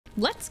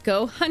let's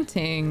go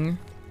hunting.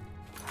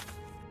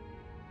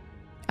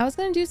 I was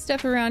gonna do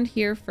stuff around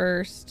here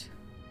first.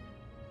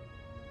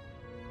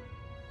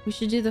 We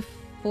should do the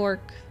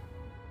fork.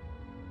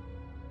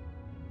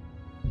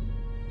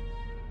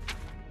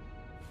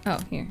 Oh,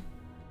 here.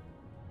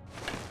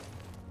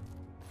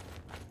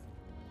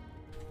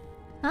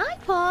 Hi,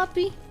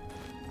 Poppy.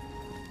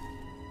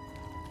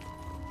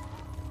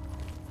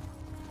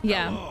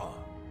 Yeah. Hello.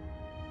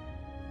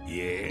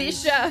 Yes.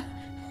 Bisha.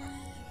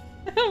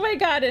 Oh my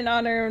god, in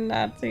honor of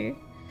Nazi.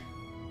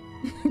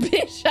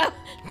 Bisha.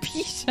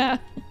 Bisha.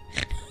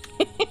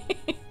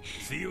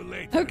 See you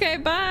later. Okay,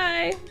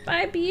 bye.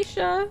 Bye,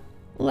 Bisha.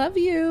 Love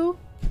you.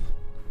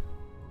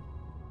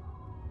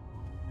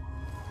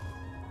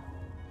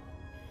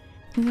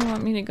 You don't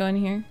want me to go in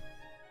here?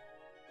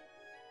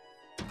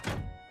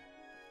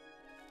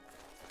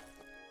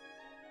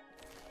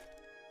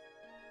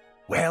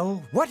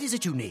 Well, what is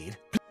it you need?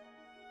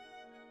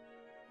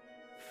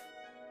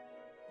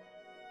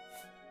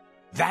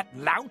 That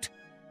lout?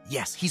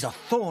 Yes, he's a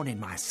thorn in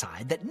my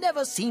side that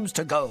never seems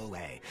to go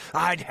away.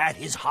 I'd have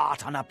his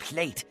heart on a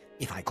plate,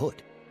 if I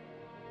could.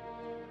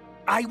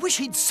 I wish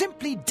he'd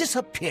simply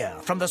disappear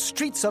from the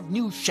streets of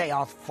New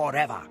Sheoth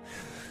forever.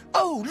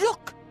 Oh,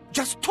 look!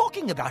 Just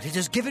talking about it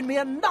has given me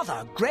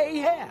another gray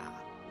hair.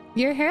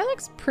 Your hair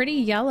looks pretty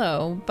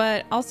yellow,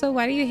 but also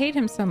why do you hate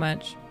him so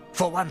much?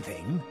 For one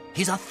thing,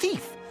 he's a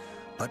thief.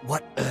 But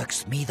what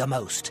irks me the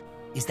most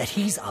is that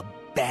he's a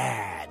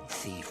bad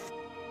thief.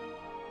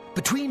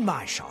 Between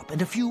my shop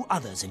and a few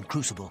others in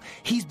Crucible,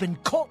 he's been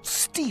caught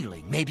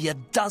stealing maybe a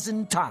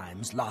dozen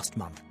times last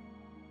month.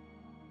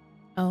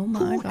 Oh my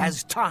Who god.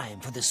 has time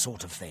for this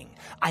sort of thing?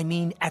 I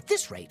mean, at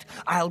this rate,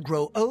 I'll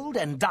grow old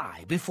and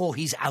die before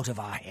he's out of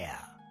our hair.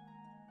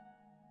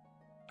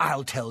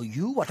 I'll tell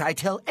you what I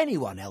tell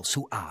anyone else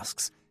who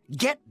asks.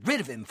 Get rid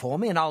of him for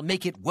me and I'll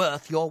make it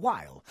worth your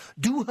while.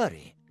 Do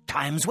hurry.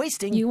 Time's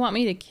wasting. You want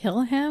me to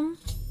kill him?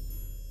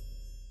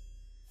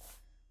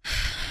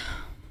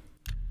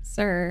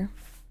 Sir,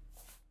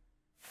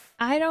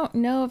 I don't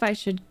know if I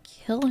should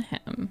kill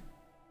him.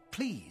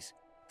 Please,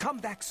 come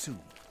back soon.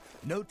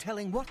 No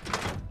telling what.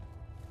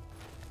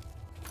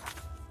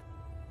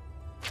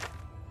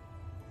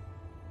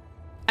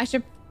 I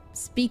should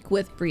speak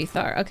with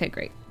Breathar. Okay,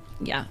 great.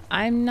 Yeah,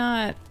 I'm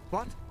not...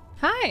 What?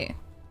 Hi.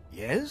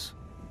 Yes?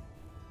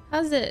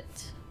 How's it?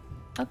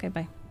 Okay,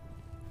 bye.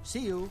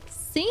 See you.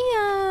 See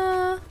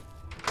ya.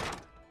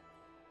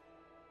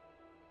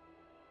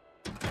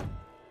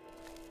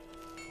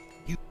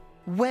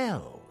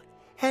 Well,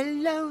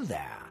 hello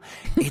there.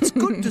 It's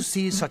good to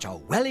see such a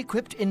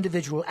well-equipped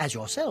individual as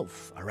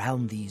yourself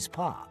around these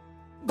parts.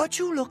 But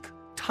you look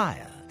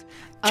tired.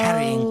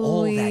 Carrying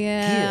all that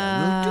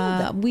gear will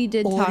do that. We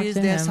did talk to him. Or is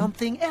there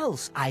something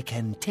else I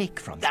can take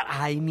from that?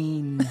 I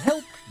mean,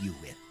 help you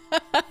with?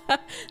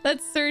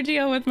 That's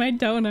Sergio with my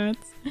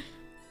donuts.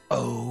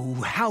 Oh,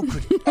 how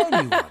could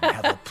anyone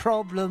have a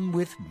problem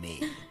with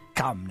me?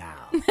 Come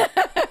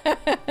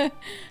now.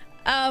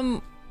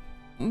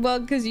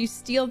 Well, because you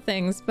steal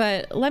things,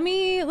 but let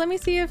me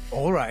see if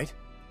All right.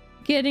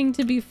 getting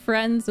to be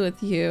friends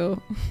with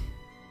you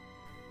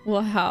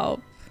will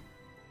help.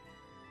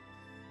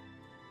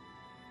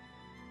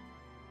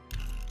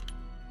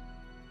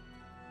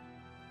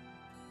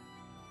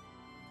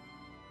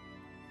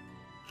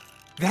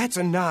 That's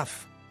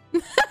enough.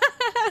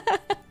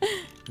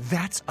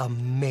 That's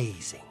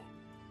amazing.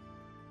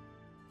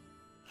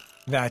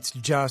 That's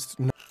just...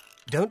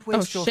 Don't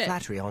waste your shit.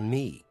 flattery on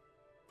me.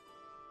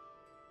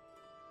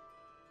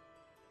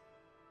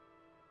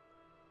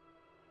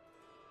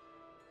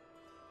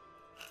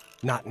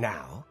 Not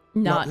now.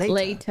 Not later.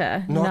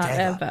 later. Not Not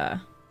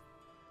ever.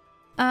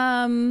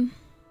 ever.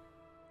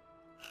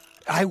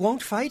 I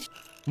won't fight.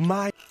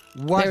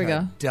 What There we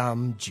a go.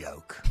 dumb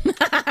joke.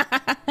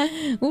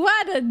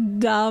 What a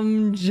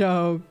dumb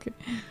joke.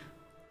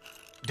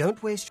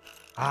 Don't waste...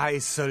 I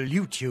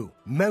salute you.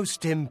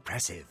 Most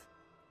impressive.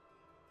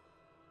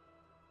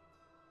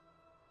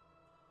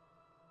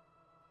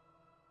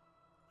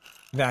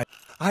 That...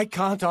 I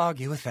can't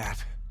argue with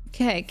that.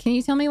 Okay, can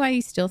you tell me why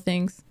you steal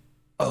things?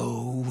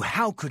 Oh,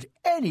 how could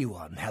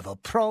anyone have a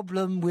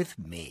problem with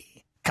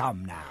me?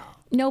 Come now.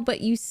 No, but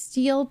you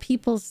steal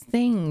people's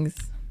things.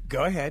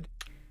 Go ahead.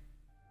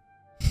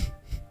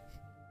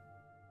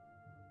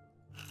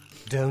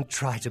 Don't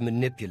try to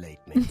manipulate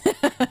me.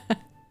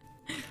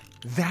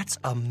 That's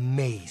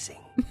amazing.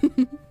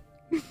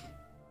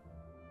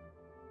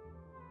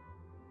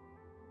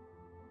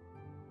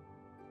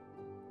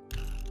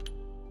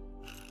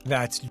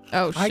 That's...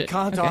 Oh, shit. I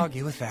can't Okay.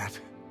 argue with that.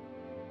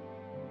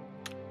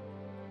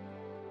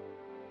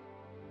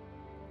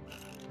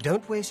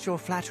 Don't waste your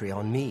flattery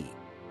on me.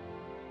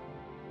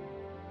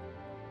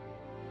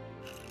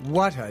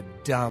 What a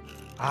dumb...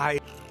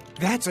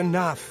 That's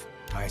enough.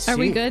 I see. Are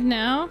we good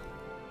now?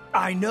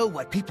 I know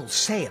what people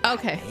say about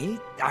Okay. me.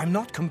 I'm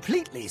not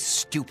completely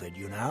stupid,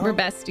 you know. We're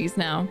besties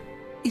now.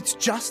 It's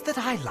just that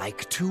I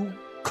like to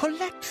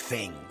collect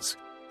things.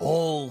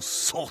 All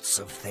sorts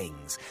of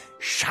things.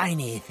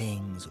 Shiny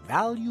things,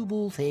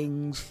 valuable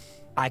things.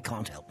 I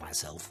can't help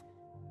myself.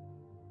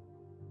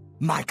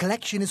 My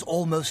collection is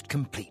almost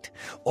complete.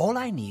 All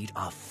I need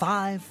are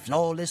 5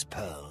 flawless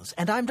pearls,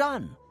 and I'm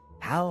done.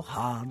 How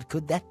hard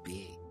could that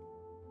be?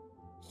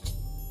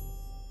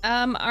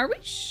 Are we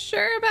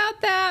sure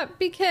about that?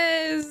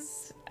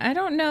 Because I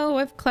don't know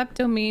if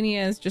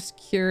kleptomania is just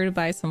cured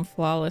by some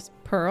flawless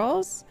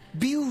pearls.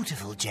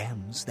 Beautiful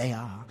gems they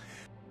are.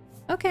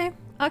 Okay,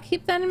 I'll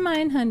keep that in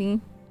mind, honey.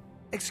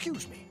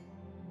 Excuse me.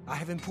 I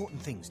have important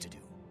things to do.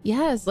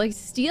 Yes, like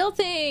steal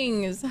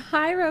things.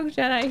 Hi, Rogue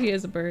Jedi. He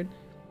is a bird.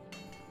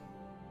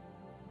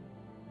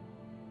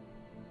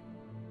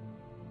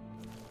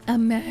 A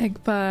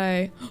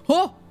magpie.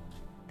 Oh!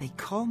 They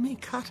call me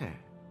Cutter.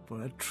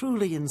 For a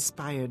truly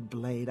inspired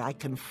blade, I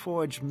can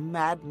forge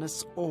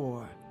madness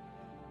ore.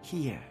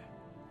 Here,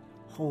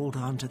 hold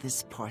on to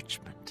this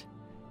parchment.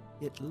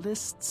 It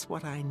lists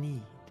what I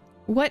need.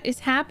 What is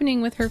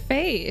happening with her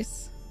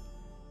face?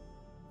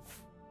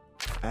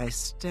 I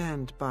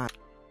stand by.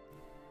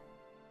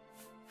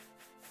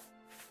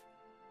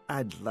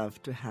 I'd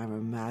love to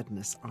hammer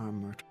madness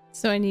armor.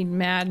 So I need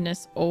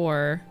madness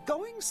ore.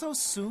 Going so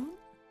soon?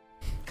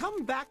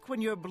 Come back when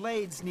your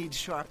blades need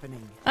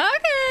sharpening.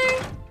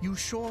 Okay. You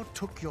sure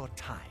took your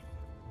time.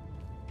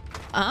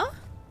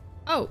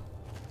 Oh.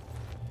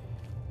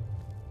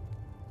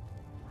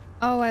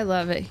 Oh, I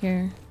love it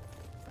here.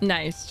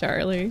 Nice,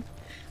 Charlie.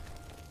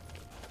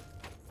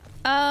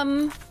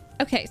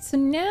 Okay, so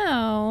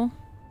now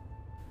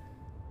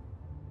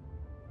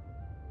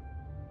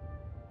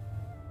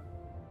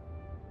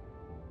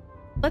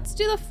let's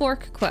do the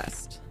fork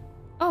quest.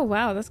 Oh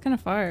wow, that's kind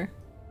of far.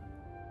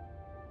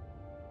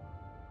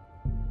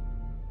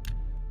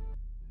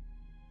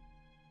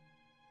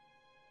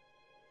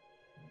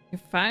 You're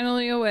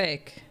finally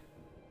awake.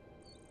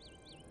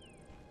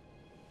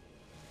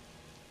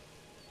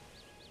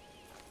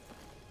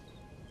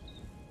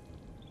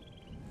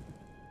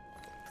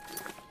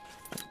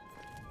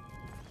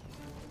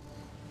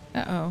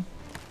 Uh-oh.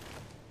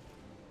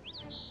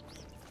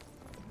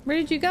 Where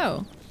did you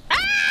go?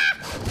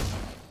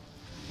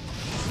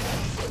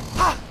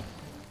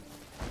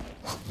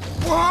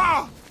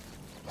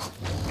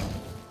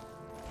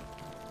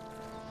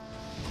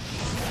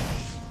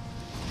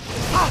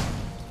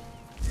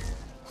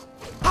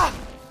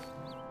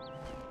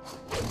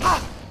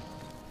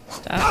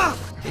 Stop.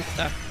 Please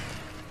stop.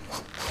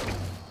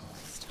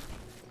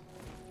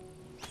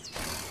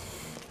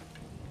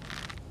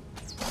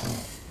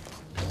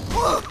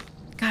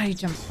 God, he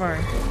jumps far.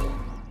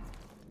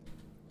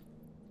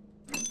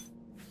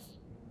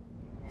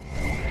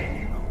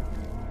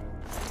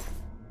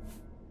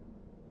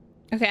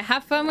 Okay,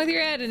 have fun with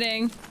your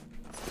editing.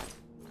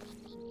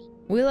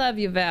 We love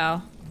you,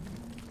 Val.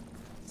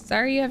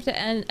 Sorry you have to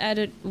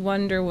edit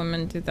Wonder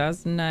Woman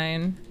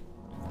 2009.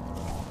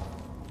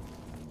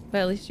 But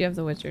at least you have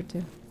The Witcher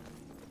too.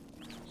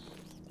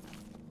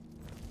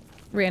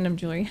 Random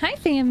jewelry. Hi,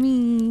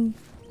 Fammy.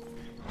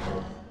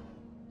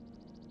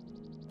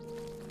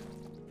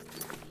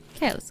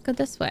 Okay, let's go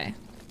this way.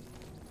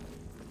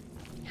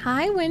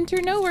 Hi,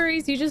 Winter. No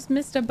worries. You just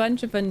missed a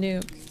bunch of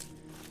Anouk.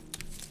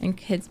 And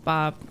Kids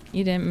Bob.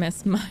 You didn't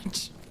miss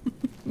much.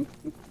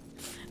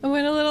 I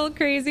went a little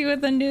crazy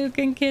with Anouk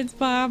and Kids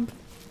Bob.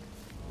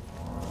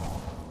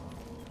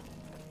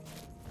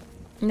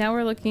 Now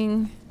we're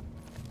looking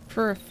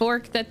for a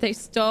fork that they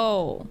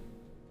stole.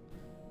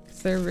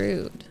 'Cause they're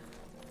rude.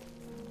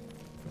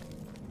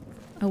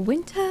 A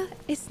winter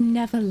is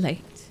never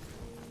late.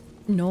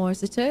 Nor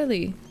is it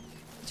early.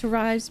 It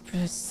arrives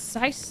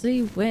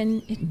precisely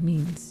when it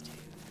means to.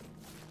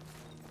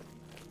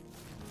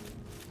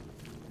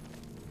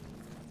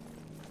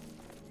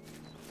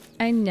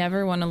 I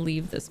never want to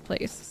leave this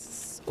place. This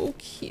is so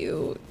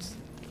cute.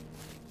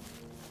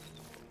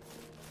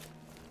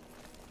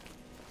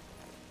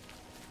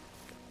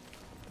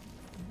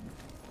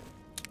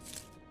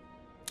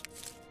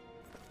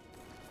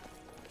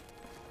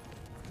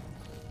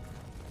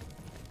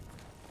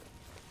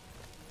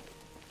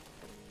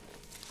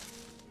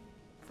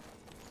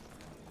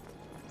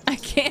 I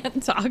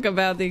can't talk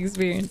about the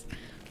experience.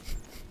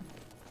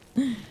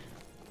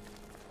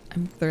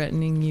 I'm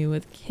threatening you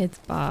with Kids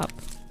Bop.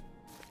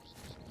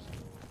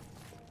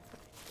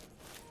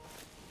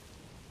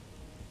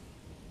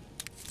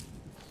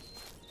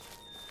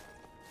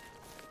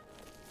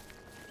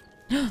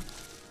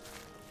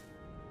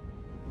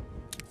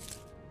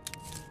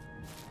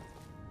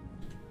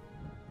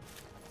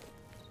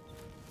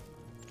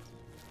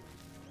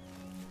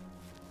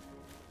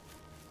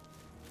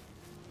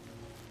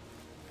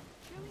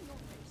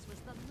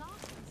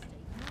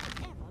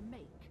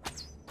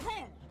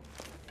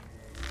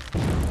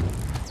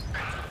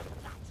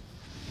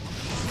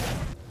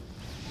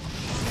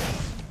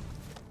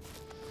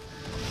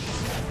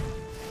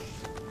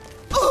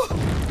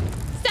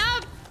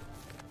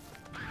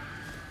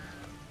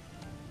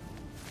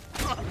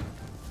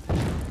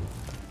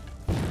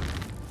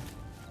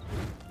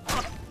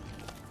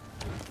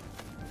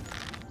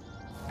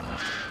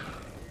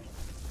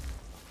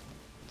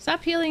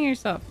 Stop healing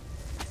yourself.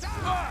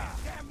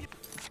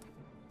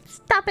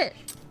 Stop it.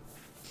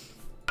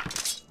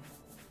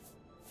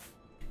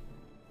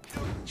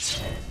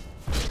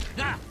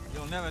 Nah,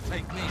 you'll never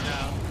take me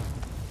down.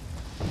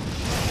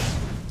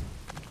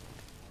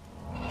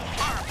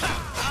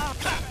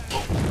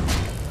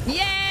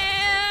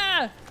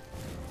 Yeah!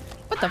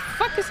 What the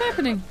fuck is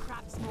happening?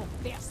 Crap's more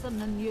fearsome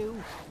than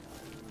you.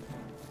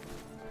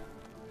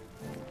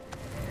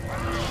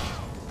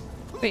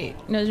 Wait,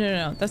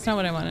 no. That's not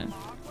what I wanted.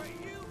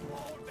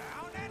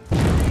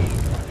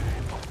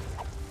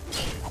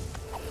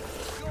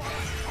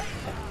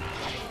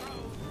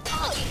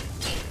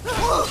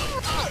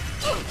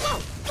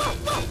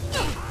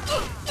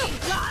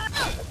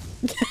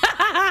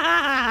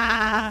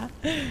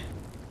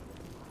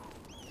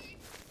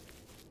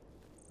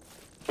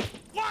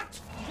 What?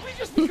 We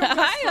just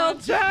Hi,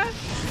 Ultra.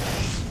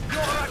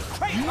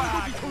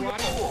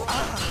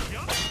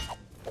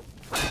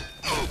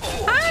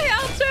 Hi,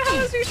 Ultra. How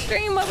was your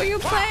stream? What were you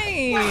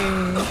playing?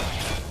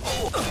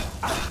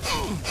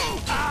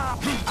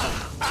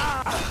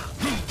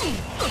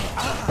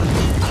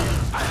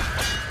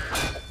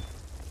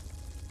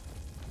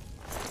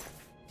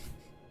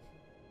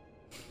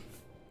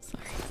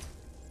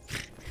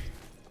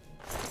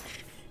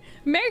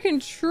 American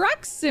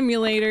Truck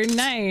Simulator,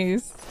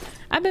 nice.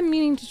 I've been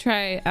meaning to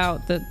try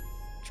out the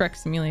truck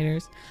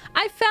simulators.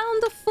 I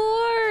found the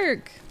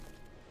fork.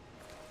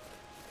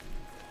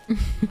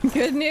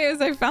 Good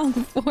news, I found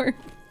the fork.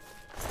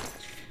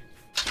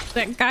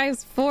 That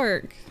guy's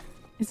fork.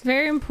 It's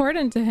very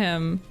important to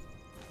him.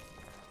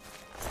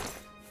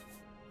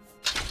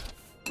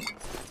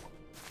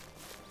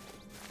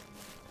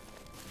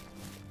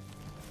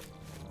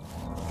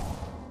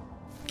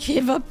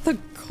 Give up the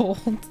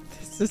gold.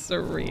 This is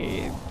a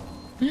read.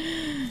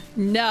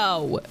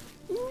 No.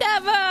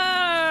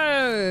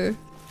 Never!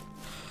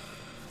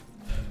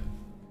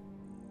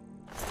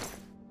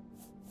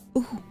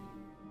 Ooh.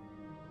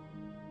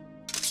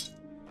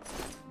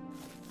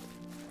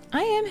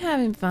 I am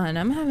having fun.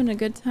 I'm having a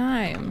good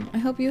time. I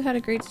hope you had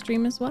a great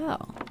stream as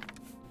well.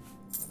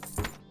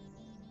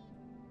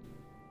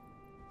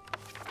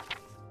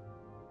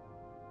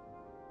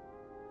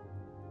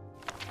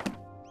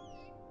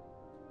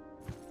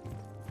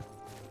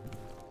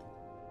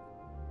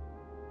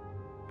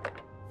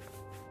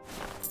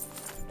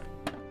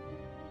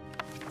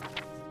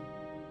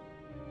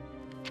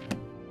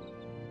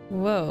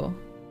 Whoa.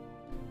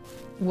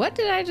 What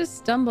did I just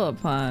stumble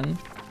upon?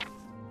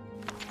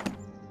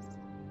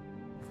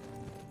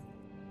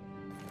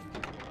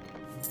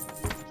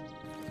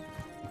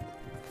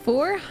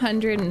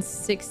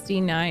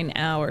 $469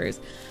 hours.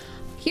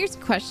 Here's a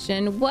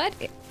question. What's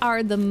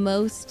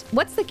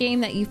the game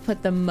that you've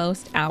put the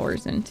most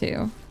hours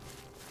into?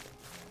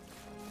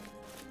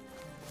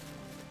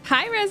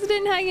 Hi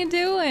Resident, how you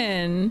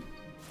doing?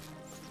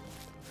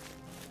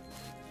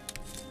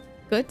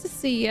 Good to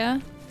see ya.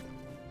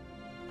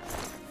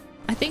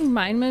 I think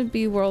mine would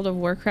be World of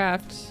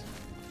Warcraft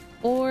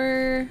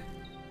or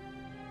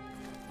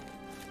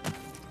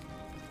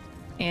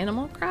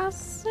Animal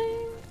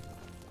Crossing,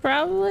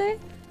 probably.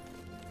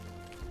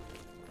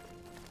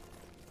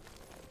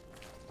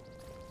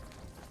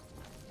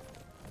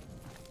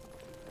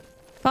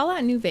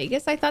 Fallout New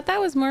Vegas? I thought that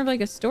was more of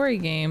like a story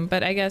game,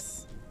 but I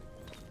guess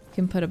you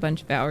can put a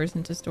bunch of hours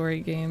into story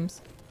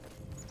games.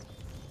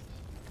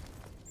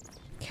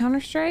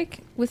 Counter-Strike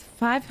with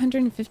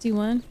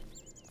 551?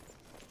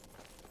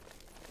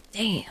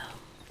 Damn.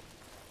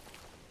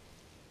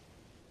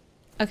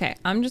 Okay,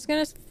 I'm just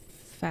gonna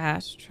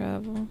fast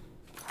travel.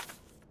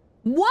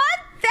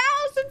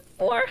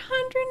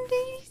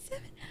 1,487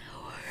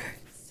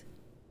 hours.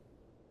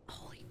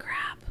 Holy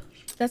crap.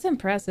 That's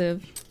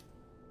impressive.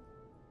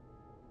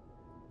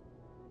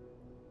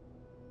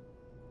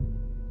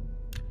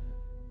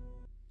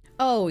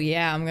 Oh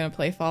yeah, I'm gonna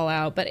play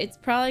Fallout, but it's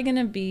probably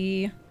gonna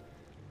be,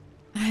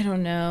 I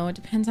don't know. It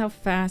depends how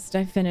fast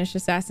I finish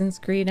Assassin's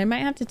Creed. I might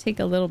have to take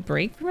a little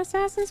break from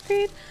Assassin's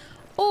Creed,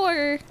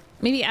 or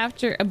maybe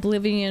after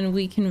Oblivion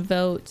we can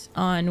vote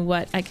on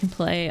what I can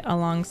play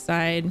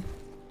alongside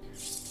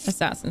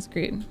Assassin's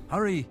Creed.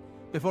 Hurry,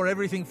 before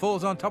everything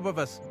falls on top of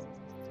us.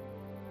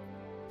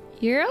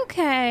 You're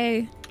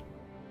okay.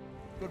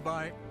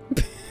 Goodbye.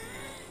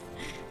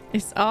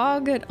 It's all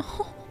good.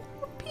 Oh,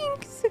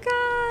 pink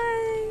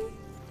sky.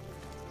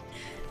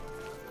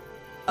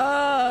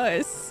 Oh,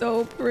 it's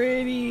so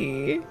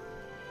pretty.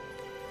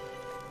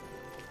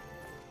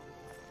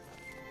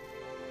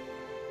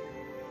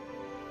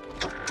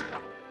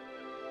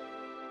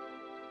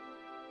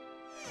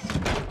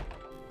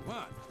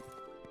 What?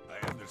 I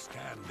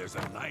understand there's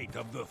a Knight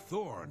of the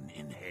Thorn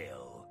in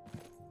hell.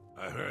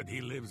 I heard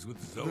he lives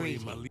with Zoe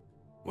Malik.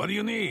 What do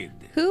you need?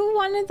 Who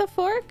wanted the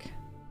fork?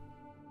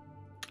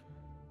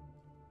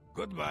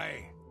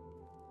 Goodbye.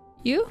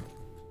 You?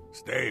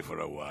 Stay for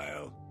a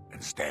while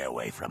and stay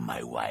away from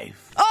my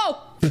wife.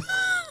 Oh!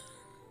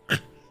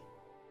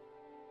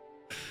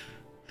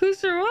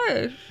 Who's your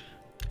wife?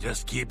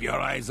 Just keep your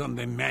eyes on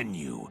the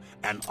menu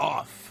and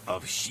off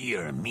of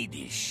sheer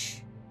Midish.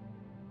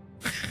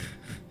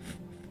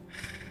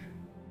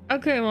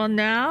 Okay, well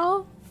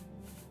now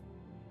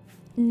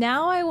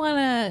I want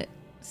to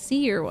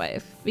see your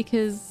wife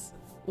because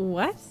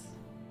What?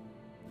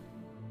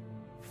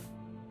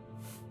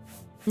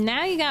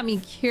 Now you got me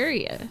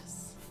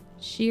curious.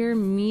 Sheer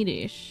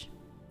meatish.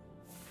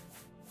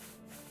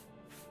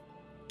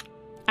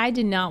 I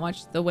did not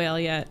watch The Whale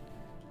yet.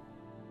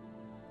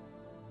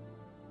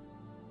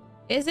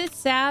 Is it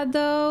sad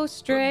though,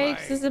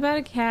 Strikes? This is about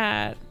a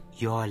cat.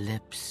 Your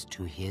lips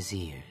to his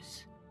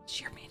ears.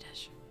 Sheer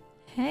meatish.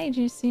 Hey,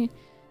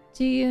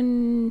 do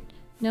you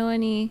know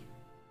any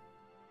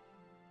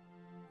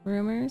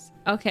rumors?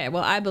 Okay,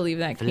 well, I believe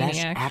that King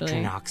Flesh actually.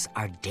 atronachs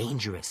are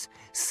dangerous.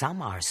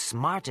 Some are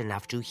smart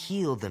enough to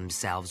heal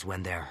themselves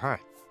when they're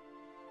hurt.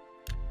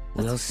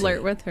 Let's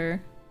flirt with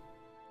her.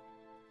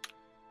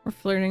 We're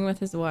flirting with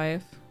his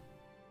wife.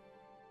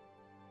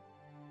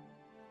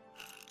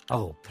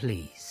 Oh,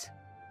 please.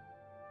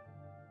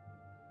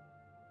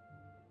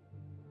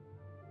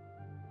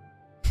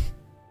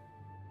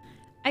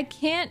 I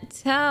can't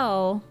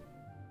tell.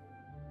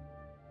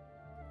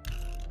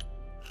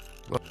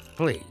 Well,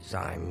 please,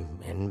 I'm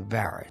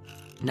embarrassed.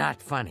 Not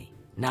funny.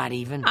 Not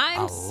even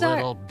I'm a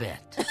little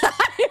bit.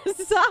 I'm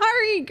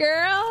sorry,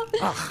 girl.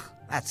 Ugh,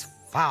 that's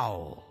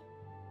foul.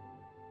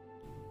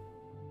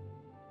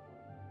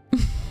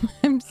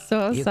 I'm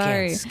so You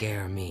sorry. can't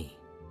scare me.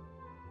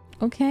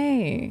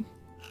 Okay.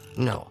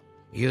 No,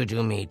 you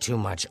do me too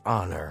much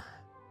honor.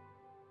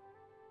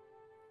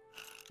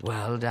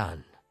 Well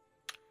done.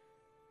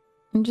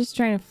 I'm just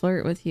trying to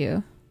flirt with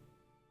you.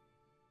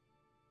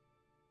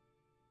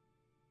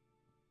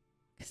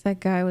 Because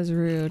that guy was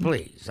rude.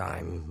 Please,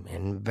 I'm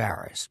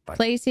embarrassed, but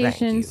thank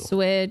PlayStation, you.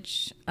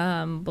 Switch,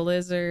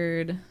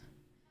 Blizzard.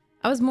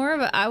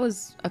 I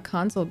was a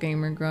console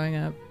gamer growing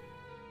up.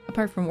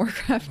 Apart from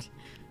Warcraft.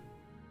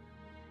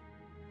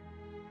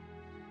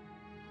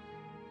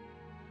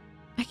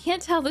 I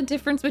can't tell the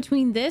difference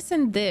between this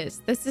and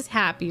this. This is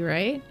happy,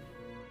 right?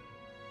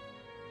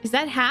 Is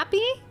that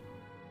happy?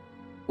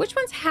 Which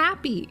one's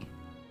happy?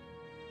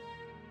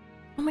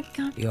 Oh my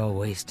god. You're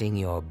wasting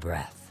your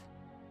breath.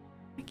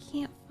 I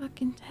can't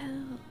fucking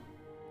tell.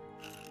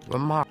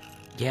 Remark.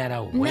 Get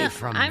away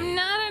from me. I'm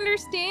not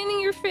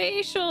understanding your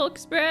facial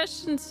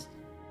expressions.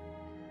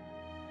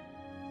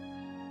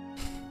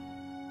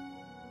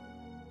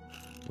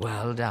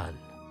 Well done.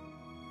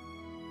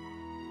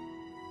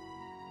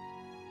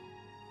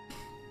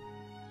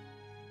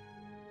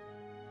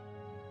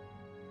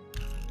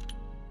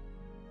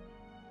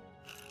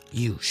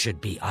 You should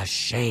be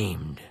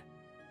ashamed.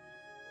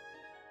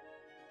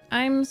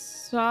 I'm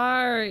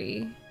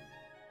sorry.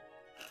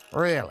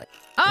 Really?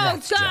 Oh,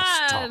 Let's just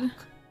God. talk.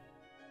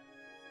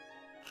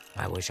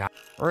 I wish I...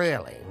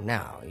 Really?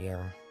 Now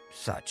you're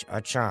such a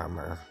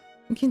charmer.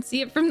 You can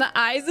see it from the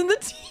eyes and the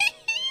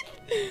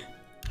teeth.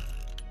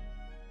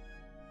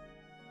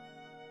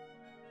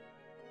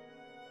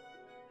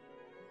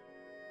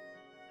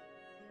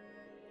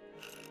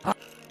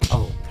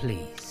 Oh,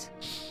 please.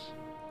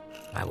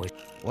 I wish...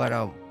 What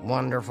a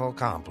wonderful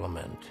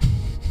compliment.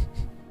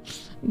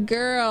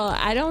 Girl,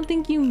 I don't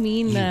think you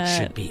mean You that.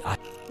 should be...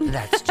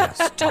 Let's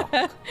just talk.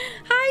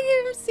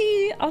 Hi,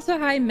 MC. Also,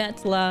 hi,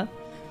 Metla.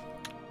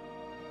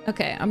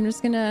 Okay, I'm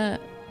just gonna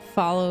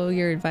follow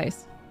your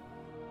advice.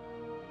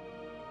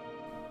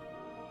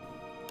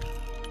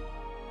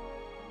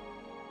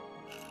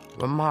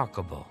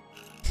 Remarkable.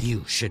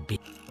 You should be...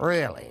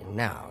 Really?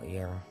 Now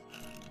you're...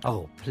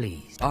 Oh,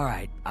 please. All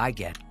right, I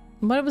get...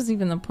 What was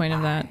even the point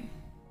of that?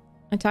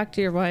 I talked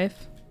to your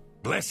wife.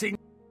 Blessing.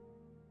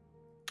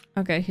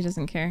 Okay, he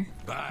doesn't care.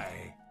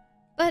 Bye.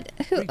 But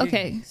who?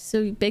 Okay,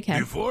 so Big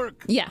Head. The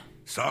fork. Yeah.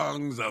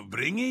 Songs of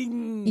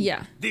bringing.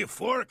 Yeah. The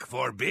fork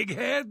for Big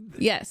Head.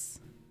 Yes.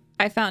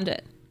 I found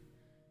it.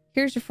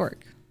 Here's your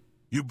fork.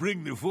 You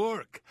bring the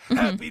fork. Mm-hmm.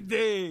 Happy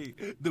day.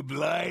 The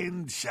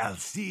blind shall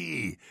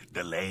see.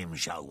 The lame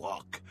shall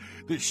walk.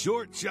 The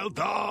short shall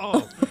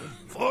tall.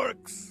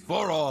 Forks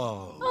for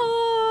all.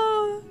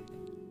 Oh.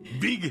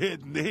 Big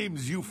Head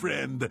names you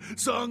friend.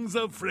 Songs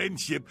of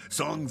friendship.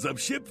 Songs of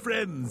ship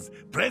friends.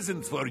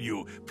 Presents for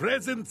you.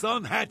 Presents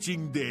on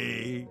hatching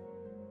day.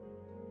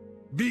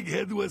 Big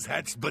Head was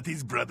hatched, but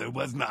his brother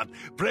was not.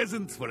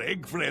 Presents for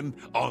egg friend.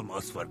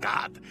 Almost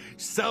forgot.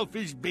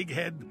 Selfish Big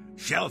Head.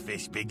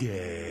 Shellfish Big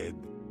Head.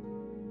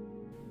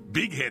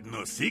 Big Head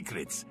knows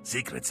secrets.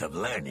 Secrets of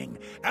learning.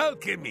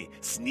 Alchemy.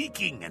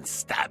 Sneaking and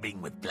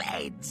stabbing with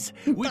blades.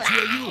 Which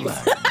will you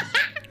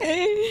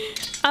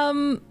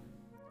learn?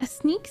 A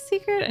sneak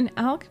secret, an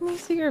alchemy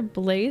secret,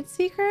 blade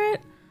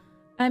secret?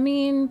 I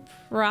mean,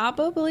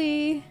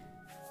 probably...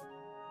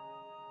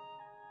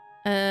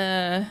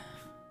 alchemy.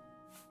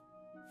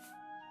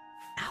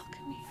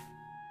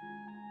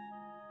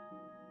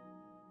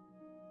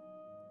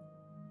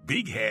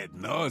 Big Head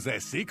knows a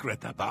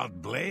secret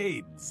about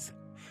blades.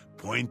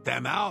 Point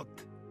them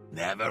out,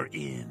 never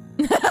in.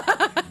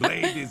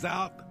 Blade is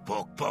out,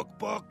 poke, poke,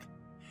 poke.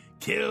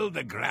 Kill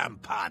the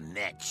grandpa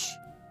niche.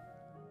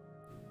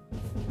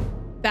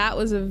 That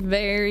was a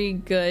very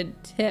good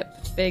tip,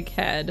 Big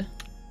Head.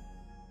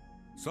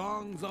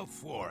 Songs of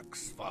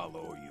forks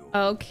follow you.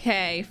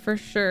 Okay, for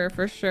sure,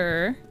 for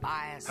sure.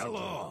 I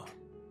Hello.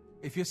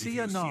 If you see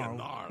a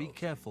gnarl, be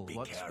careful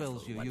what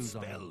spells you use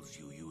on them. Spells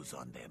you use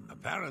on them.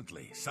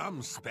 Apparently,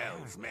 some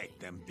spells make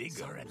them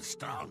bigger and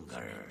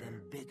stronger.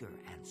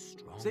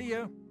 See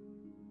you.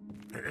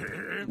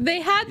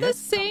 They had the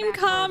same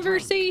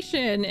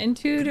conversation in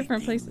two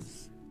different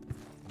places.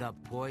 The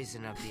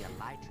poison of the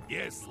elytra.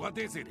 Yes, what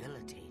is it?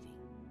 Debilitating.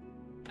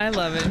 I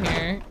love it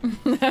here.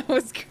 That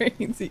was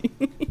crazy.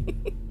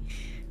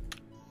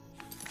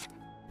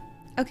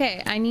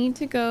 Okay, I need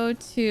to go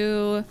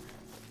to...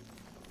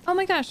 Oh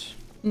my gosh.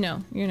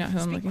 No, you're not who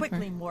I'm looking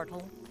quickly, for.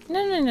 mortal.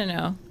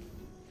 No.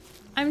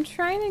 I'm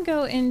trying to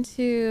go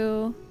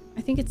into...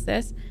 I think it's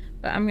this,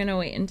 but I'm gonna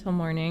wait until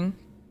morning.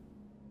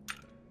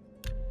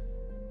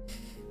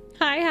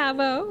 Hi,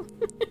 Havo.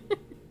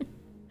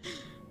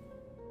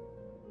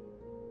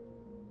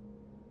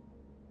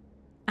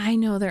 I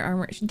know their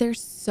armor. They're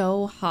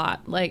so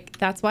hot. Like,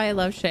 that's why I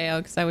love Sheo,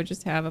 because I would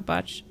just have a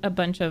bunch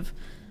of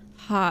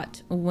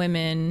hot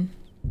women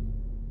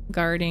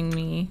guarding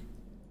me.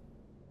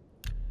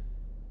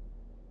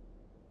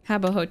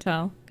 Habbo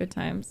Hotel. Good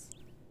times.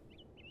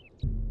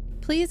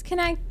 Please, can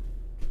I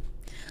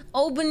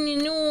open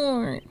the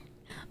door?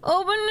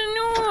 Open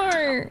the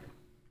door!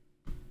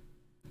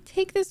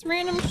 Take this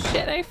random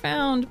shit I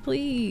found,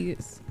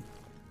 please.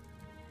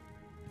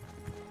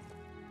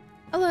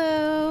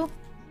 Hello.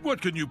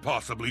 What can you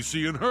possibly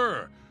see in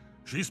her?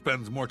 She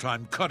spends more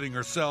time cutting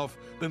herself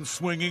than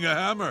swinging a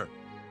hammer.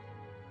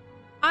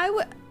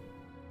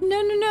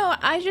 No.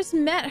 I just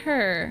met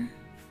her.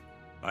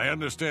 I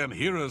understand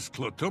Hera's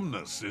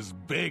Clotumnus is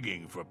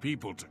begging for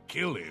people to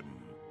kill him.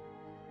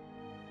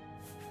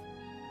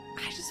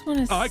 I just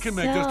want to I can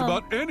make just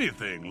about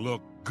anything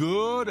look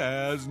good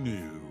as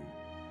new.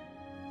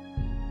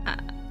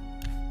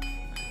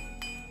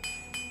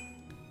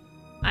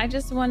 I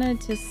just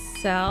wanted to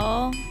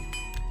sell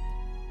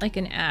like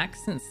an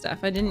axe and stuff.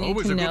 I didn't need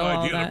Always to a know good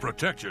all idea that. to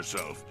protect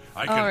yourself.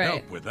 I can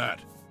help with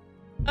that.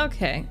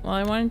 Okay, well,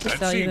 I wanted to That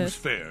sell you seems this.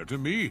 fair to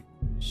me.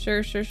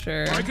 Sure.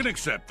 I can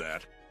accept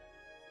that.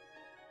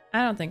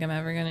 I don't think I'm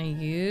ever gonna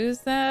use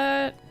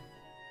that.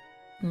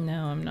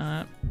 No, I'm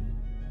not.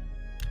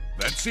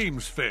 That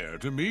seems fair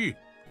to me.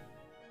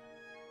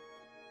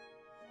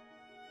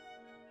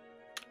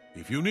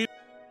 If you need...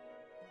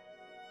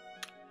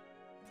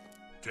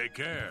 Take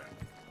care.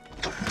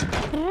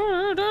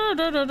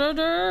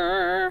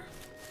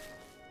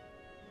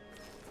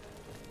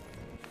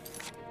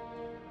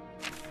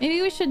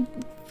 Maybe we should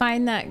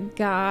find that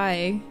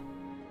guy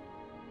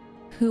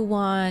who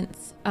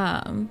wants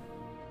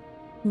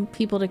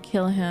people to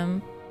kill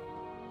him.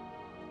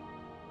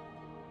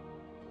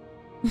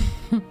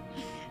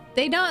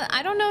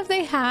 I don't know if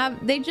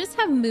they just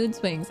have mood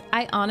swings.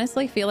 I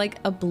honestly feel like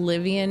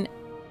Oblivion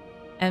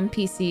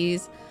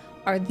NPCs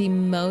are the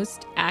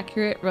most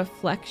accurate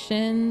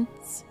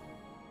reflections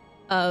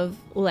of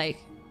like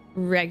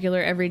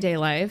regular everyday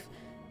life,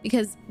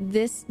 because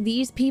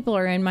these people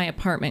are in my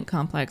apartment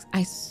complex.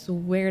 I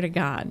swear to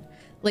God,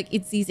 like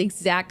it's these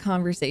exact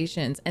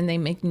conversations and they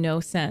make no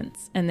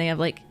sense, and they have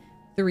like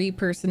 3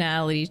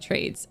 personality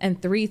traits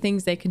and 3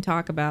 things they can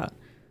talk about.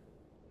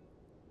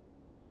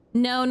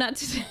 No, not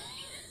today.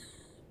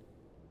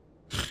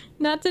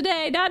 Not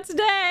today.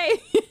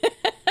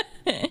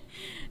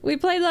 We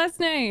played last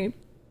night.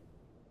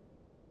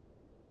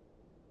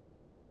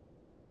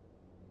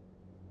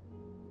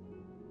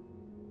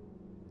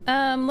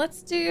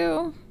 Let's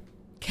do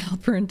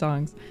Caliper and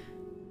Tongs.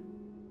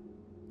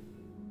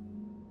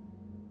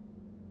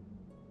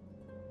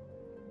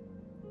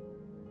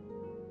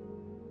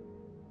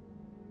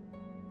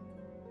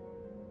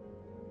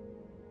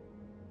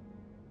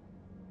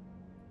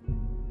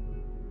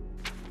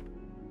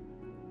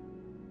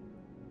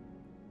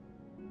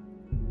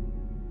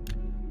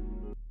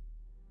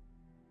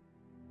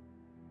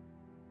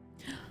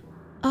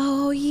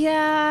 Oh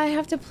yeah, I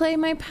have to play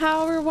my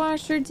Power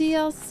Washer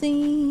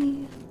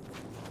DLC.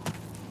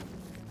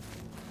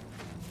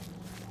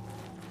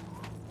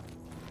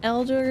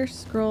 Elder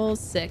Scrolls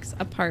 6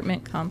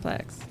 apartment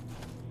complex.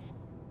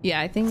 Yeah,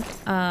 I think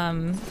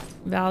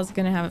Val's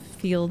gonna have a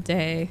field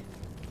day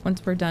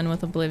once we're done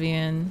with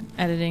Oblivion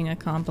editing a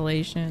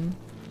compilation.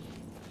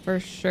 For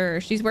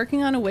sure. She's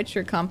working on a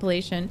Witcher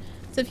compilation.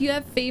 So if you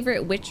have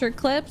favorite Witcher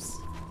clips,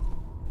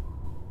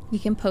 you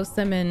can post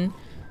them in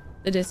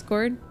the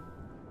Discord.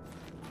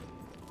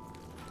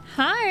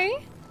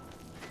 Hi.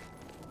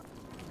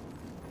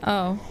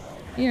 Oh,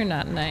 you're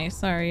not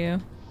nice, are you?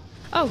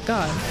 Oh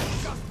God.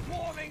 Just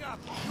warming up,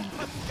 you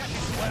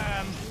pathetic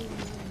worm.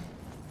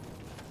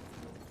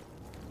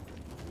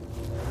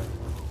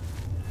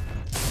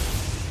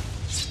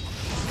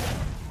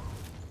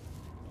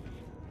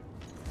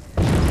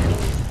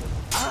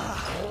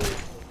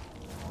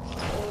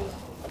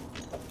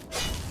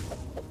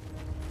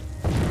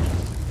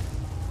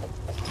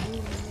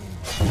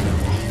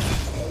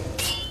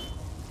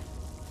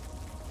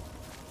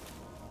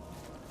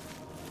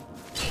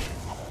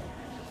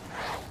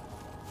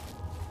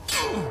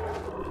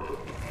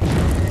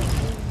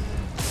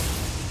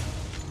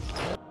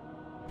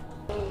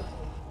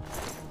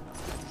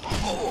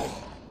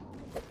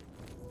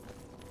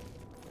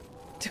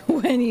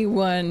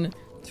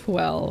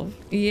 2112.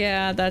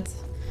 Yeah, that's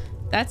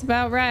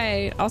about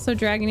right. Also,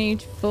 Dragon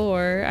Age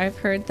 4. I've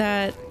heard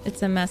that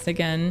it's a mess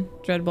again.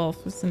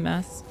 Dreadwolf was a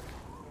mess.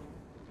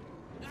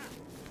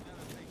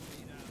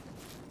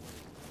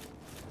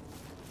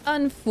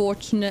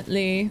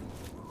 Unfortunately.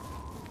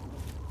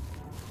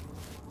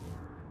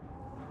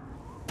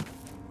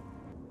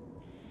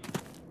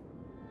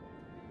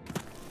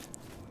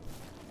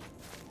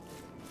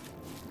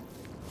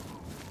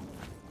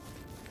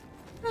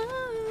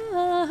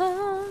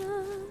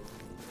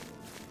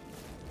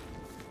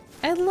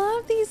 I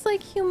love these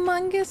like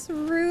humongous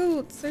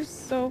roots. They're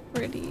so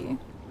pretty.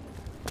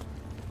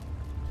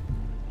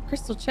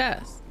 Crystal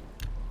chest.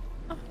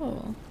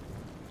 Oh.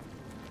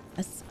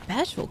 A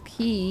special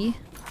key.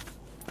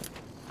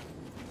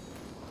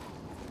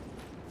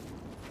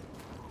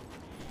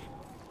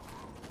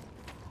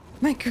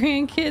 My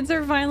grandkids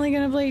are finally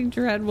gonna play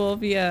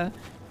Dreadwolf, yeah.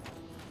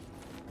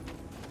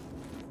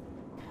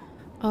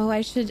 Oh,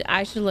 I should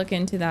look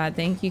into that.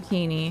 Thank you,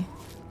 Keeney.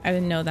 I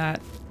didn't know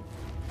that.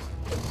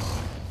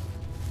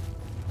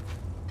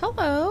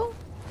 Hello.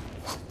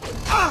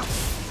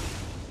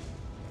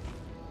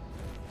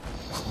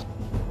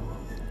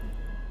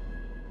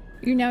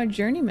 You're now a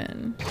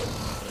journeyman.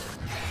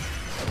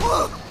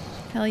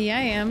 Hell yeah,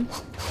 I am.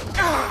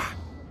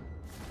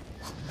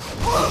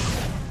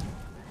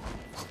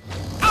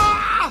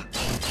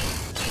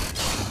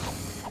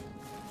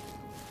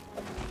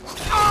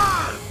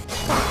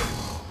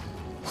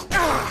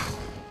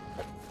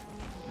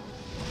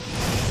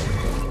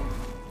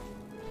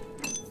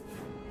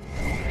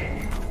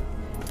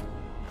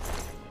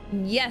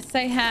 Yes,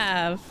 I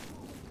have.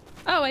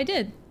 Oh, I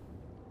did.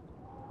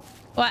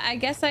 Well, I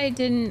guess I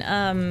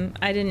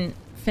didn't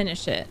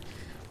finish it.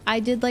 I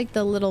did like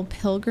the little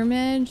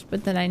pilgrimage,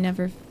 but then I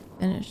never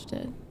finished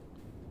it.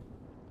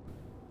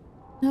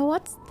 Now,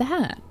 what's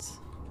that?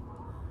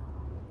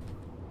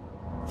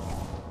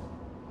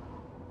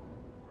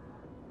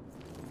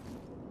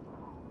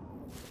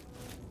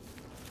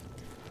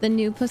 The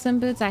new Puss in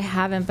Boots, I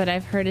haven't, but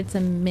I've heard it's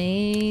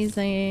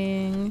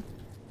amazing.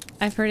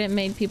 I've heard it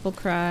made people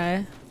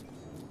cry.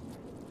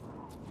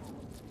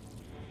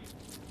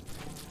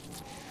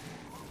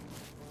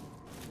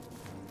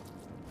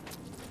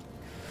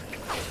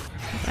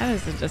 That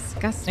is a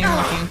disgusting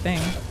looking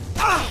thing.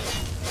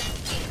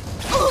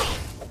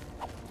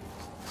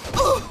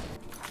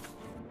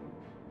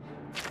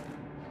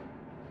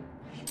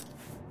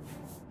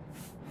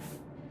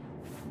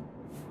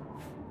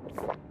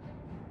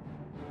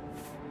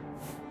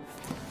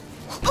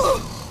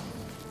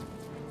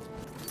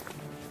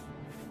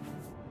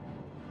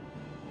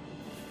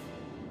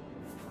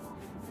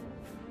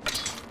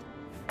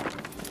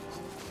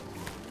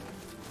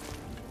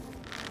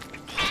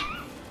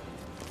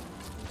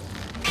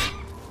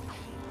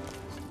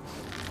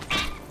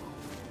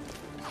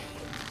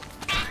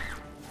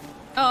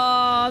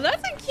 Oh,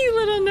 that's a cute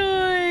little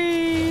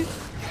noise.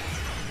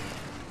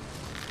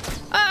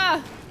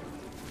 Ah,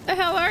 the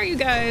hell are you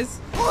guys?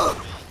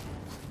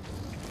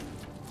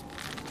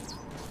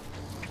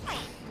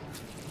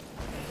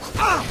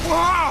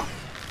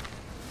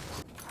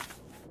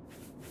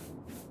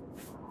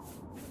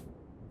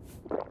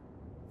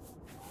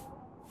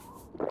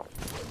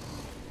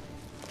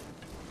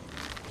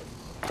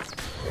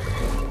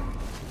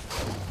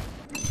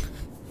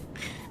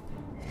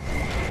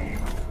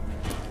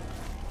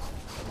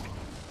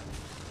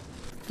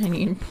 I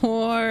need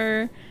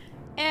more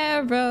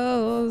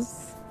arrows.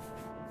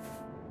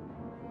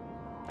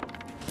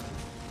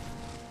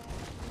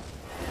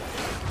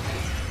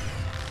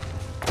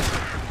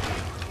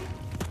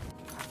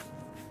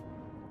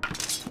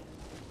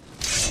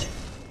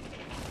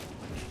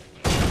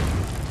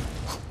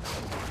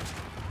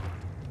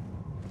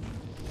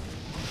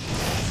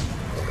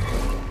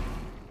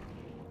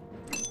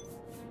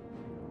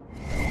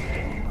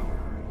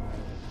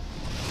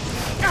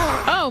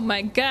 Oh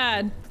my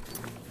god.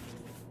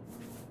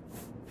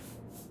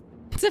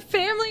 It's a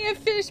family of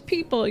fish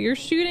people. You're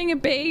shooting a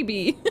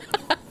baby.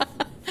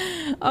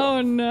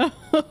 Oh no.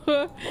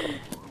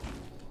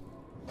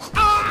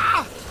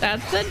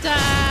 That's the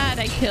dad.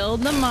 I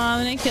killed the mom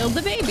and I killed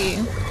the baby.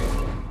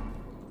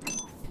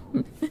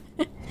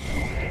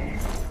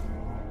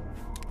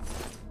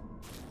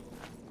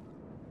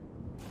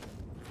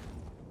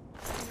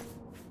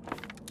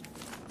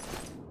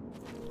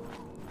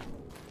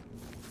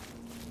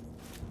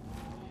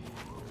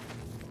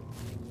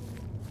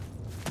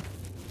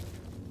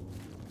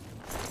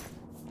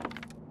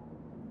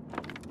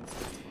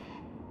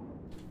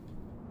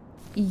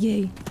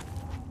 Yay.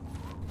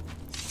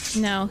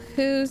 Now,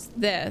 who's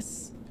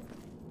this?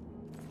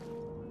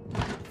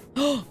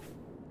 Oh!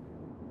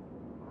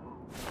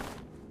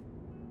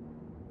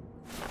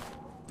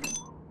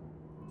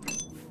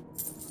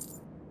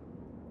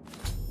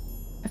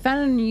 I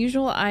found an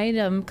unusual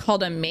item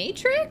called a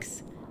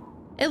matrix?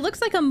 It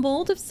looks like a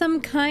mold of some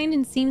kind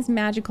and seems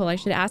magical. I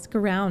should ask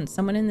around.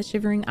 Someone in the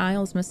Shivering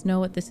Isles must know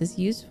what this is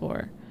used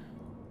for.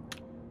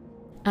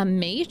 A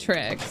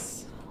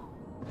matrix?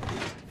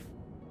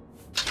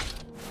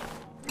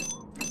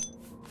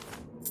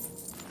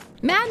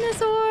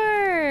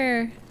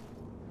 Madnessaur!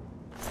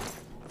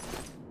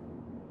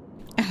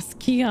 Ask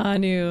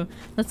Keanu.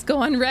 Let's go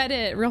on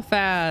Reddit real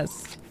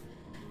fast.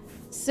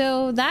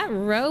 So that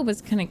robe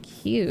was kind of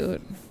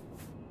cute.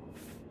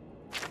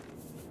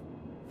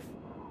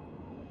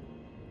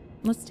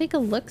 Let's take a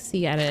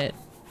look-see at it.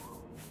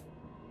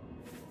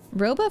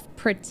 Robe of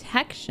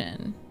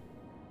protection.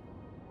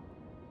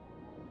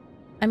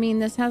 I mean,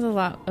 this has a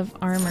lot of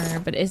armor,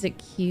 but is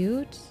it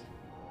cute?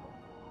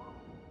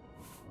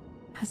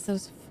 Has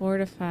those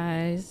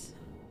fortifies.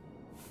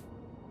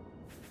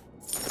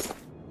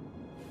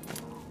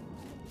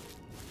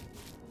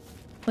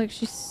 Like,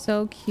 she's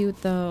so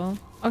cute though.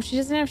 Oh, she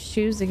doesn't have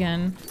shoes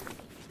again.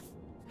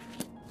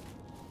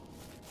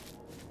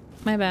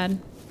 My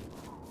bad.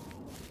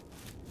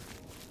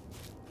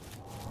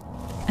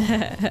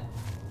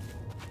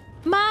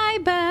 My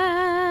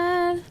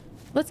bad.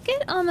 Let's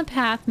get on the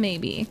path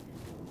maybe.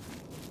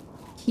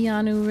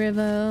 Keanu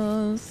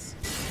Rivers.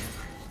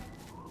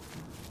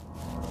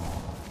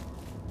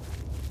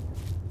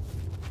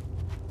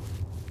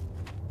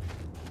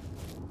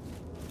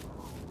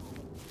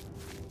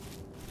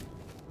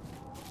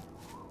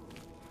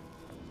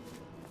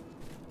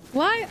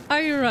 Why are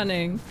you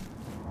running?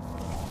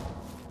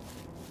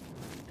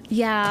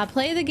 Yeah,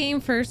 play the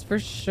game first for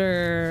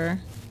sure.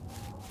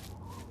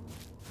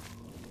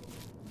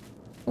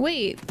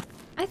 Wait,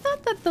 I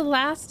thought that The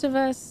Last of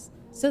Us...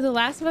 So The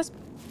Last of Us,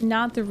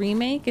 not the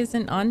remake,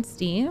 isn't on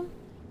Steam?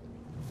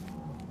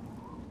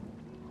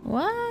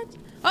 What?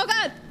 Oh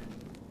god!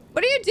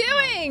 What are you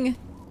doing?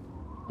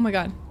 Oh my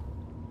god.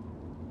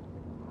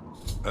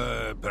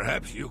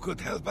 Perhaps you could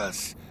help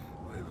us?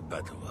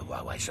 But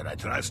why should I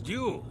trust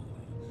you?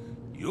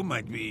 You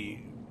might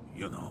be,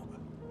 you know,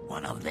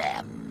 one of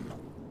them.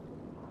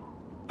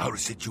 Our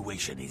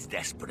situation is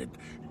desperate.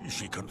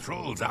 She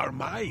controls our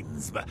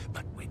minds. But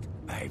wait,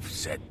 I've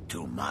said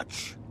too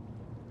much.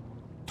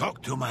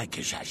 Talk to my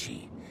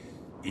Kishashi.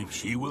 If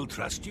she will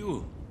trust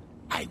you,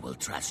 I will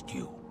trust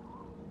you.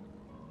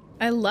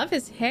 I love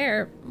his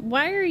hair.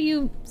 Why are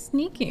you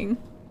sneaking?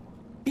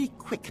 Be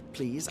quick,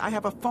 please. I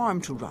have a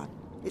farm to run.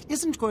 It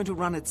isn't going to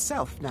run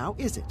itself now,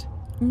 is it?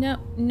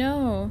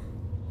 No.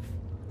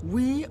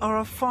 We are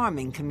a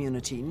farming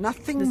community.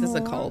 Nothing more. This is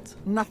a cult.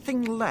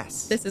 Nothing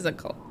less. This is a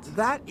cult.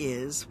 That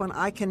is when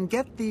I can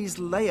get these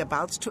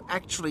layabouts to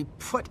actually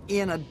put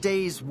in a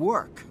day's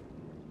work.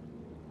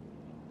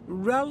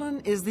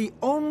 Rellan is the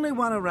only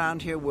one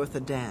around here worth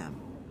a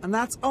damn. And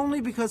that's only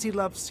because he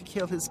loves to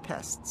kill his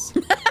pests.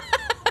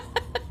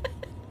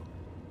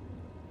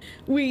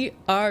 We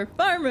are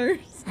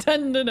farmers.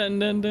 Dun, dun, dun,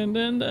 dun, dun,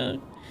 dun,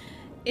 dun.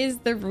 Is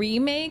the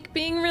remake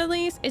being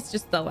released? It's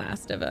just The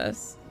Last of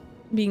Us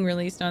being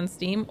released on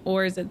Steam,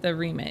 or is it the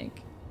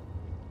remake?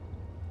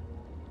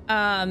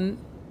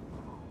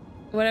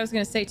 What I was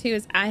gonna say too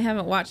is I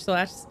haven't watched The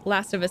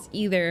Last of Us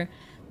either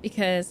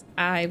because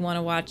I want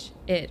to watch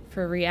it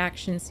for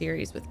reaction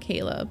series with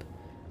Caleb,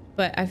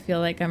 but I feel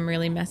like I'm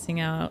really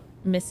missing out.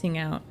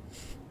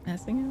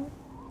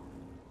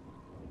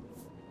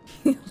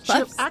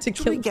 She'll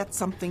actually get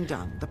something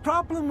done. The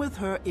problem with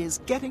her is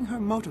getting her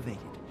motivated.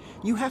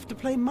 You have to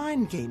play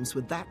mind games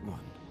with that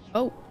one.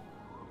 Oh.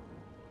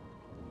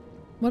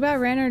 What about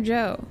Ranner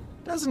Joe?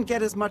 Doesn't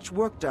get as much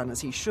work done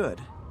as he should.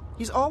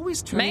 He's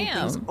always turning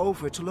things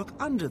over to look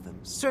under them,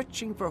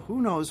 searching for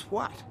who knows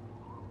what.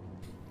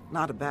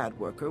 Not a bad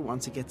worker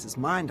once he gets his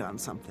mind on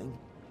something.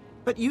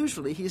 But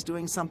usually he's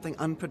doing something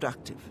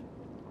unproductive.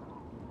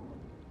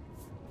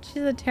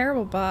 She's a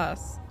terrible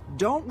boss.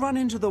 Don't run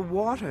into the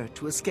water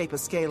to escape a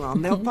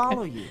Scalon. They'll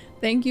follow you.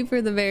 Thank you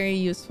for the very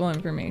useful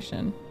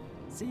information.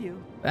 See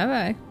you.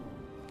 Bye-bye.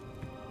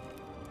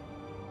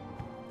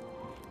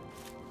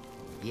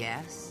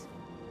 Yes?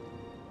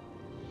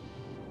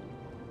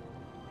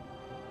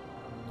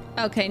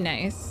 Okay,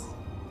 nice.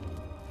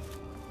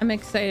 I'm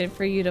excited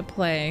for you to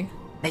play.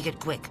 Make it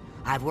quick.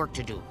 I've work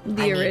to do.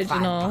 The I need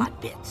original. 5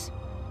 pod bits.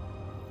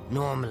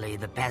 Normally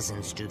the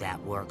peasants do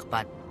that work,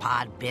 but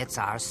pod bits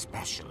are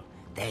special.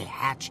 They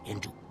hatch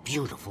into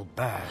beautiful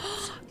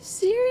birds.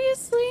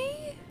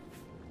 Seriously?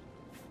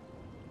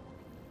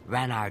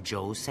 Rannar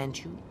Joe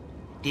sent you?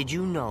 Did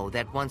you know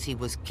that once he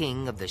was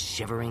king of the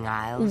Shivering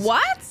Isles?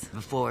 What?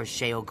 Before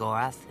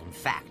Sheogorath? In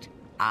fact,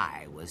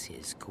 I was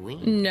his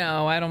queen.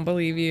 No, I don't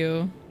believe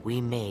you. We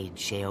made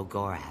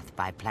Sheogorath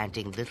by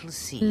planting little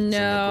seeds in the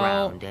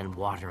ground and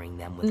watering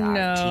them with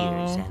our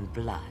tears and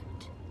blood.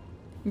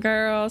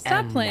 Girl,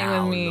 stop playing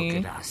with me. And now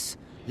look at us,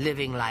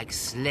 living like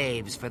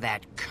slaves for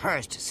that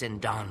cursed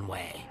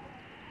Sindanwe.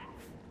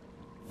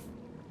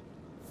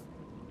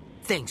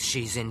 Thinks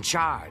she's in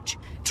charge.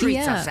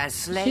 Treats us as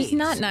slaves. She's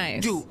not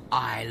nice. Do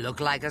I look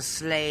like a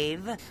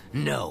slave?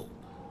 No.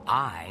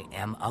 I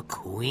am a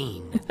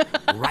queen.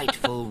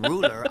 Rightful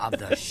ruler of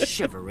the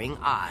Shivering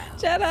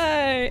Isles.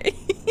 Jedi!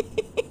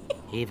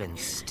 Even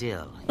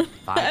still,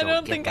 if I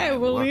don't think I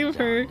believe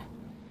her.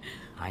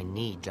 I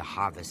need to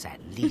harvest at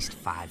least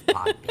 5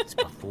 pod bits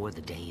before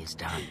the day is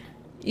done.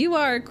 You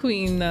are a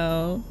queen,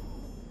 though.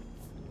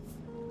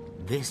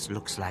 This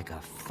looks like a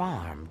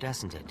farm,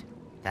 doesn't it?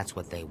 That's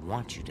what they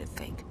want you to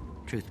think.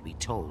 Truth be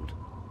told,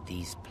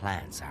 these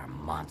plants are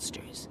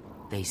monsters.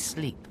 They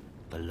sleep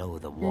below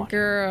the water.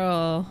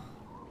 Girl.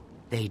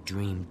 They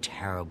dream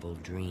terrible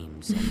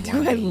dreams, and Do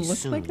one I day look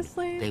soon like a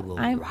slave? they will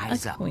I'm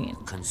rise a up, queen.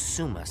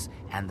 consume us,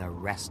 and the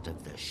rest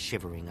of the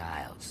Shivering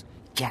Isles.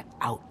 Get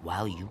out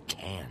while you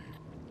can.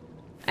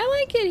 I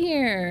like it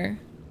here.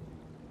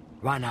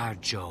 Ranar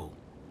Joe,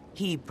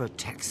 he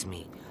protects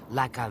me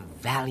like a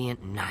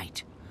valiant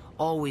knight,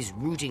 always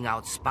rooting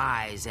out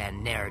spies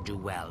and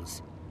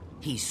ne'er-do-wells.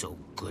 He's so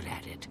good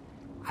at it.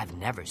 I've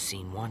never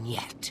seen one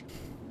yet.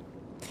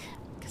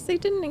 Because they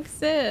didn't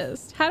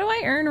exist. How do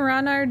I earn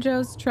Ranar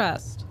Joe's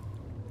trust?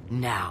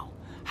 Now,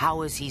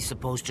 how is he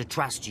supposed to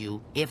trust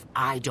you if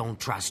I don't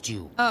trust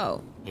you?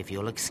 Oh. If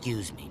you'll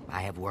excuse me,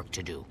 I have work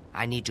to do.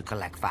 I need to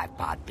collect 5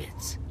 pod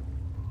bits.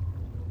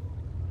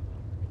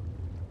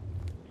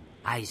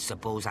 I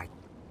suppose I...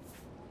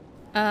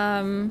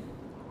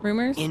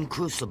 Rumors? In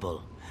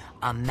Crucible,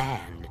 a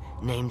man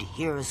named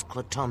Hearus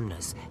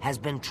Clotumnus has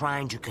been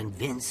trying to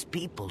convince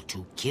people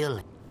to kill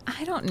him.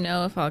 I don't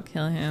know if I'll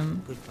kill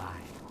him. Goodbye.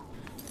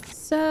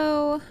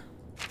 So,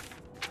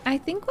 I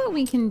think what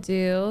we can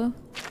do...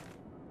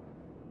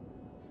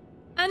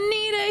 I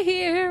need a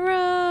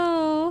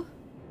hero!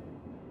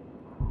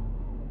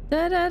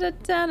 Da da da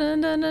da da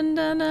da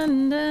da da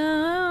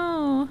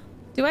da.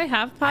 Do I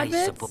have pod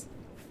bits?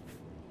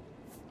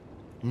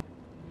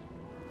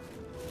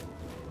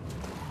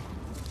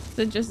 Is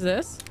it just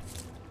this?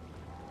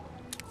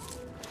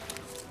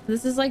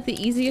 This is like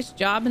the easiest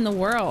job in the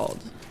world.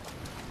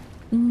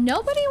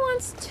 Nobody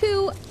wants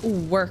to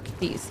work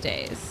these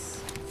days.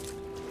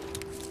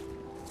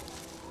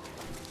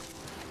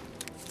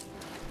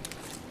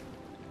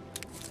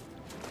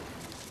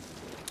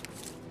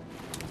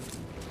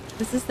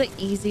 This is the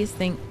easiest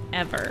thing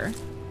ever.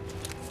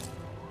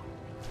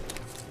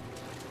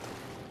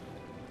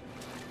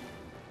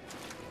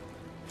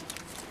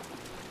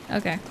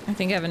 Okay, I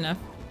think I have enough.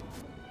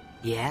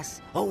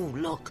 Yes? Oh,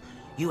 look.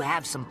 You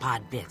have some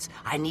pod bits.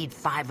 I need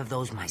 5 of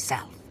those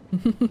myself.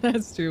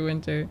 That's true,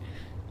 Winter.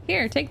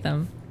 Here, take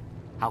them.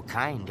 How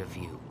kind of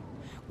you.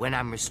 When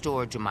I'm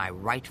restored to my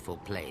rightful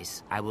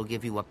place, I will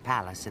give you a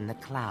palace in the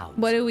clouds.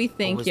 What do we Or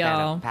think, was that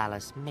y'all? a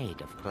palace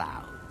made of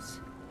clouds?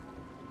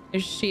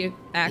 Is she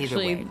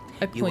actually Either way,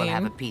 a queen? you will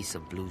have a piece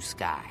of blue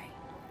sky.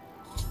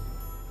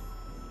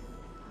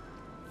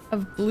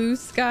 Of blue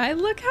sky?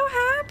 Look how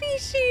happy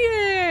she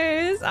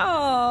is!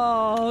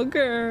 Oh,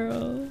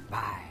 girl.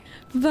 Bye.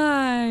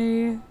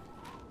 Bye.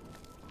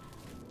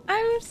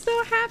 I'm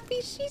so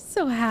happy. She's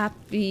so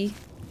happy.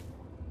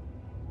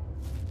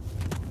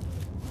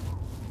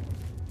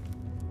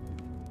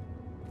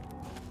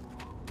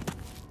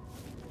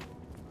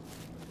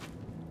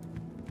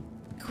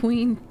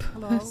 Queen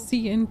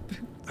Pussy and...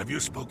 Have you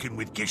spoken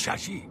with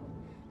Kishashi?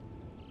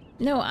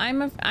 No,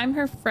 I'm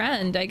her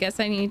friend. I guess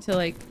I need to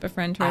like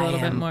befriend her a little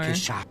bit more.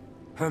 Kisha.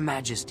 Her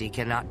Majesty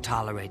cannot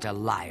tolerate a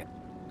liar.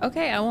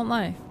 Okay, I won't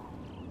lie.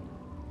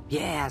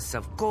 Yes,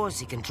 of course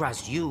he can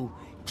trust you.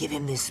 Give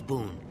him this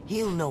spoon.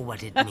 He'll know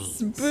what it A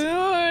means.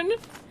 spoon.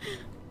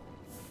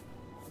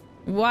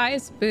 Why a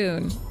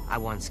spoon? I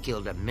once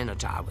killed a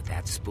minotaur with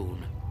that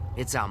spoon.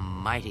 It's a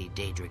mighty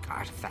Daedric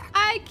artifact.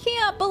 I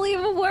can't believe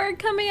a word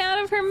coming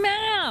out of her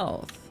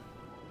mouth.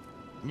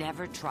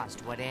 Never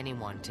trust what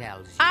anyone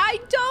tells you. I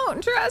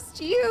don't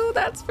trust you,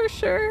 that's for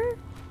sure.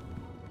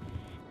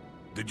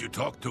 Did you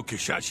talk to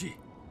Kishashi?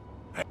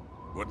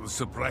 Wouldn't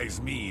surprise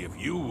me if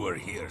you were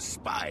here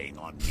spying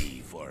on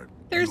me for...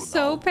 They're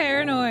so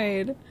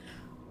paranoid.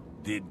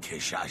 Did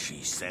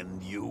Kishashi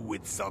send you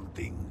with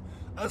something?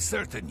 A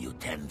certain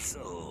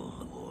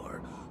utensil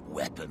or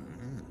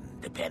weapon,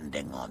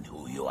 depending on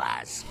who you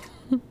ask.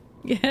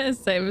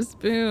 Yes, I have a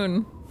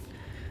spoon.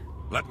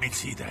 Let me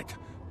see that.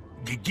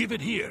 Give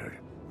it here.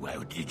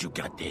 Where did you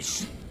get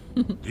this?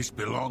 This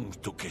belongs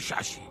to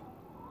Kishashi.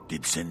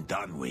 Did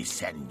Sendanwe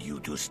send you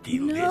to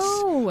steal this?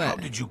 No. How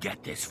did you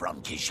get this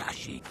from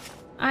Kishashi?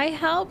 I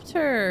helped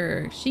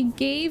her. She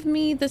gave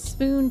me the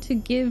spoon to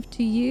give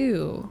to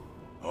you.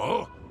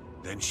 Oh,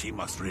 then she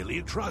must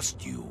really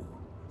trust you.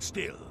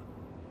 Still,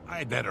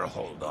 I better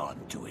hold on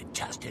to it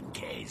just in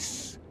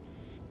case.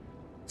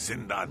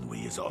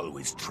 Sendanwe is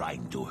always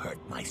trying to hurt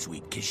my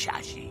sweet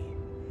Kishashi.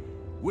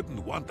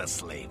 Wouldn't want a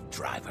slave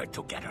driver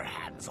to get her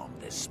hands on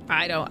this.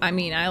 I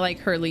mean, I like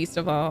her least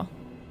of all.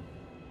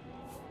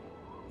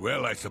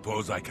 Well, I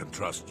suppose I can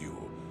trust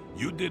you.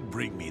 You did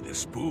bring me the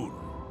spoon.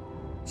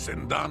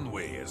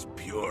 Sendanwe is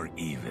pure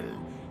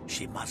evil.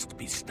 She must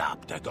be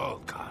stopped at all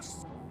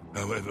costs.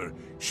 However,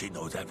 she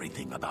knows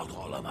everything about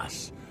all of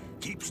us.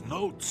 Keeps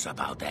notes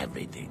about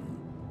everything.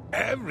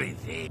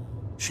 Everything.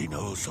 She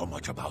knows so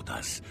much about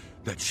us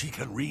that she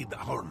can read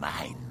our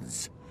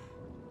minds.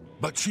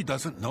 But she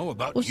doesn't know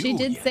about you Well, she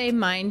did yet. say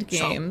mind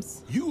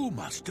games. So you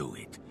must do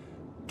it.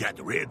 Get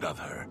rid of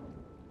her.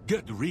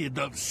 Get rid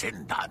of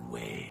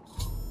Sendanwe.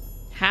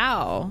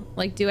 How?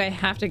 Like, do I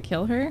have to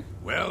kill her?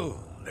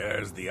 Well,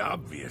 there's the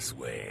obvious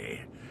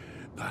way.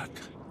 But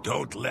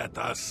don't let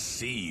us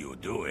see you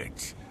do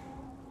it.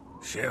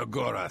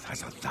 Sheogorath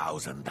has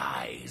 1,000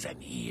 eyes and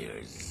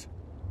ears.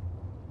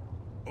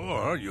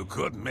 Or you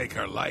could make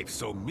her life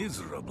so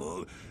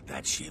miserable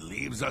that she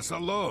leaves us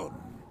alone.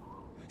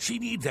 She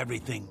needs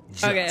everything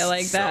just Okay, I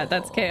like that. so.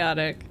 That's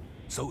chaotic.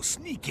 So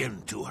sneak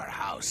into her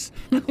house.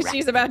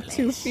 She's about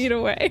 2 feet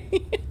away.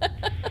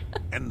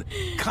 And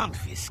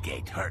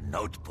confiscate her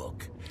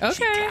notebook. Okay.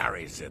 She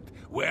carries it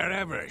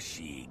wherever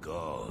she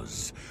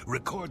goes,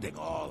 recording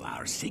all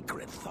our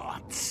secret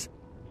thoughts.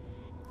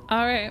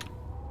 All right.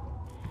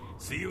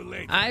 See you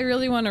later. I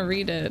really want to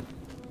read it.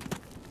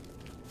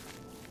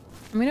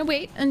 I'm gonna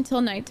wait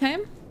until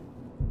nighttime.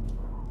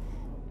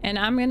 And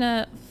I'm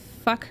gonna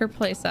fuck her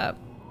place up.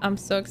 I'm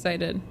so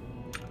excited.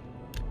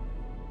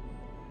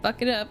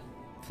 Fuck it up.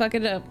 Fuck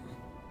it up.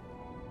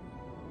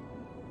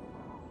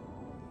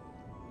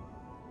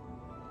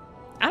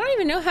 I don't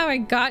even know how I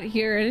got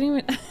here. I didn't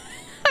even...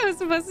 I was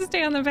supposed to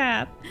stay on the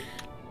path.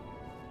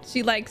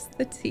 She likes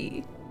the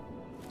tea.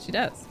 She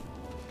does.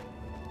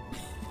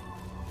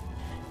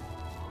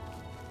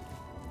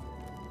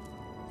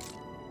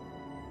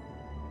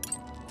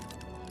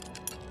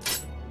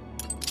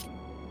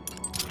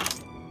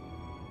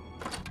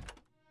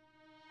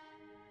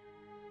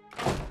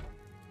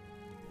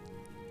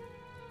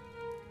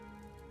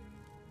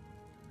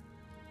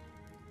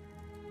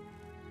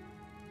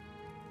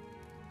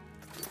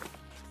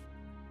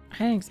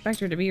 I didn't expect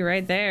her to be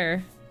right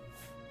there.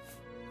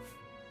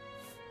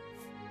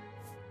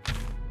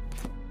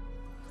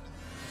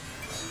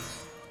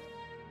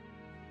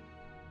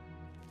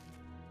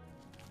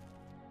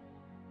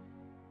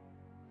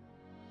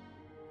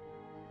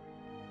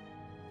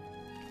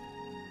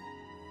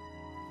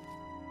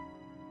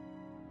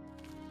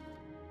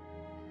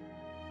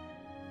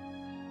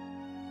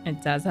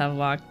 It does have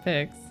locked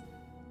picks.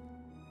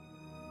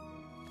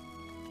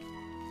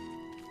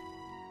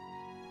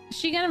 Is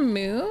she gonna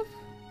move?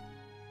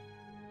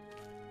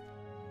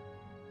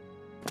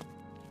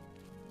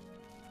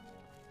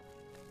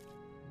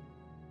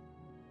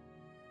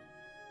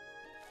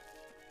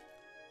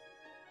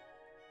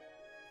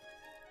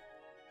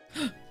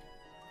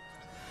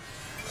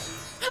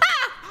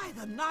 By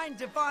the 9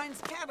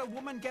 divines, can't a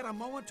woman get a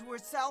moment to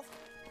herself?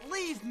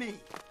 Leave me!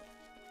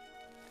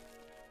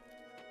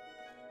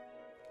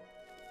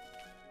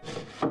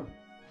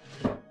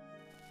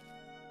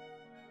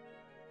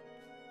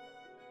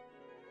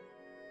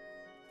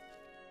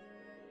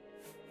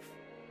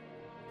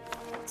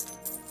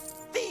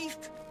 Thief!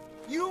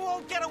 You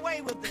won't get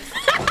away with this!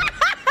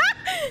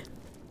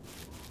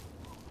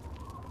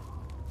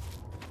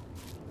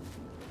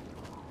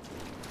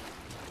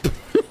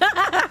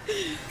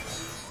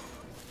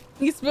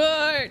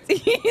 Esports!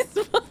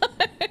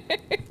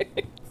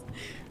 Esports!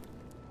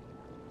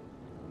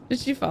 Did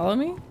she follow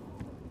me?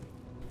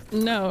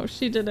 No,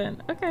 she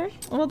didn't. Okay,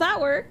 well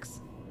that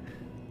works.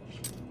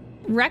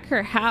 Wreck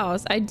her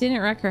house. I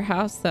didn't wreck her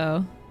house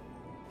though.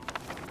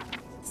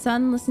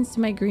 Sun listens to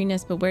my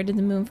greenness, but where did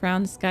the moon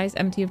frown? The sky's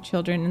empty of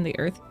children and the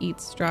earth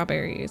eats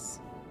strawberries.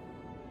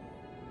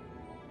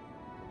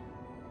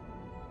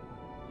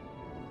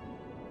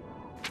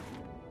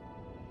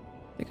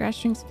 The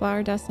grass drinks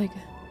flower dust like...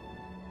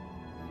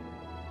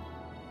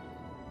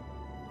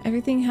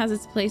 Everything has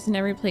its place, and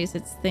every place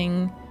its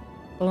thing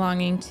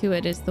belonging to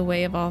it is the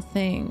way of all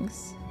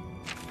things.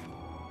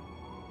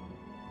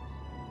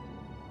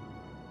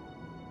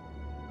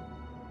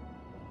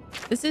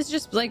 This is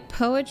just like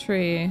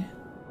poetry.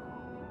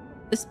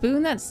 The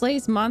spoon that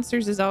slays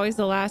monsters is always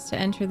the last to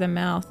enter the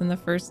mouth and the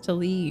first to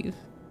leave.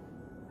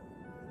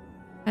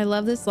 I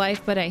love this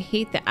life, but I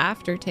hate the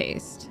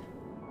aftertaste.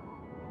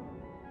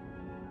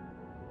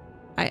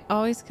 It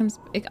always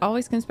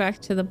comes back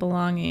to the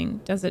belonging,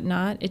 does it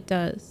not? It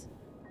does.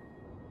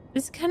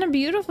 This is kind of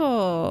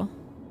beautiful.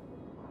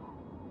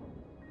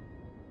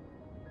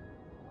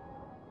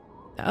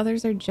 The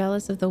others are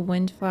jealous of the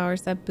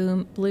windflowers that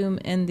bloom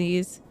in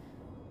these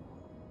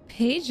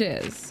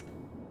pages.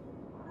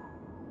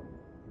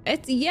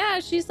 It's, yeah,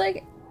 she's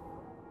like,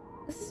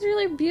 this is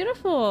really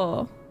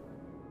beautiful.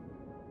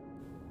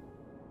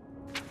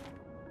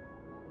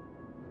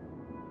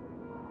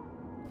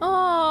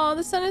 Oh,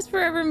 the sun is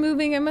forever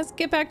moving. I must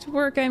get back to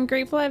work. I am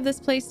grateful I have this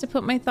place to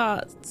put my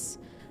thoughts.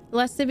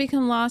 Lest they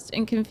become lost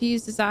and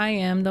confused as I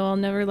am, though I'll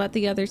never let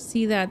the others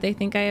see that. They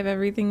think I have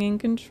everything in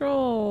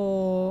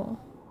control.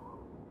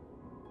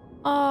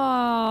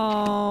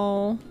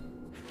 Oh.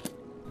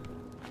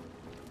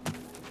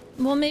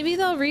 Well, maybe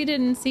they'll read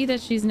it and see that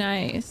she's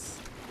nice.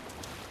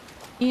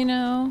 You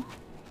know?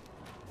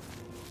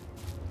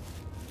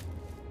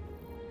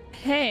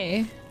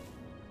 Hey.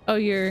 Oh,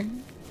 you're...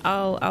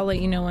 I'll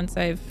let you know once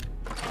I've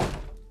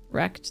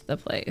wrecked the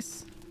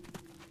place.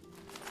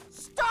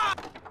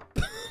 Stop!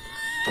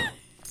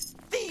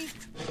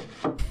 Thief!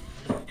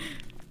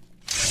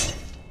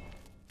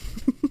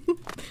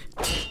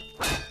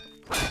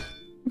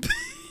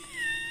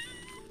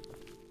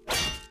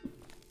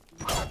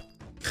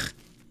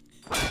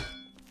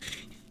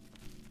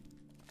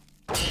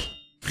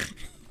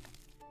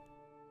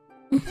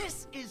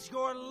 This is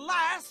your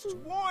last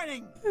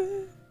warning!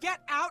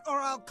 Get out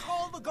or I'll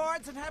call the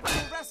guards and have you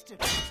arrested!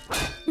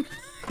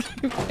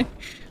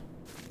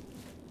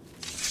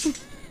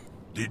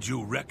 Did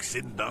you wreck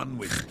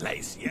Sindon's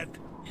place yet?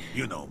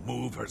 You know,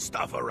 move her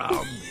stuff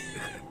around.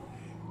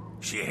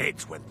 She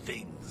hates when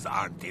things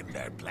aren't in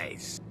their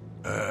place.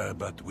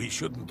 But we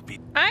shouldn't be...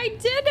 I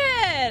did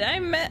it! I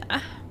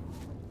met...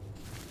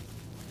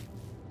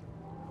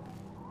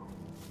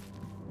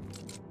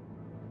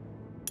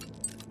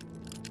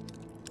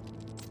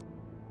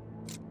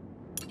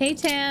 Hey,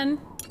 Tan.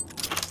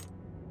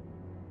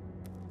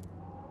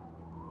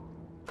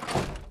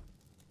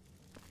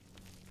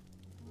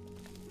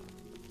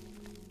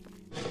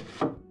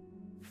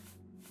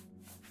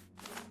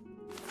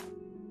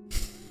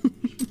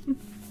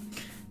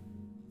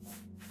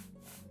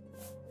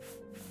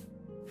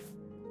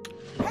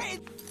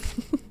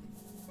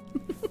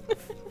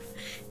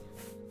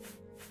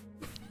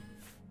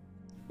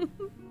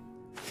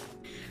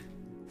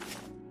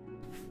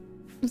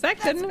 Is that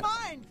good? That's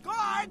mine!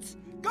 Guards!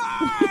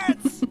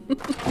 Guards!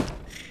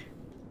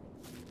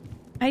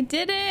 I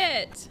did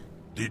it!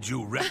 Did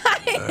you wreck...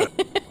 I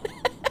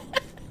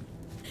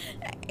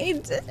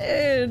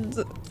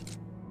did!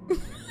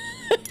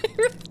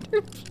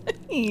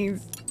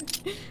 Please.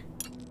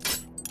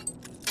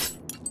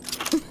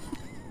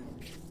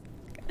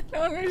 I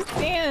don't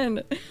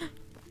understand.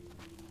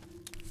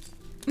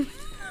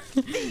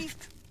 Thief!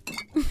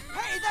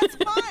 Hey, that's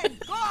mine!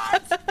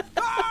 Guards!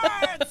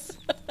 Guards!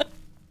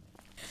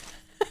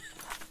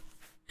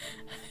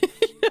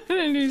 I don't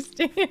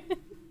understand.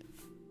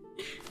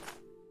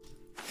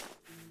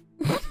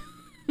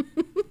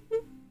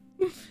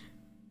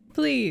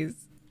 Please.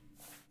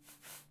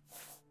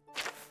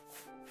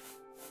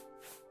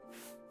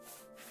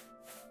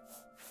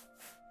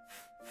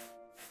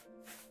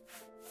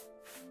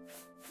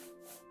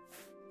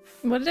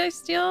 What did I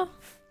steal?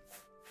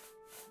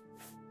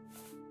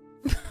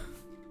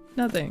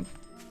 Nothing.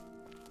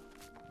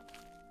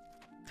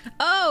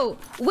 Oh,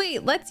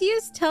 wait, let's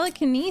use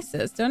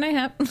telekinesis. Don't I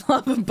have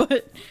lava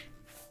butt?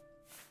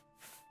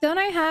 Don't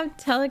I have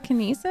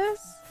telekinesis?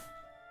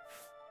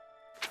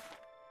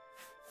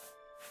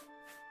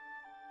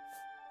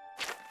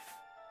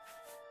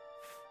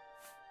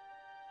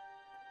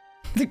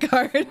 The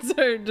cards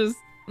are just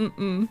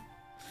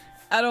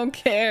I don't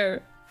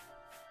care.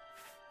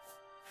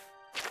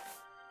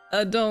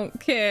 I don't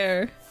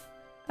care.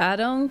 I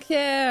don't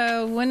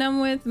care when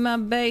I'm with my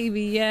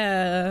baby,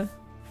 yeah.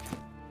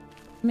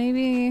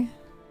 Maybe.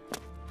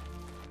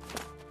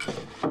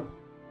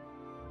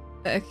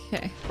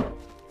 Okay.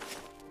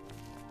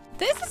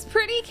 This is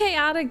pretty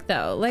chaotic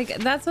though. Like,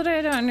 that's what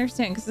I don't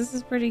understand, because this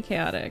is pretty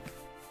chaotic.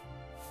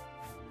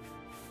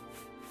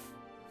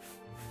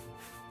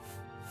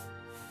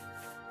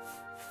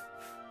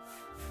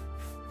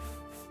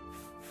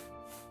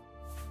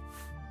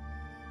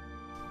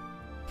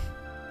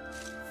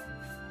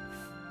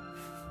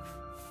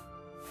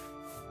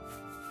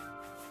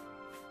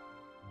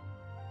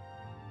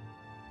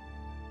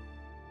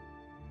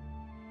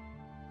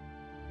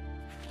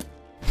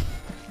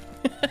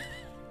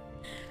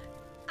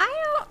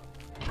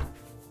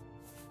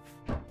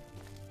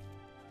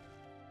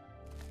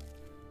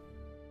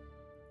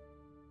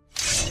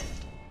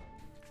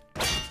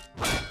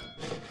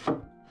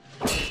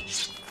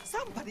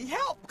 Somebody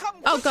help! Come!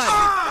 Oh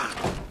god.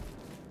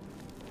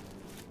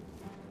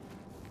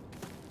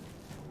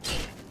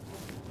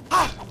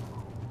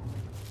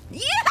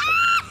 Yeah!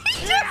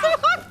 He just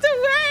walked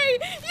away!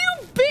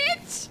 You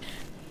bitch!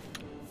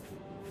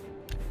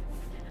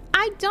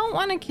 I don't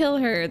want to kill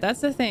her.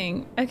 That's the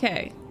thing.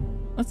 Okay.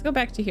 Let's go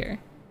back to here.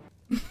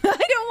 I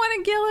don't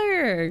want to kill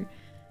her.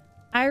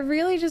 I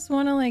really just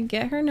want to, like,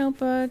 get her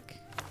notebook.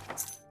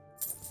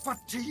 What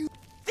do you...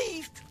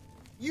 Thief!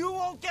 You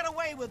won't get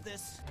away with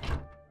this!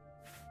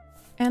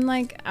 And,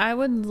 like, I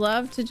would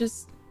love to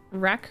just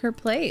wreck her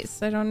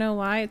place. I don't know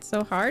why it's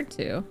so hard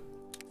to.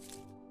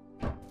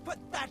 Put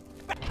that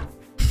back!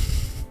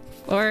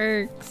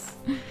 Works.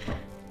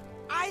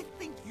 I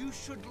think you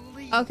should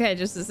leave. Okay,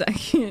 just a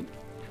second.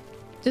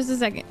 Just a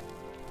second.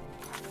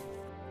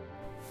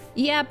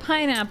 Yeah,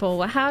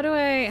 pineapple. How do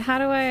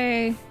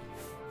I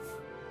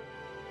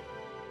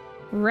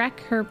wreck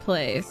her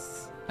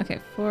place? Okay,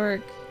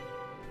 fork.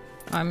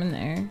 Oh, I'm in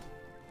there.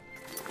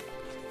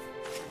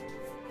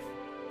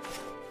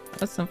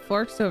 Got some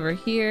forks over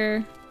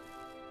here.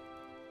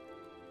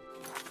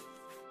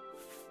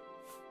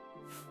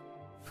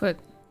 Put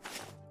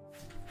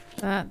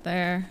that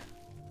there.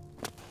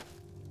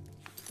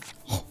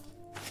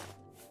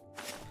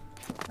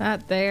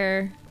 That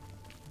there.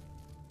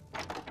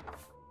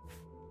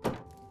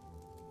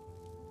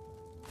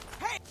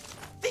 Hey,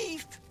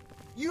 thief!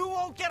 You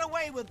won't get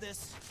away with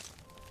this.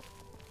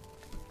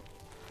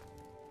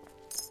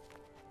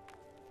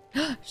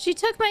 She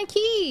took my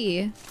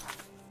key.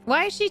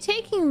 Why is she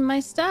taking my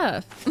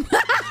stuff?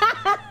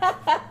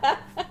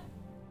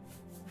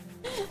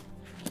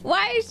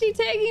 Why is she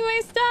taking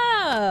my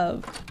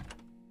stuff?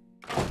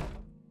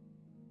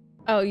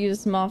 Oh, use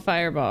a small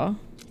fireball.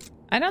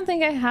 I don't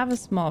think I have a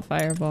small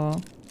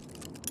fireball.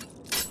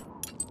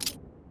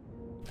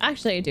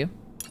 Actually, I do.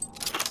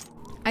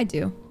 I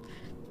do.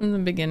 From the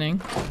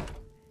beginning.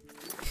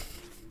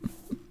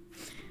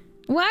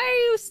 Why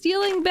are you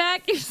stealing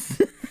back your...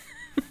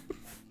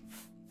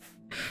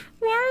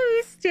 Why are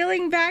you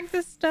stealing back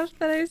the stuff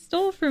that I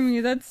stole from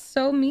you? That's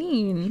so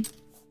mean.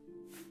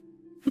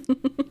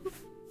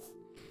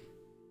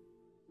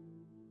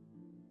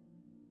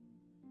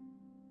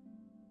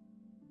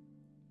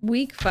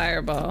 Weak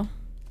fireball.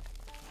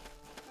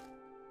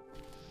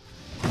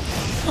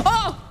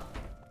 Oh!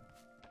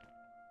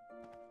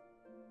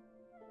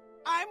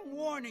 I'm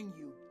warning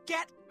you.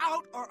 Get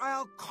out or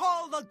I'll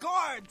call the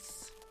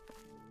guards.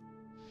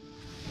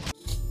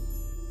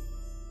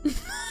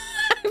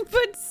 I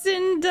put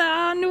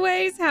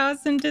Sindanwe's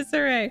house in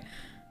disarray.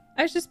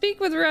 I should speak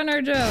with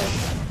Runner Joe.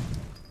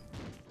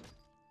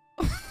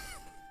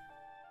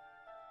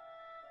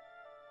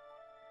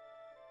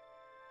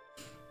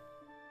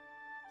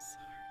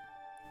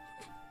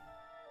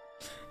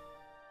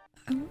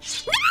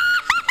 Sorry.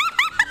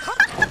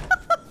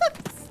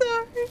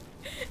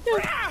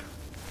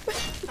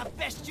 The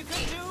best you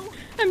can do?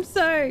 I'm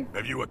sorry.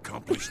 Have you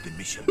accomplished the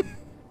mission?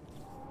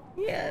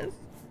 Yes.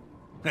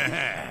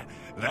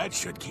 That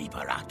should keep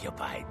her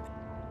occupied.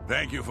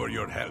 Thank you for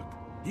your help.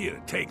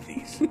 Here, take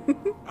these.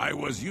 I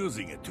was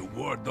using it to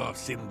ward off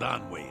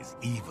Sindanwe's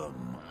evil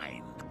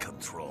mind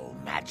control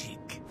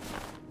magic.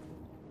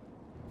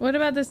 What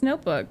about this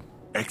notebook?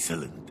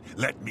 Excellent.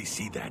 Let me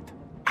see that.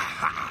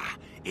 Aha!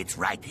 It's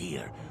right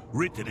here,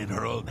 written in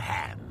her own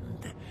hand.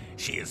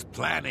 She is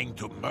planning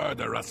to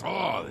murder us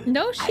all.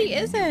 No, she I knew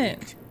isn't.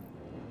 it.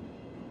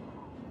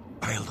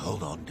 I'll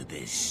hold on to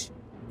this.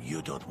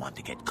 You don't want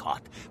to get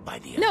caught by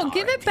the No,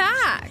 give it authorities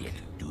back. yet,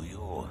 do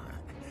you?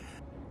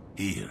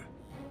 Here.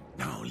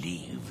 Now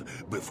leave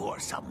before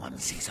someone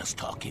sees us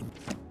talking.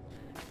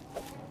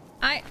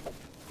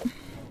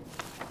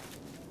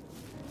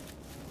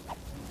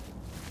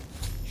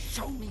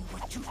 Show me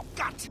what you've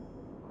got.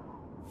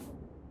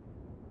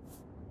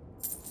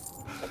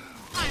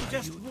 I'm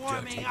just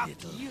warming up,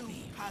 you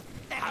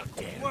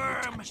pathetic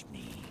worm.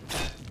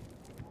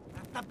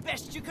 That the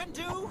best you can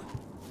do?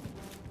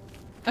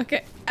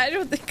 Okay, I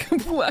don't think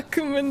I'm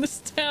welcome in this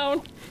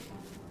town.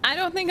 I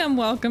don't think I'm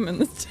welcome in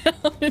this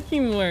town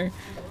anymore.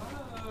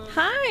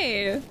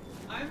 Hi.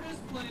 I'm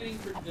just planning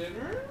for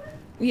dinner.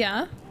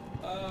 Yeah.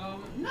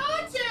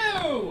 Not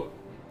to!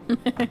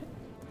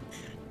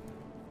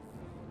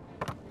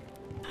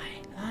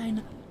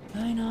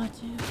 I not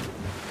to.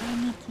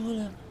 I'm not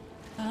to.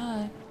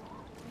 Hi.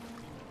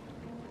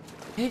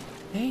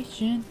 Hey,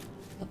 Shin.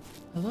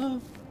 Hello.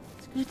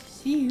 It's good to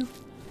see you.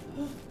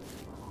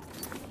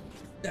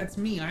 That's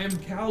me. I am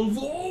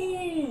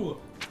Calvo.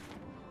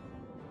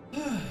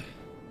 I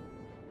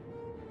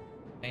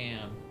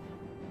am.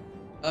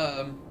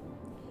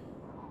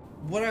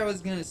 What I was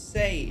gonna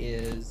say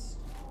is,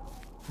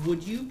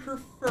 would you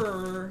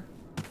prefer,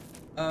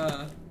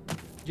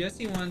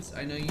 Jesse wants,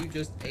 I know you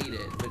just ate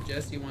it, but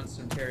Jesse wants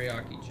some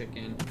teriyaki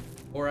chicken,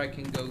 or I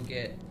can go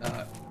get,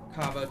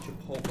 Kava,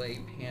 Chipotle,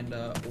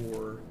 Panda,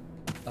 or,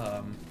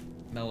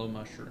 mellow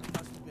mushroom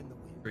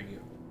for you.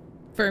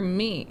 For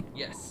me.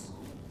 Yes.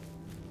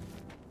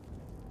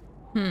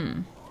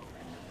 Hmm.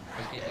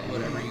 Okay,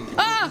 whatever you want.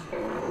 Ah!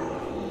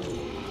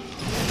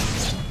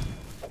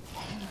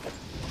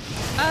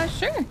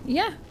 Sure.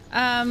 Yeah.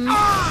 I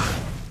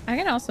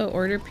can also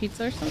order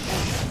pizza or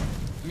something.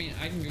 I mean,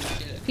 I can go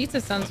get it. Pizza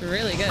sounds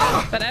really good,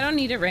 but I don't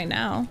need it right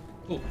now.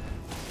 Cool.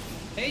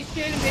 Hey,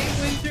 Shannon. Hey,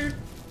 Winter.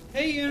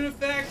 Hey,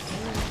 Unifex.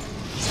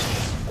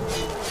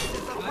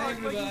 Hi,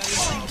 everybody.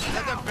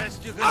 That's the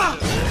best you can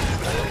do.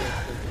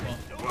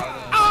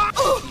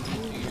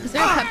 Is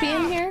there a puppy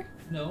in here?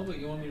 No, but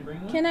you want me to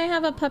bring one? Can I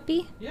have a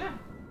puppy? Yeah.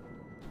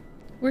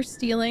 We're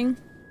stealing.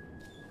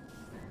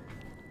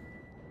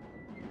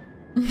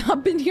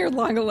 Not been here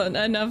long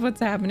enough.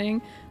 What's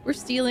happening? We're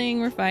stealing.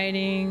 We're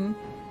fighting.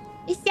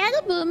 Is that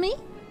a boomy?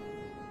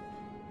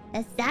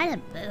 Is that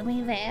a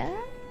boomy bear?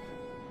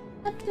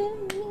 A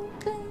boomy,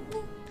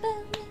 boomy,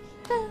 boomy,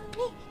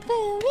 boomy,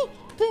 boomy,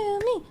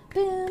 boomy,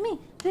 boomy,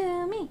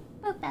 boomy.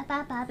 Boo ba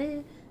ba ba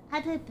boo.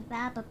 A boo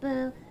ba ba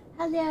boo.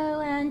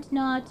 Hello, Aunt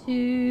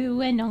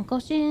Natu and Uncle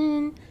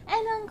Shin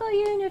and Uncle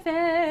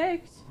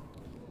Unifex.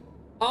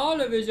 All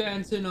of his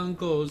aunts and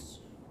uncles.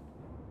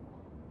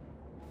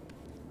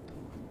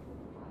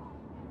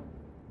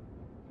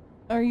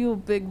 Are you a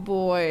big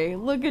boy?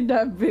 Look at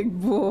that big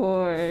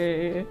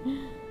boy.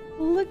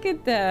 Look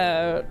at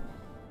that.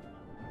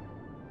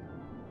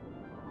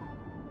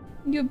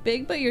 You're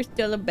big, but you're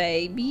still a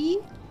baby.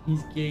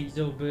 He's getting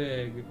so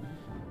big.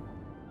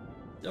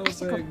 So I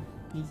should go- big.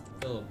 He's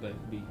still a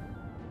baby.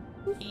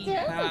 He Still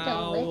like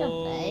a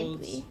little howls,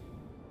 baby.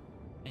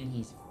 and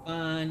he's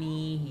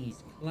funny.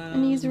 He's clumsy.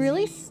 And he's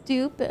really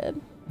stupid.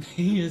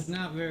 He is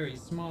not very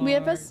smart. We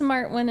have a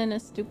smart one and a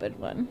stupid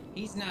one.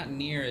 He's not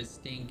near as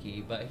stinky,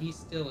 but he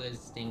still is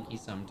stinky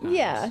sometimes.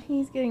 Yeah,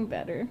 he's getting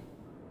better.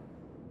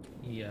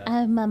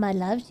 Yeah. Mama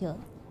loves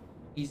you.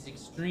 He's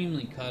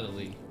extremely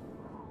cuddly.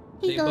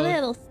 He's a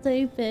little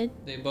stupid.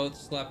 They both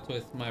slept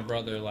with my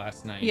brother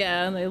last night.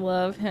 Yeah, they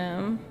love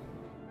him.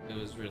 It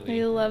was really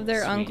They love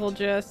their sweet. Uncle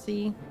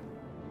Jesse.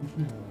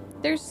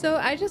 They're so...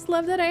 I just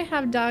love that I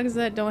have dogs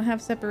that don't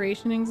have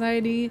separation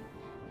anxiety.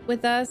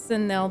 with us,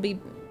 and they'll be,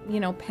 you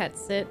know, pet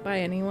sit by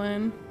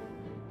anyone.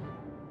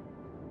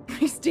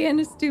 I stand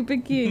a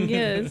stupid king,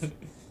 yes.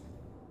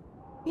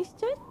 He's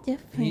so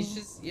different. He's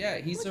just, yeah,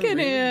 he's Look a at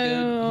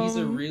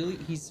really good,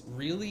 him. he's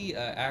really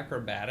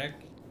acrobatic.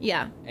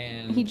 Yeah.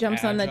 And he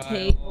jumps on the agile.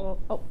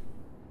 table. Oh.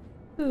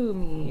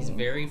 Boomy. He's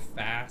very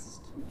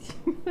fast.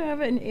 You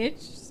have an itch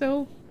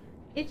so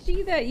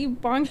itchy that you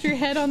bonked your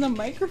head on the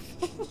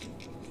microphone.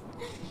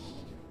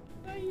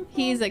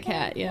 He's a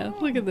cat, yeah.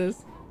 Look at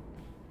this.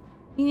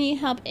 You need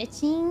help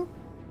itching?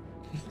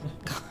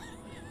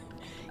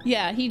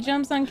 Yeah, he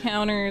jumps on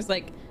counters,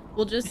 like,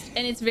 we'll just,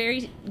 and it's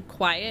very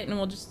quiet, and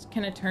we'll just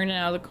kind of turn it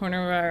out of the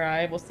corner of our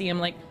eye. We'll see him,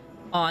 like,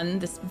 on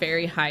this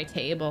very high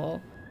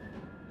table.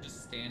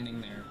 Just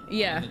standing there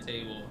yeah. on the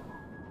table.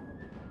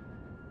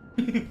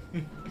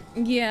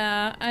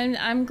 Yeah,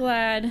 I'm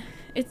glad.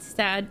 It's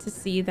sad to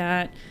see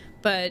that,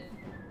 but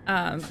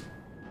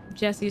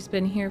Jesse's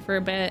been here for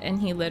a bit, and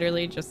he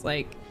literally just,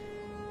 like,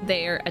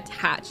 they're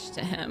attached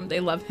to him. They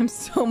love him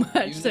so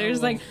much. They're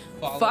just like,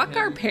 fuck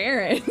our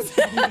parents.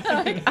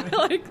 Like, I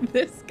like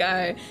this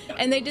guy.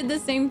 And they did the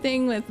same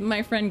thing with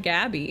my friend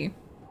Gabby.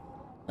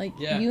 Like,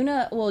 yeah.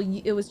 Yuna, well,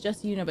 it was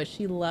just Yuna, but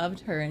she loved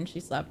her and she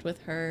slept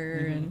with her,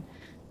 and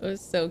it was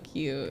so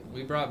cute.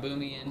 We brought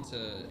Boomy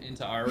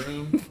into our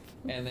room,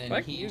 and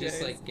then he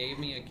just like gave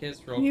me a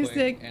kiss real quick,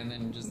 like, and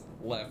then just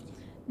left.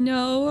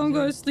 No, I'm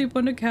going to sleep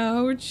on the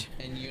couch.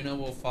 And Yuna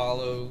will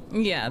follow.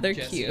 Yeah, they're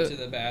Jesse cute. to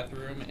the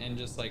bathroom and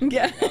just like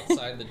yeah.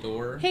 outside the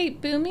door. Hey,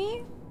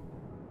 Boomy.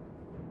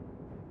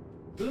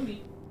 Boomy.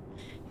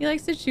 He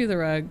likes to chew the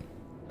rug.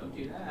 Don't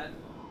do that.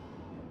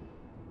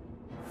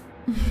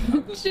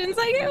 Shin's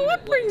like, hey,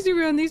 what brings you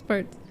around these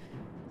parts?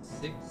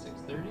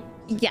 6:30.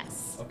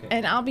 Yes. Okay.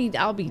 And I'll be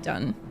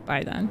done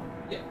by then.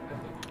 Yeah.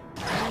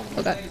 Okay.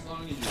 Okay. Stay as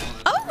long as you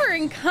want. Over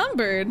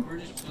encumbered. We're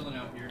just chilling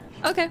out here.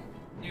 Okay.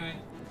 Anyway.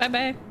 Bye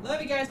bye.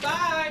 Love you guys.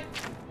 Bye.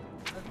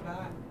 Love you.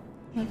 Bye.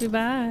 Love you.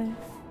 Bye.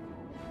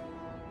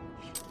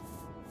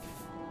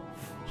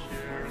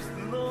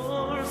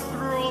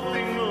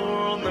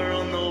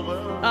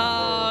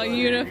 Oh,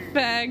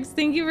 Unifax,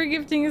 thank you for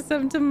gifting us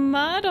some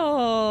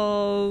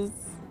tomatoes.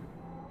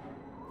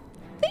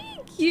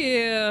 Thank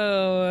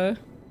you.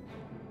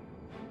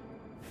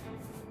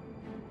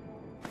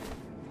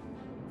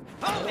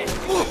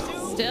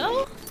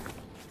 Still?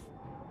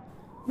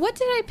 What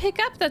did I pick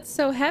up that's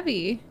so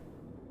heavy?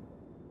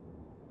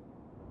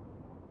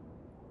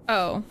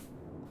 Oh.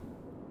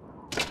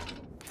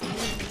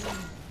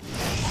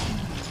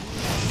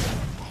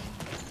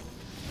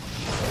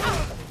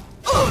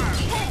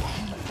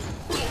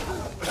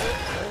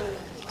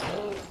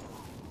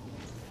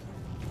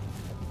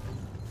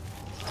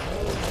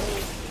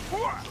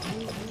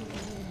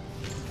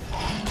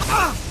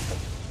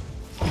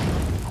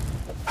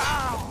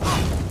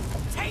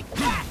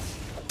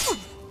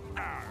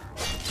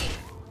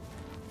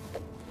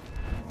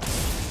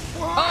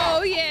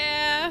 Oh,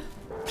 yeah.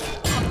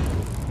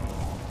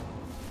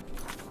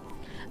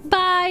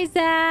 Bye,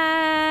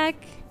 Zach.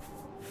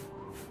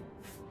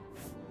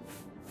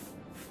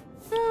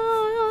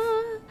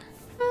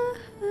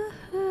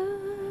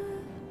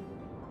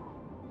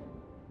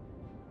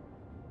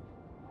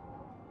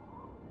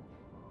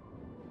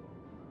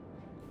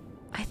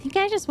 I think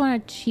I just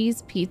want a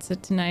cheese pizza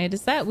tonight.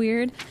 Is that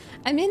weird?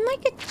 I'm in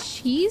like a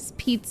cheese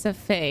pizza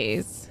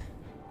phase.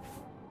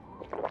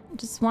 I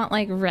just want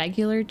like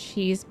regular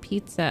cheese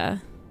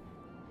pizza.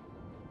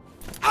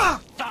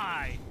 Ah!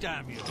 Die,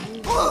 damn you!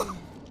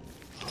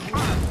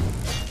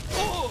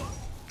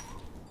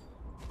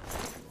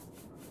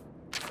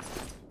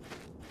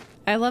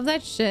 I love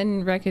that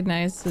Shin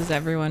recognizes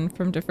everyone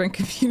from different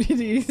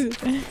communities.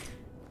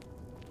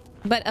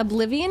 But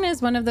Oblivion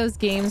is one of those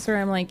games where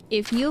I'm like,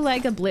 if you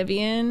like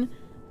Oblivion,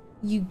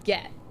 you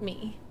get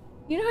me.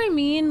 You know what I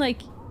mean?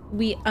 Like,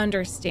 we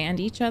understand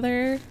each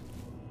other.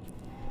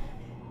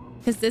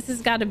 Because this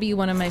has got to be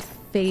one of my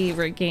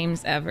favorite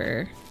games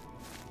ever.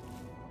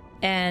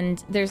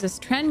 And there's this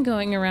trend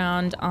going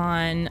around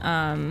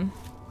on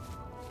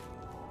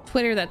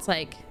Twitter that's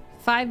like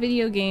 5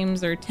 video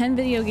games or 10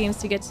 video games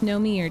to get to know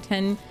me, or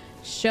 10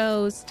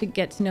 shows to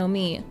get to know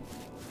me.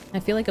 I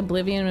feel like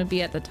Oblivion would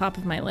be at the top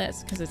of my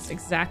list because it's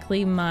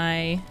exactly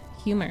my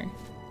humor.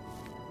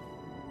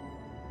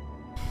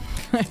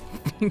 I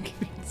think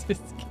it's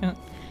discount.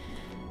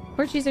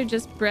 Pork cheese are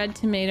just bread,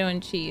 tomato,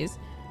 and cheese.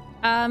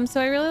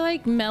 So I really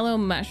like mellow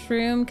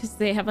mushroom because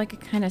they have like a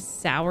kind of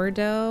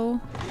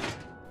sourdough.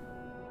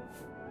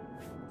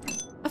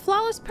 A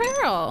flawless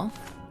pearl.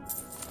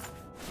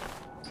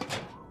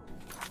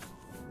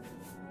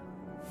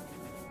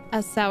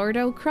 A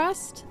sourdough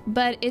crust,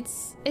 but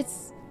it's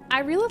I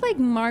really like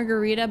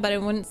margarita, but I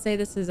wouldn't say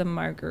this is a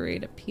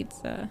margarita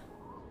pizza.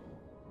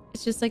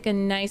 It's just like a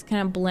nice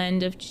kind of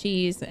blend of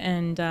cheese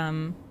and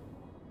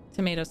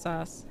tomato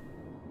sauce.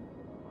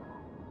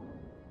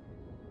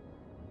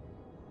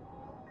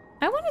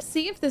 I want to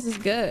see if this is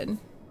good.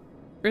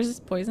 Or is this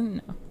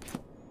poison? No.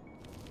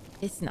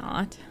 It's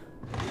not.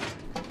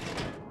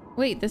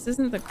 Wait, this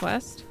isn't the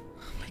quest?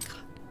 Oh my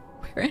god.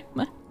 Where am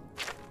I?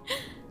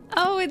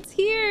 Oh, it's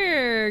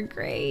here.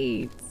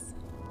 Great.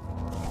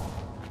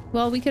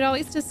 Well, we could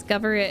always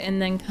discover it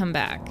and then come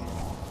back.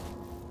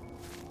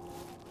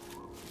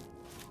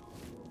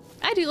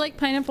 I do like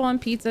pineapple on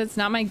pizza. It's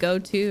not my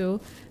go-to.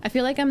 I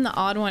feel like I'm the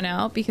odd one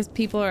out because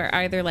people are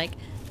either like,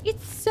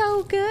 it's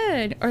so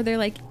good, or they're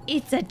like,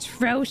 it's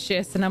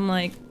atrocious. And I'm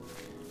like,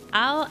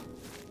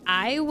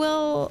 I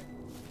will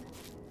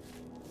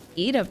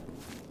eat a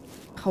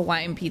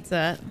Hawaiian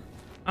pizza.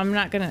 I'm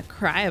not gonna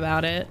cry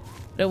about it.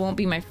 It won't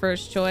be my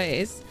first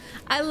choice.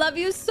 I love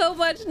you so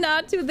much,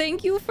 Natu.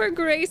 Thank you for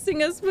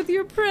gracing us with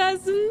your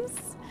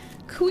presence.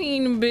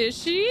 Queen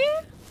Bishi?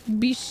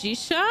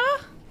 Bishisha?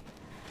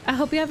 I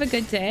hope you have a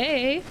good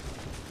day.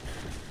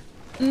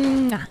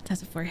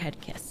 That's a forehead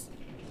kiss.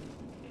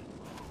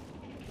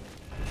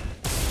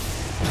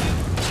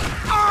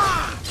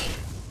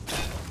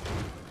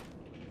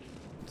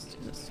 Let's do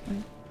this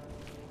one.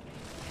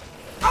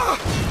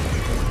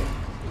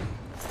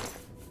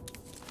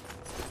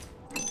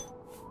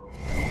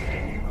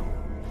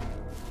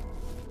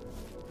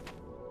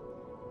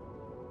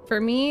 For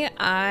me,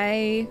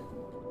 I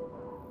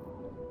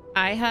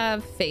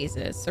have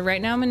phases. So right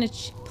now I'm in a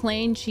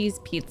plain cheese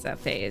pizza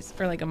phase,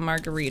 or like a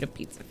margarita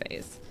pizza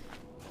phase.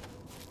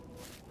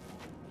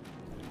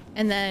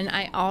 And then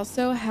I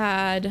also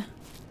had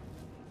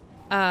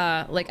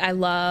like I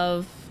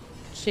love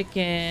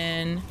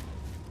chicken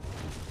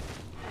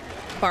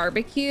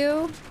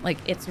barbecue. Like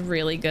it's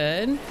really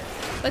good.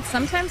 But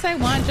sometimes I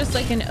want just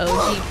like an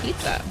OG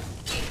pizza.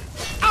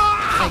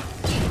 Like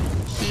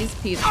cheese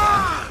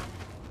pizza.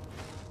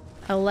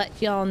 I'll let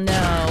y'all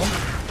know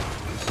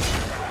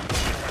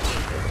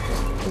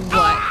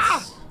what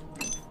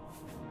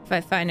if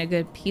I find a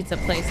good pizza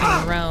place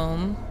in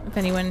Rome. If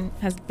anyone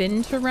has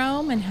been to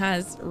Rome and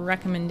has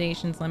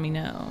recommendations, let me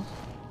know.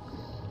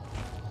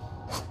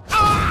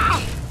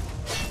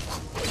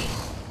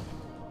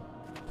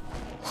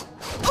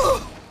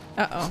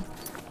 Uh-oh.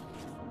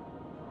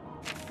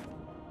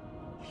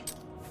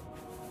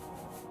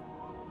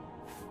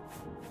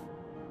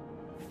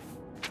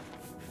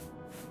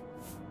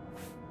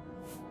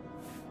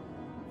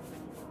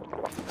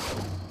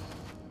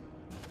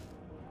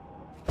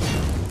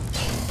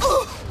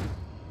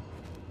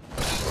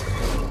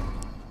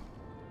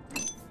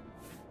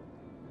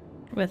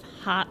 With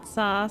hot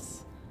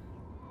sauce.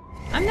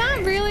 I'm not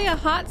really a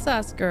hot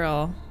sauce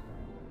girl.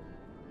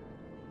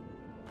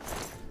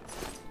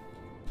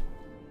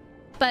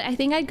 But I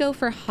think I'd go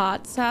for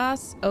hot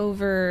sauce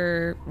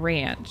over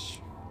ranch.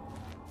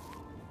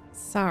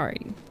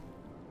 Sorry.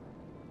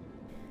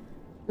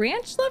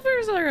 Ranch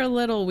lovers are a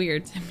little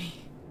weird to me.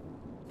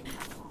 I'm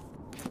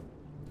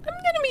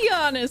gonna be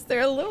honest,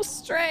 they're a little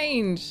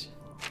strange.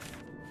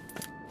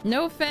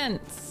 No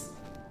offense.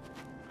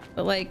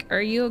 But like,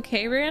 are you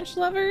okay, ranch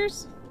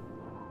lovers?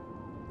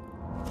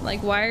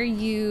 Like, why are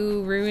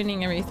you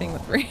ruining everything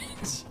with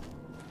ranch?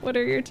 What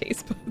are your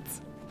taste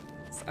buds?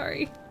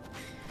 Sorry.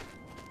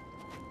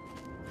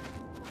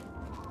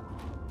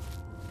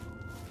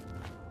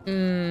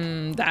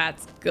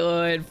 That's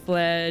good,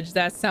 Fledge.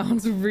 That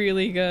sounds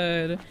really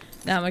good.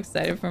 Now I'm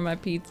excited for my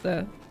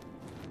pizza.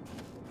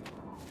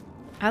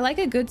 I like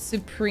a good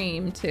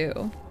supreme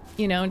too.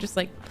 You know, just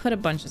like put a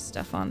bunch of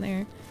stuff on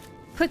there.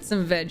 Put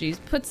some veggies,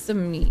 put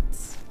some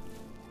meats.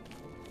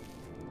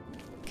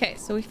 Okay,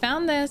 so we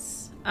found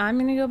this. I'm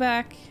gonna go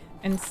back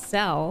and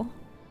sell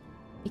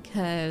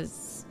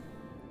because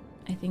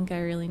I think I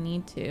really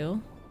need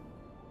to.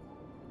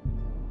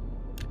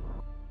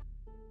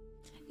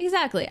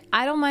 Exactly.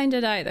 I don't mind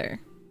it either.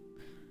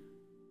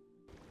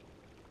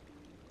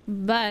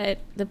 But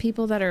the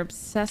people that are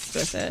obsessed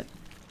with it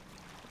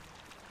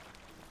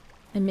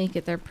and make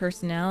it their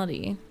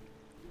personality.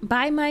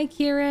 Bye, my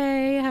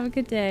Kire. Have a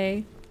good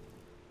day.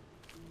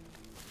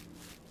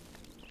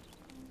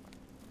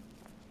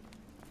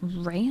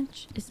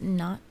 Ranch is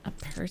not a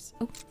person.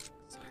 Oh,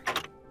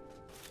 sorry.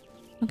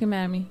 Don't get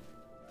mad at me.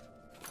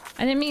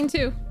 I didn't mean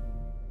to.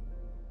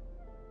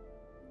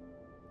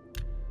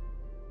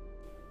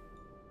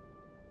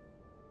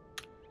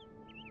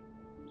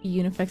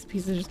 Unifex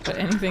pizza, just put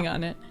anything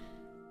on it.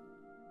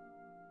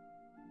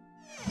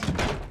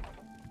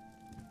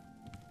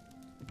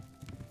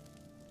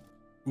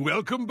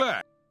 Welcome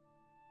back.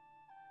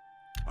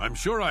 I'm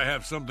sure I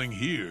have something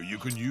here you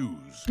can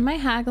use. Am I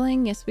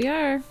haggling? Yes, we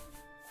are.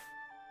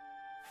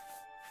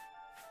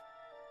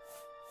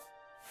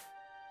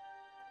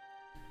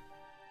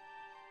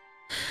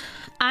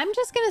 I'm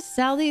just gonna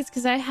sell these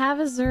because I have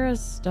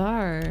Azura's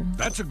star.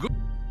 That's a good...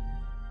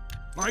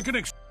 I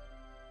can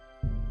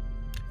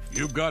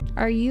You've got...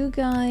 Are you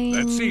going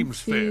That seems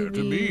fair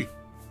to me.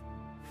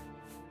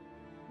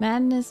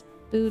 Madness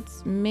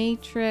boots,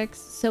 Matrix.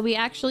 So we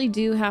actually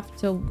do have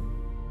to...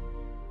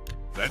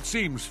 That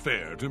seems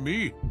fair to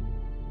me.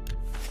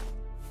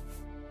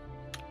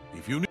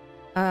 If you need...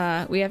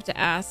 we have to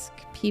ask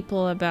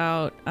people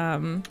about,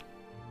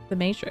 the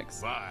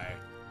Matrix. Bye.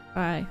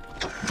 Bye.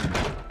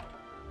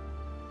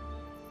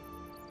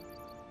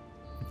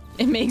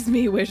 It makes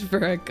me wish for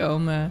a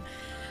coma.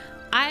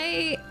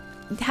 I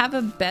have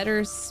a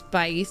better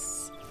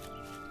spice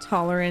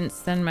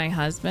tolerance than my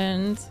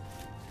husband,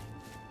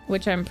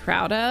 which I'm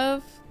proud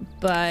of,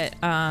 but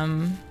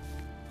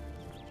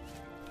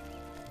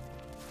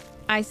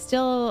I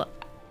still,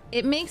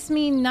 it makes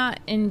me not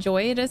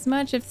enjoy it as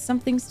much if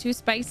something's too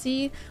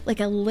spicy. Like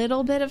a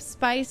little bit of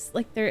spice,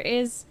 like there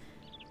is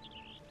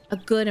a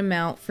good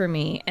amount for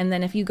me, and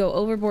then if you go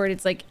overboard,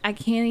 it's like I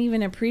can't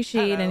even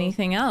appreciate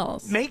anything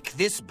else. Make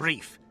this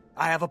brief.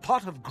 I have a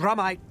pot of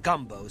Grummite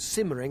gumbo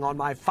simmering on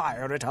my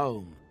fire at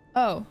home.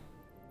 Oh.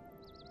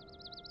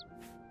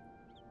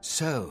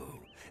 So,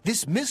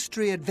 this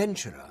mystery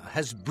adventurer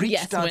has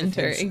breached our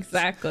Winter, defenses.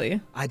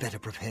 exactly. I better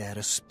prepare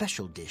a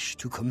special dish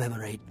to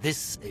commemorate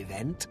this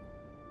event.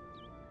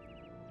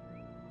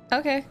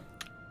 Okay.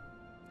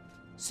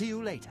 See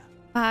you later.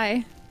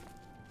 Bye.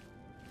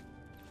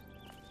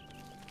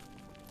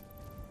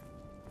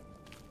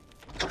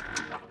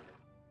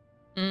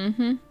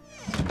 Mm-hmm.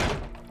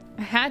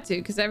 I had to,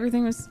 because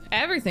everything was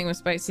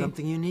spicy.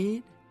 Something you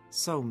need?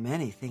 So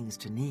many things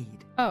to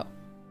need. Oh.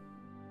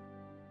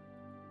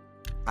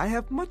 I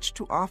have much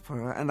to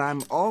offer, and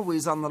I'm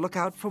always on the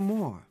lookout for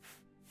more.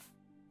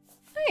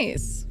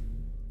 Nice.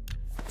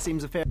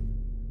 Seems a fair...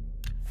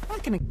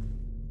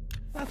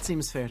 That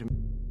seems fair to me.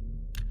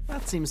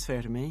 That seems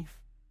fair to me.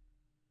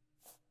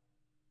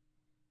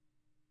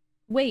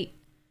 Wait.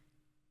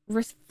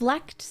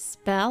 Reflect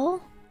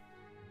spell?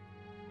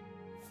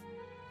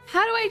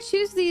 How do I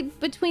choose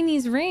between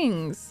these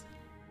rings?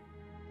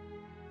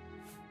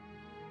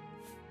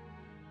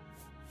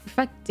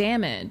 Reflect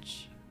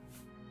damage.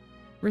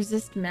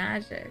 Resist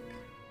magic.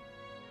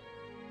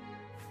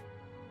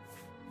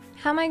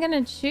 How am I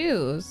gonna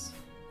choose?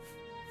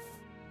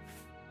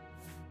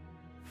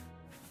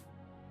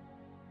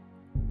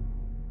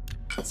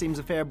 That seems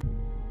a fair...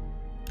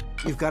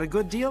 You've got a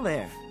good deal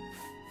there.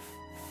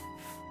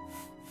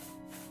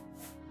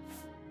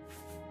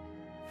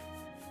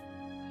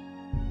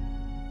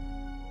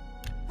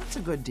 That's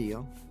a good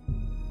deal.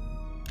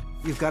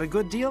 You've got a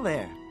good deal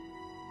there.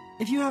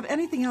 If you have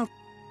anything else...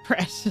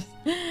 Precious.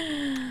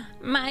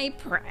 My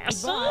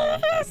precious.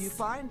 If you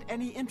find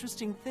any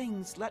interesting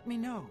things, let me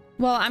know.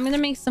 Well, I'm gonna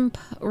make some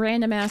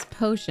random ass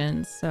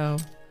potions, so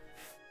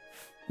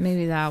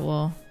maybe that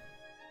will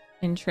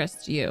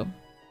interest you.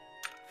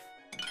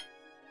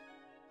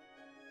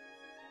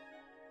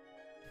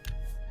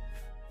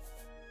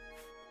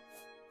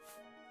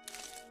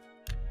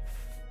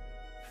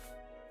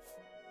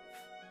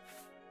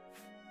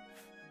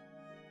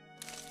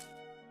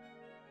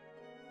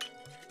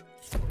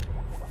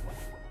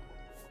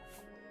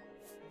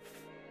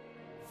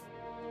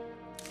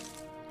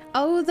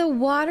 Oh, the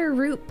water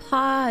root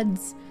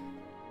pods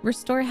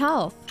restore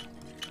health.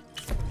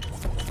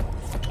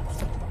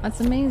 That's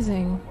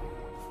amazing.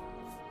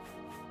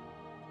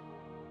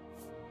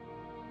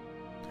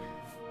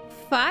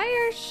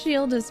 Fire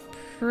shield is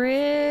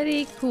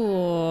pretty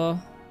cool.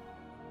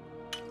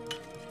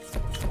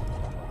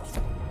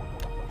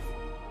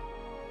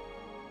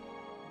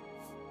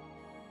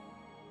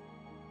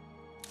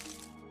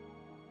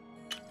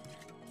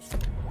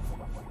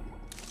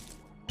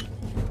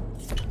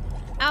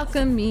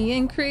 Alchemy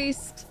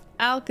increased.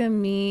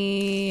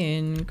 Alchemy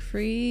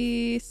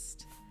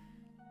increased.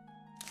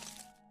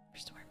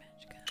 Restore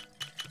magicka.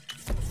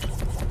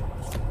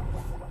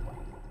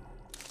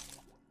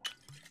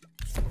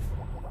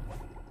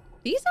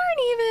 These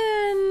aren't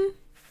even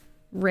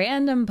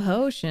random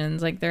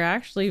potions. Like, they're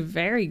actually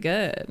very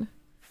good.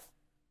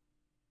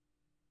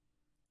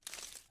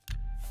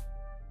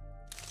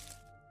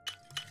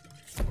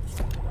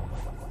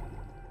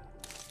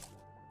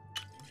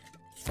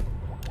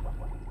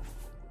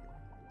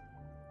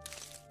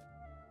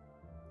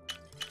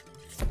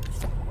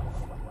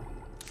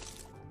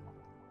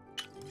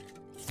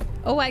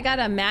 Oh, I got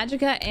a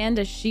magicka and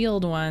a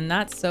shield one.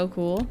 That's so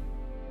cool.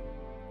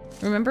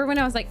 Remember when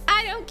I was like,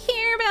 I don't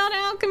care about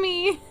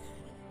alchemy?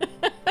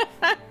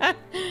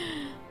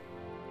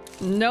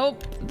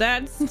 Nope,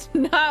 that's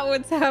not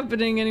what's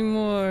happening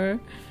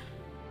anymore.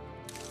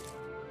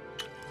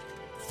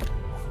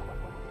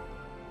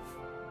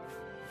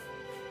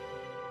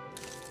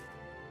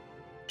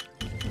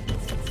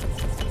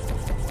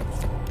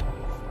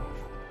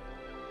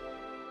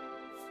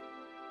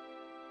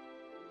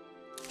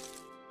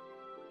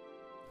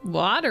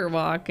 Water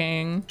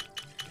walking.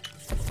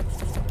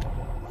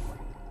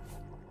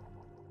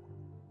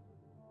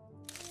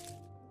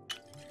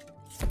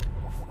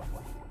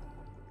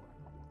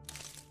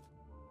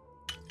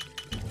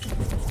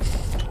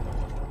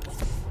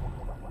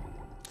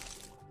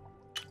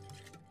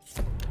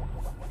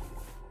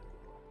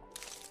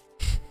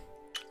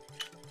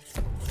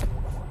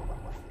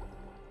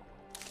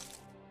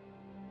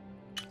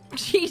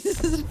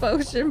 Jesus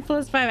potion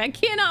 +5. I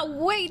cannot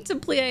wait to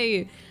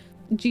play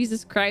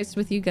Jesus Christ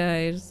with you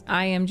guys.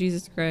 I am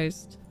Jesus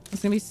Christ.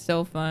 It's gonna be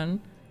so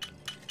fun.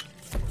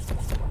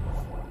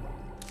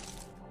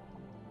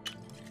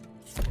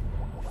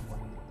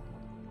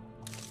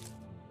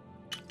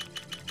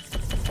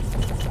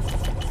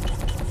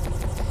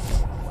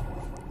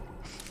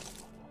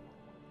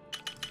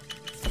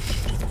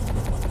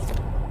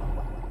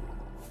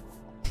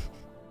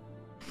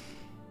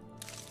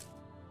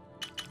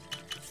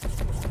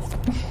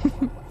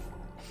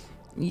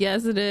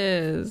 Yes, it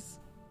is.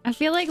 I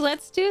feel like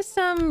let's do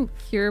some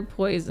cure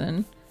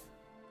poison.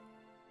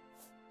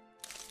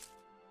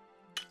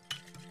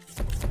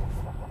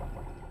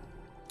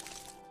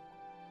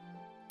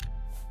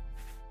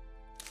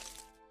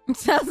 It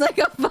sounds like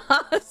a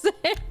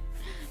faucet.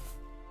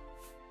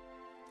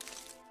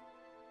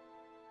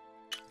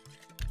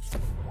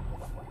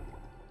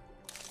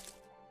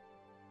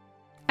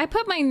 I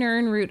put my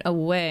Nern root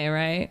away,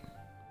 right?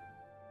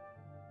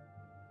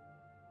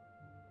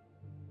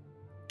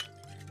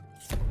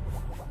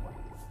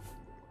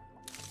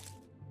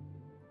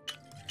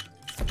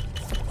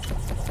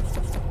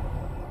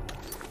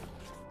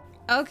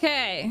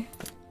 Okay.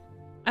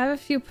 I have a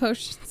few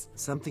potions.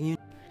 Something you...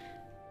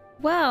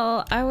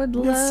 Well, I would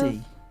love... Let's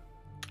see.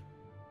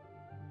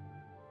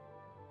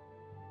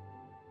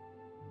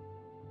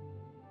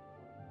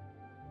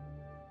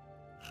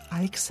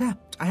 I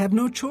accept. I have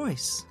no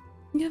choice.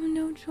 You have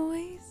no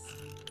choice?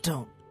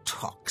 Don't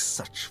talk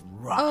such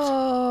rot.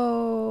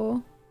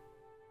 Oh.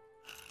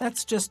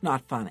 That's just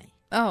not funny.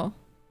 Oh.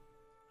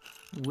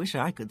 Wish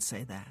I could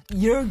say that.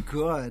 You're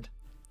good.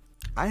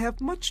 I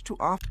have much to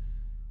offer.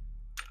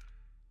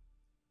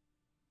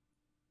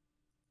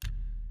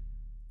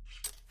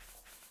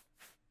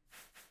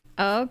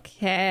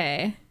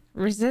 Okay.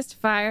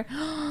 Resist fire.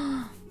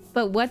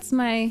 But what's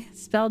my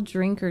spell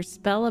drinker?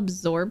 Spell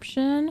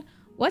absorption?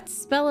 What's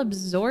spell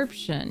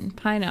absorption?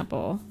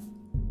 Pineapple.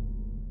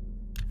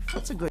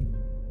 That's a good...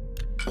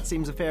 That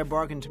seems a fair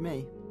bargain to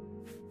me.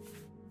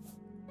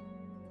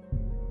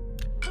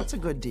 That's a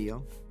good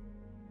deal.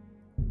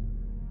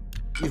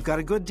 You've got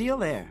a good deal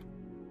there.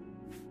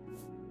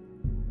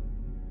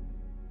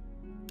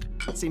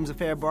 That seems a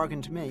fair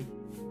bargain to me.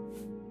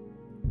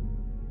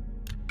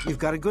 You've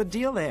got a good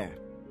deal there.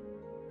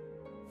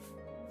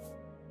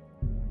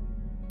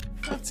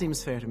 That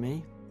seems fair to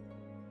me.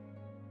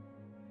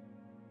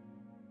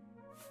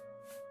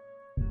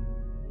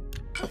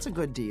 That's a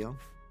good deal.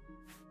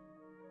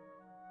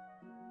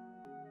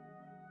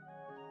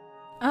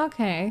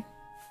 Okay.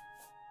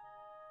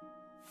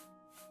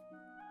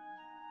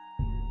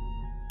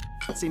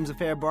 That seems a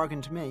fair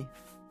bargain to me.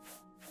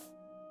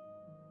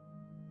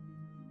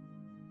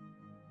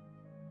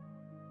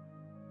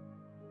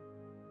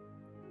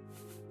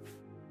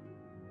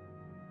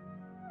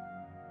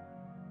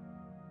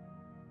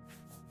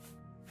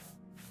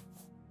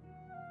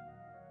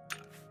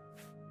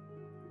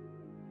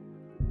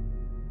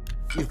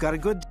 You've got a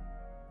good...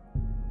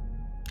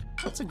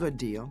 That's a good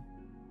deal.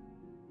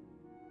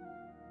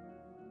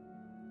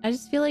 I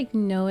just feel like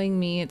knowing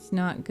me, it's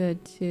not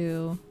good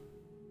too.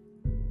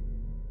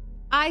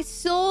 I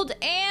sold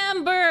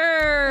Amber!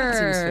 That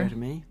seems fair to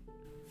me.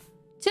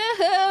 To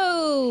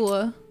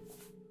who?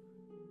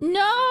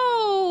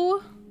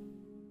 No!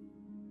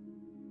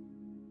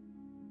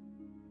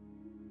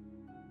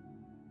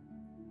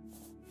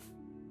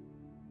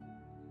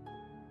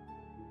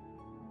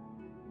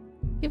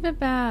 Give it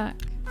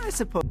back. I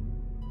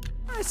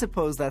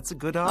suppose that's a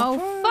good offer.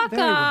 Oh, fuck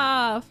Very well.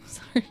 off.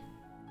 Sorry.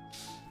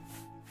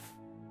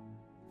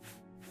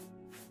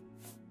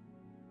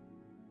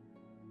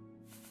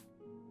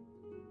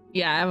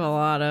 Yeah, I have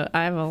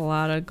a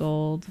lot of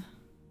gold.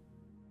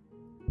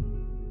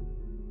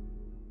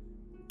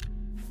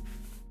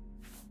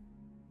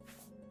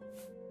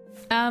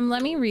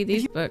 Let me read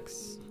these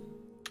books.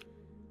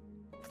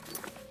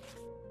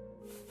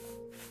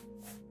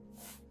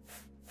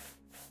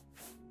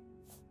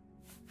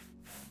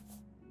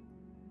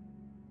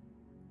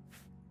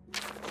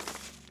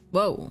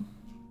 Whoa.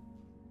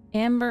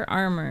 Amber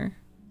armor.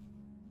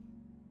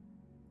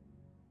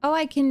 Oh,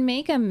 I can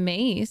make a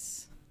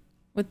mace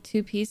with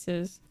 2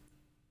 pieces.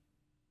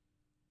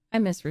 I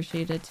miss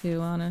Rashida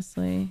too,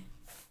 honestly.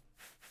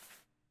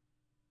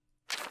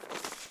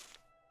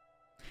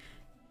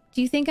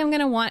 Do you think I'm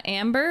gonna want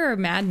Amber or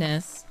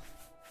Madness?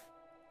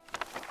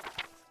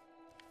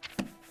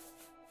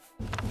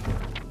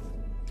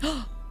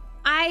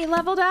 I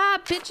leveled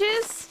up,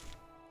 bitches!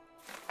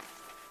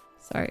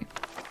 Sorry.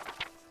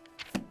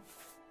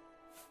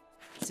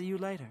 See you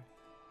later.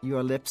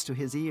 Your lips to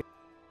his ear.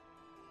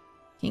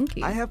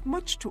 Kinky. I have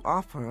much to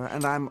offer,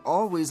 and I'm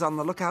always on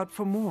the lookout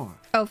for more.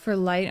 Oh, for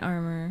light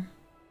armor.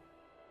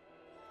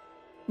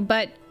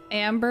 But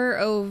Amber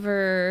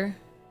over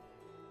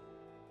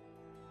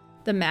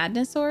the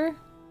Madness ore?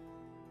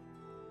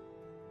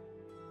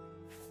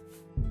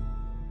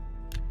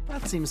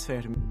 That seems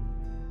fair to me.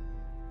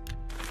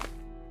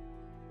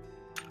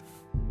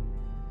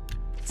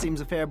 Seems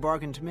a fair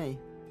bargain to me.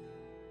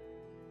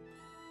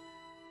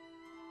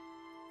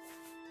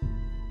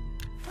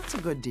 That's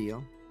a good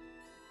deal.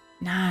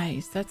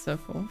 Nice. That's so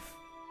cool.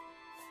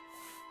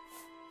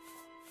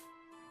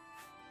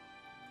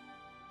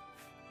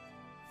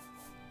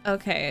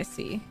 Okay, I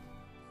see.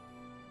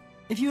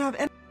 If you have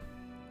any...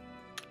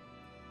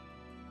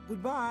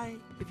 Goodbye.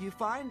 If you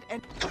find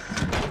any...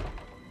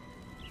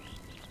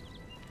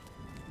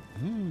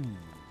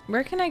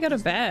 Where can I go to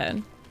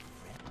bed?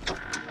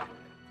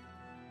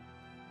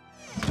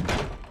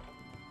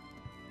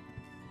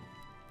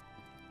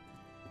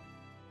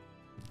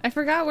 I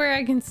forgot where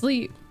I can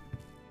sleep.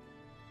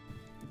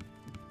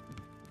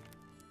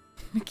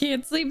 I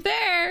can't sleep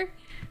there.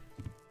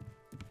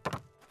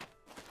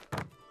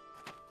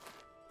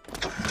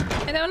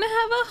 I don't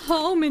have a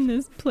home in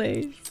this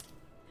place.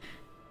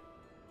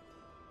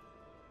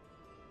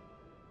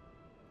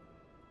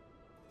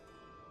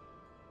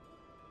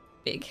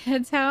 Big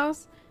Head's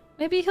house?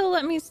 Maybe he'll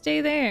let me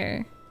stay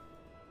there.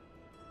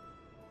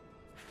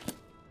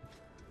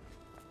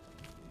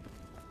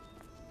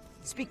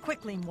 Speak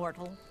quickly,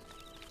 mortal.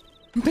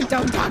 But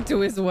don't talk to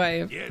his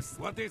wife. Yes,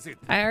 what is it?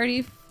 I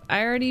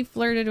already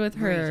flirted with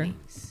her.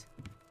 Greetings.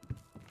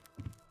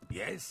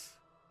 Yes?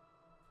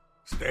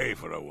 Stay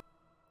for a while.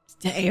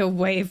 Stay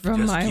away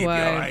from Just my keep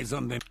wife. your eyes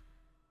on them.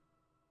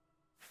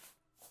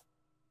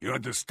 You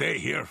want to stay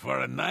here for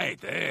a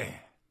night, eh?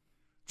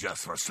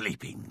 Just for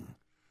sleeping.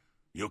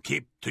 You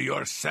keep to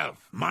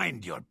yourself,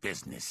 mind your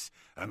business,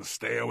 and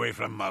stay away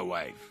from my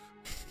wife.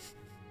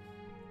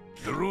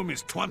 The room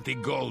is 20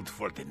 gold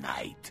for the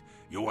night.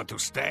 You want to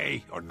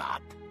stay or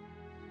not?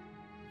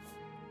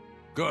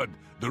 Good.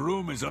 The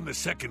room is on the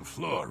second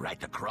floor,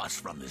 right across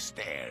from the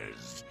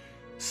stairs.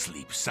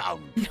 Sleep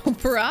sound. No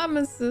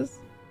promises.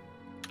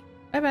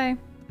 Bye-bye.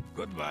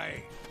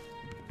 Goodbye.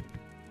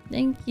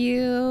 Thank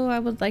you. I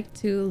would like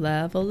to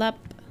level up.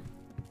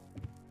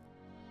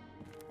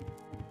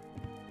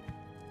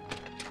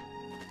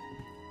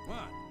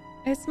 What?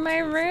 It's my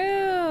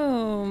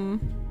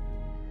room.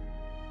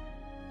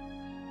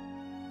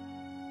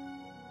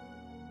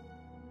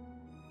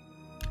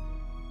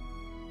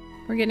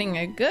 We're getting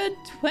a good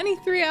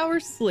 23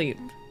 hours sleep.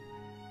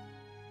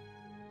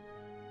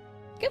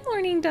 Good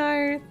morning,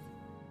 Darth.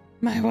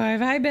 My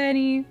wife. Hi,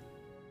 Benny.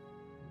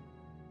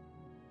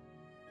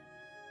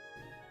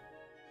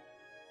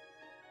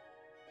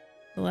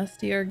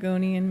 Celestia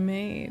Argonian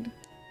maid.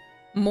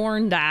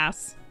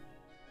 Morndas.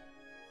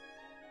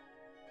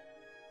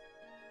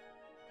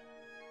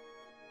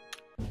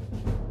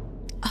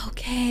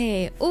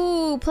 Okay.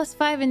 Ooh,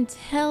 +5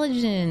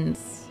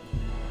 intelligence.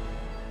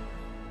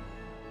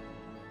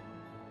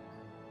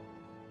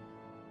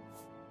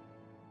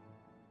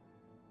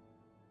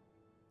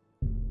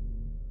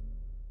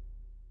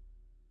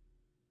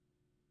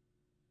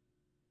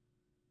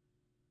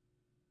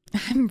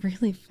 I'm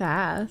really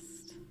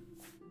fast.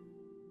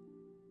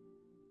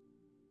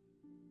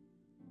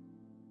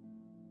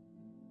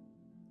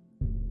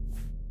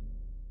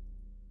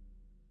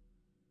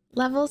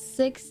 Level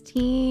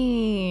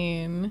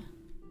 16.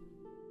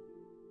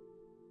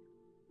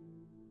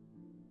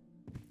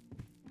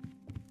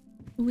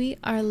 We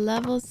are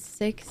level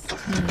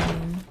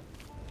 16.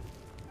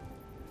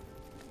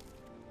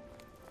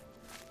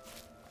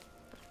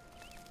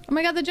 Oh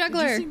my god, the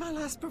juggler! Did you see my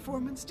last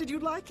performance? Did you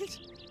like it?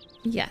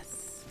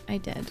 Yes, I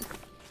did.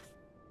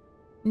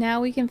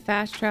 Now we can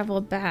fast travel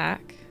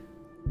back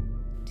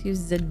to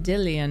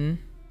Zadillion.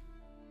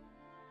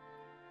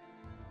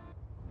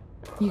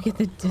 You get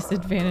the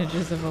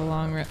disadvantages of a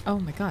long rest. Oh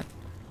my god.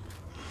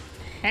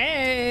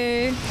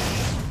 Hey!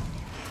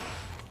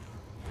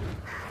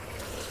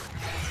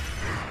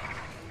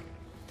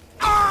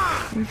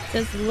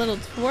 Just a little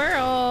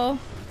twirl.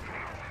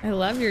 I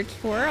love your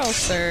twirl,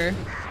 sir.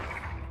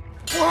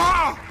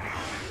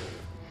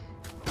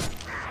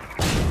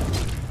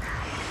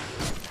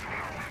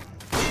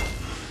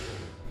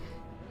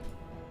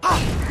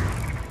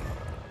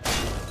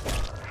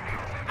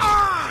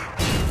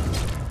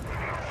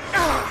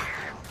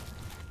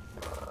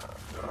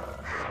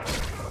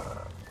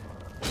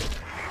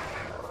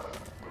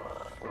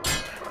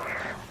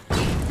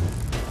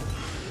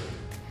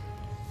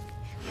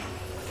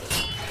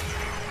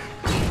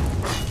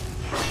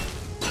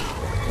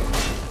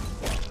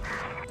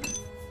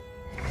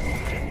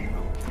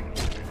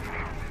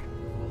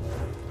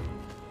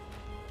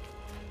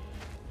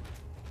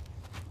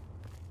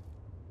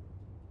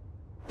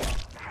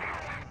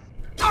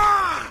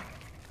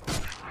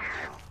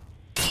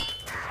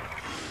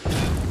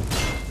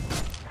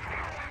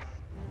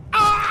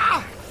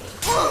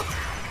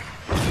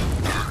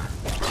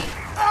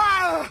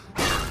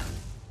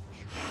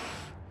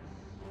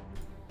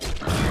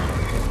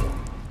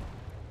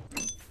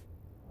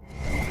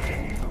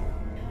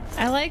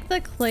 I like the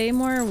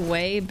claymore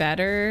way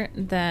better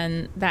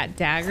than that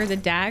dagger. The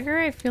dagger,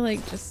 I feel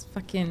like just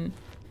fucking...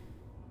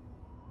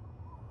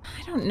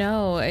 I don't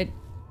know. It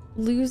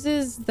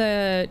loses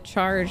the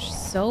charge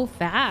so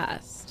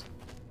fast.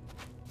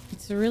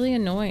 It's really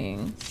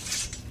annoying.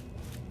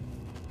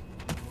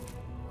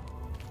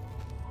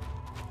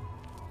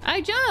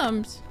 I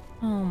jumped!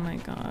 Oh my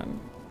god.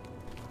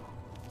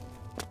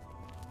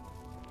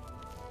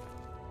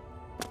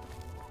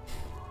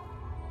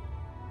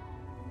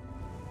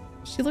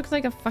 She looks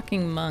like a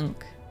fucking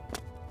monk.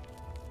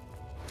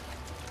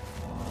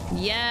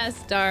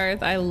 Yes,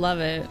 Darth. I love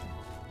it.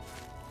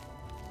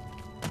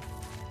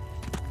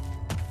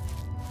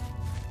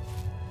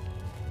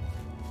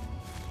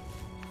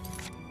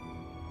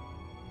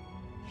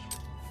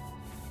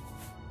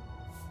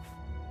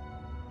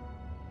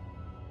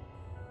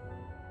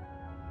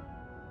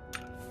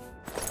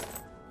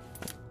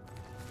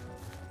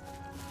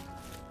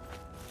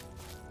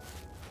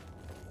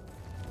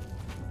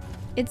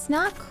 It's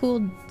not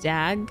cool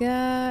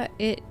dagger.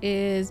 It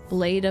is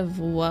Blade of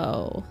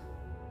Woe.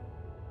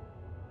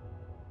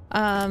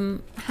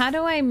 How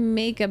do I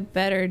make a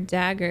better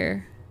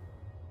dagger?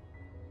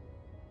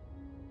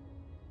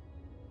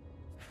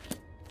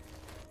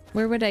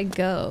 Where would I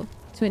go?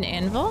 To an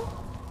anvil?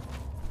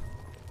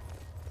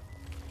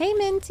 Hey,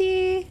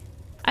 Minty.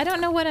 I don't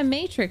know what a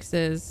matrix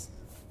is.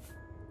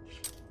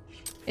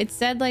 It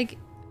said like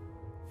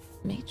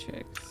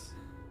matrix.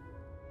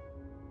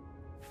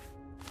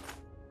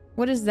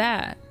 What is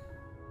that?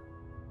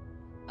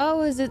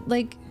 Oh, is it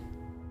like...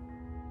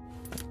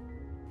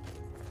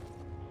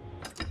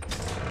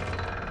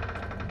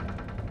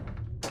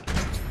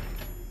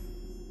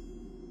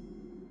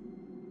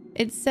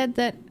 It said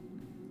that...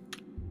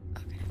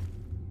 Okay.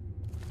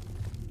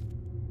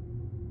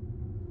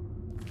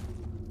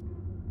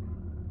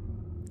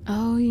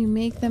 Oh, you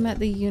make them at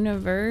the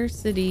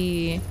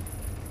university.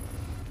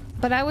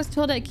 But I was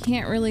told I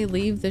can't really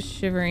leave the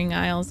Shivering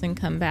Isles and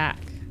come back.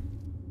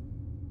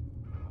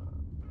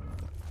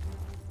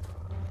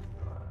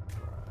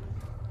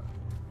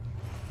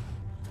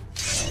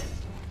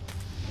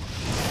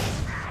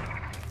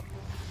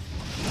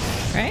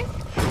 Right?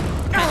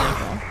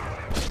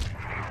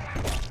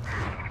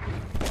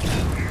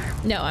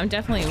 No, I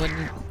definitely would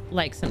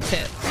like some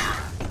tips.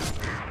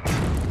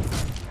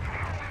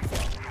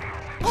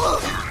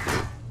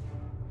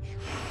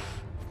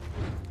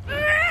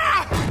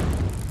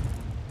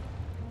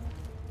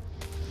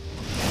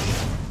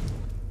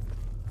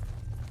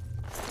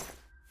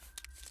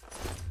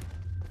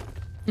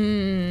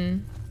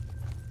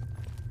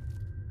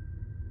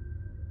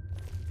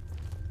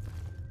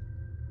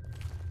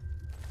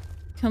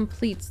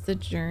 Completes the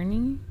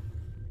journey?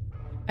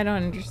 I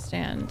don't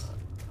understand.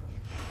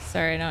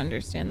 Sorry, I don't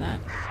understand that.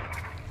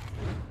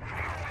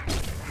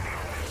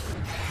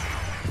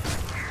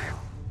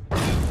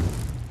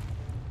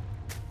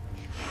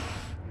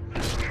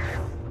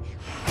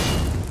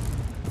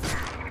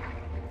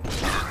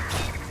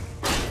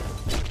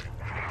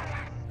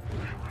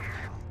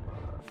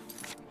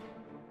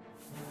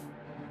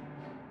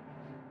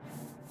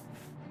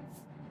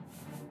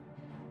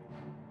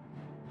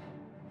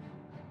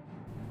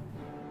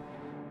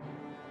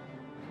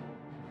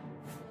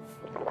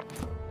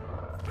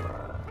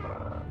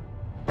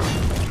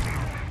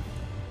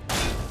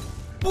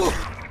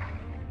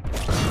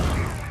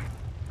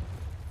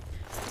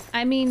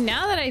 I mean,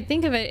 now that I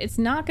think of it, it's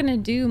not gonna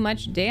do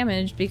much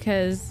damage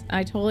because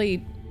I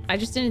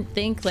just didn't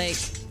think, like,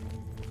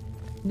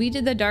 we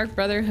did the Dark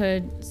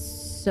Brotherhood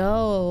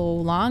so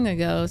long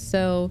ago,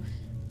 so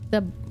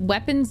the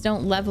weapons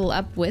don't level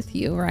up with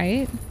you,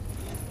 right?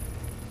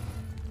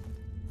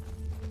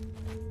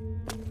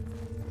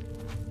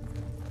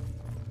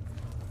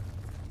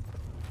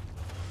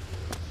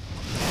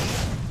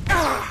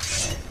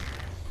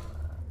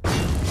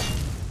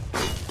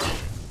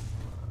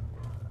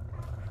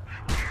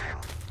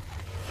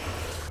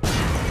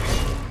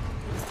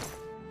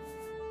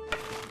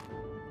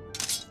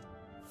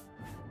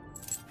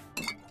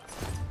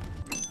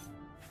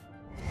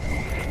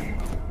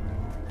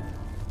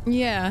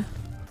 Yeah.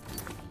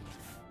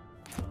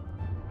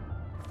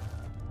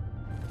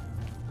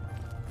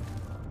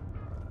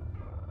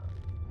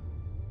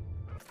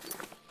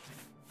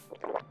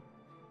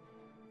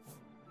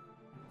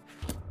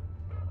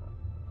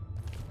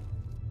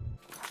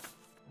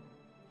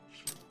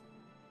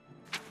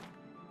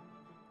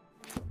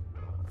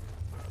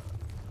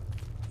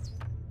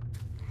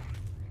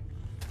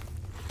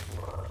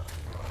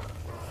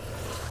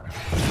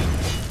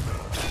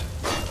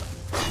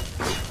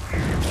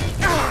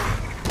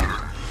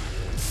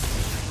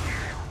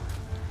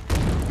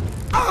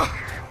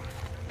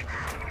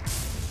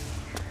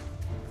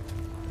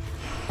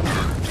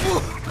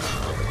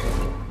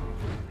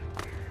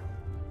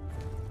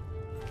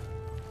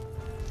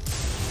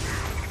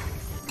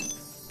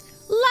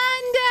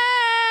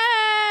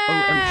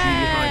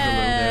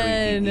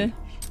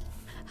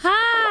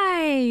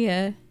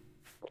 Hi.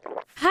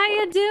 How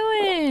you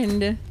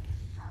doing?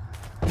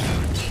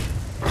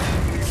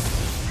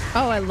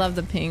 Oh, I love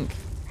the pink.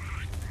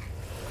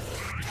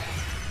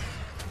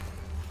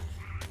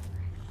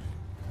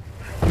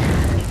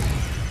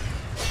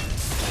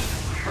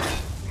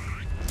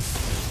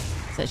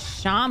 It's a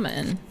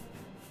shaman.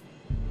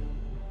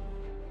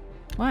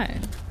 Why?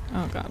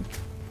 Oh god.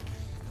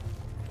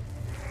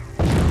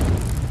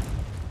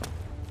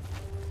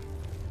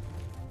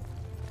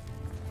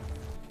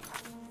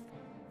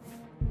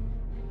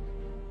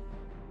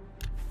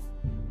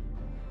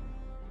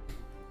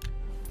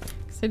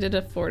 I did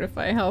a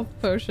fortify health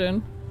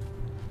potion.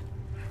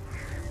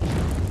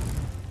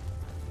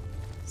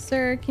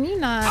 Sir, can you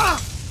not?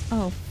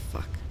 Oh,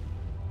 fuck.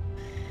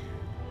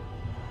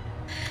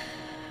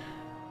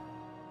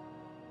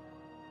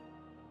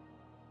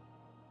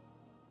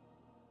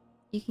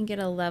 You can get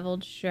a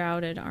leveled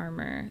shrouded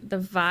armor. The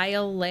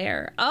vile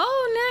lair.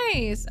 Oh,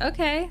 nice.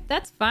 Okay,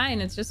 that's fine.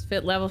 It's just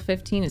fit level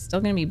 15. It's still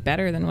gonna be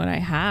better than what I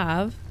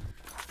have.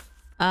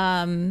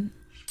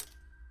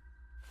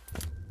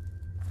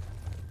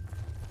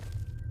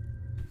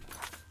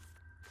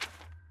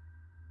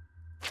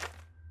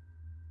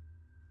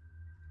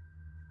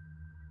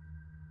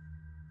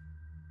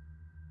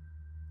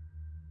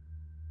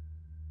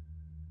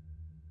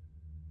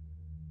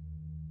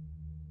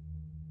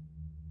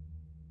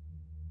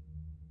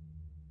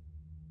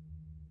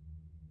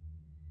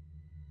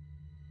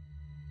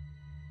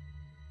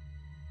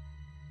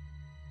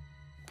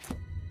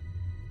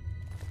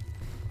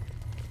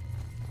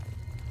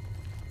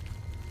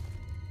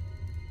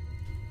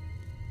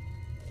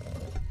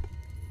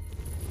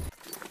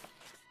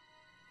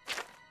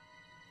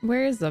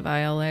 Where is the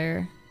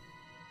violator?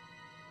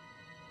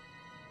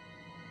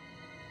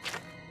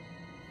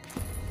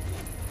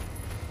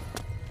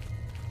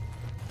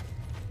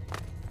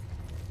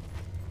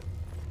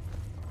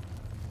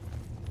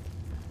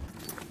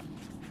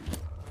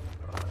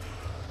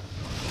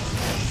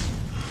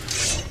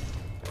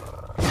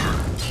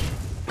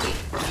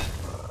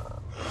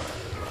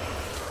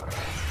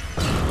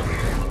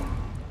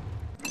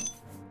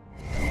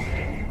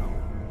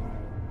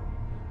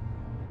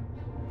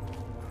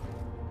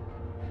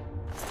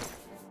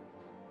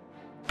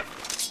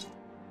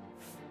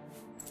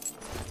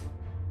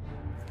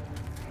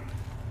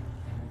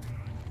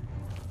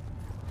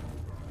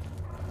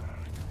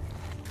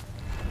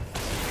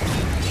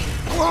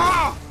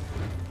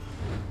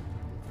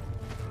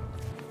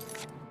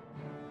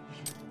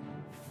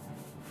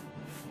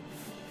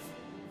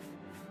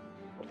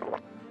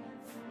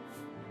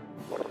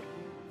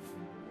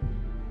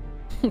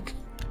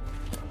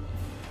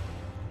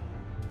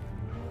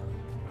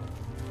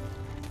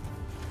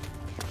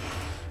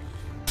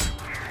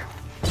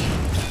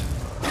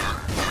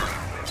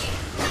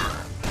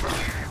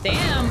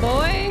 Damn,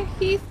 boy.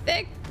 He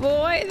thick,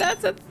 boy.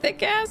 That's a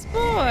thick ass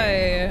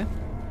boy.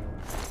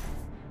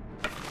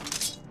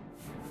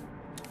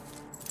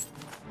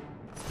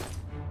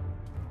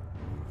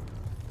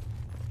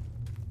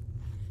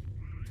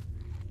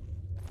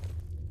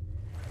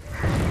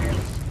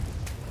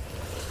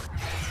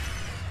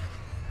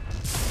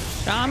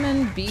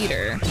 Shaman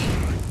beater.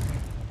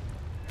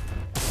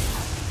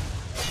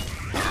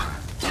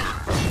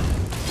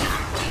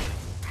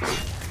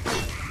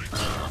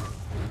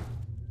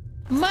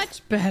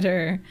 Much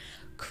better.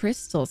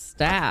 Crystal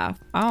staff.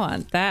 I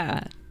want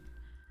that.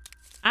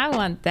 I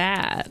want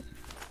that.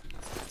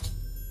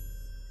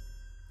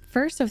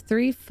 First of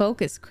 3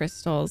 focus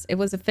crystals. It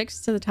was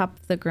affixed to the top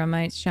of the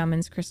Grummite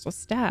Shaman's crystal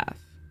staff.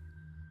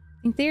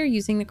 I think they are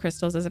using the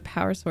crystals as a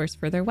power source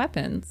for their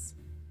weapons.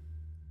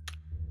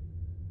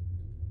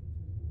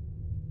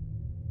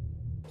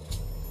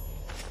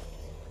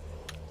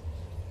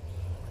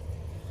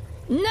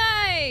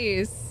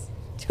 Nice!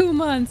 2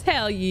 months,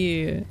 hell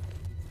yeah.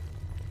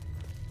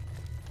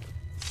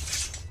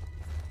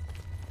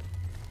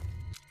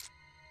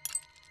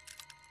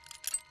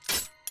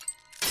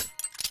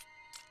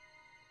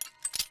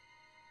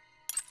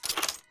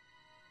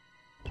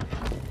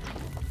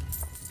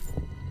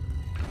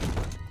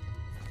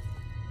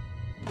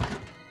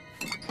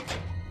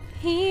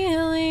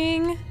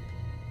 Healing.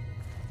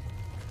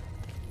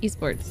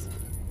 Esports.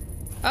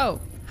 Oh,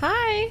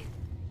 hi.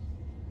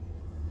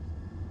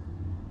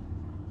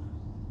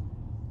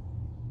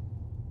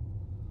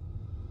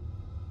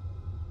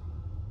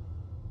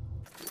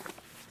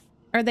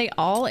 Are they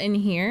all in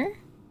here?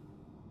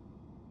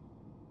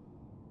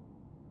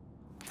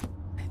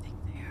 I think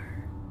they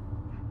are.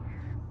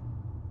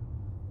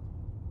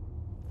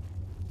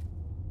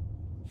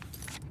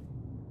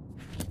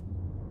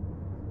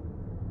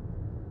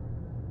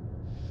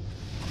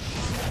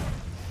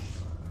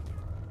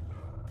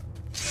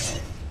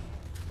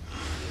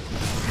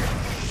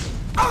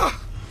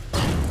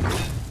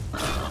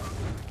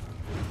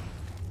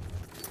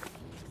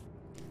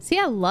 See,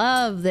 I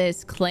love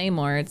this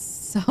claymore. It's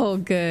so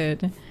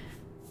good.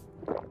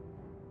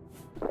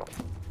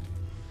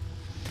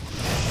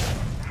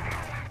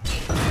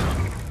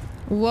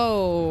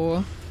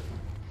 Whoa.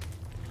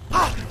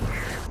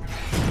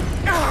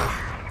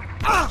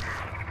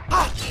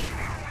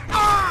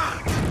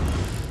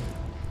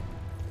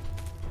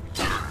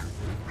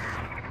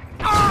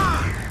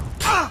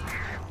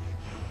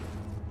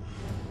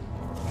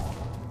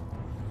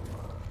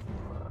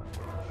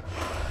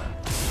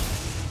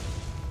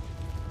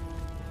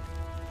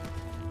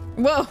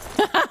 Whoa.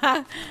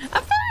 A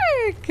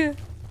park.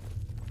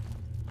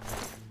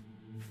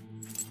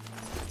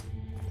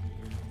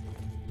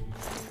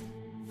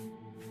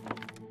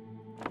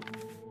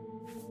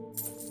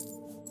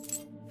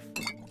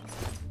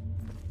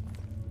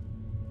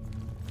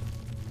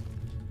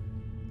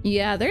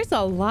 Yeah, there's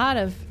a lot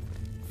of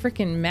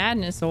freaking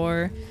madness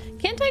ore.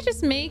 Can't I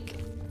just make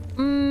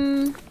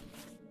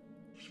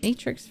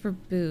matrix for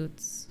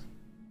boots?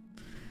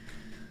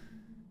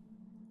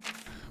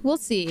 We'll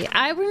see.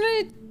 I'm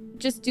gonna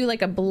just do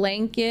like a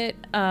blanket.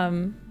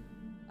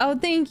 Oh,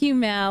 thank you,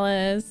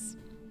 Malice.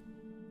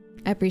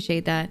 I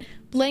appreciate that.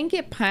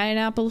 Blanket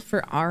pineapple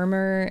for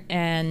armor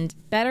and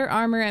better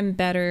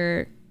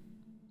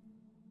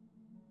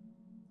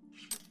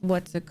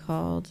what's it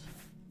called?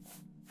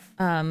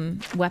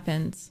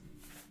 Weapons.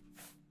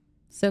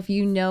 So if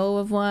you know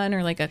of one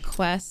or like a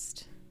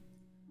quest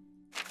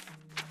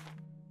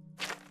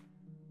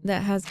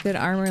that has good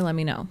armor, let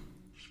me know.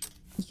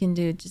 You can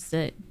do just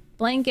a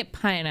blanket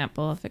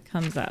pineapple if it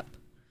comes up.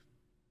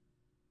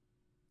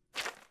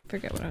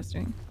 Forget what I was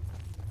doing.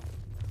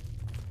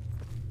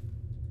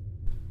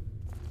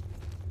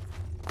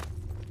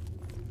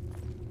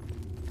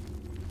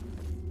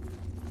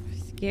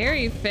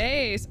 Scary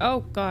face.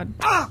 Oh god.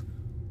 Ah!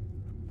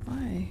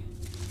 Why?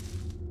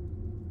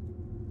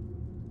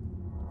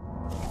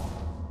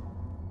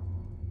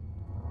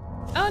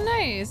 Oh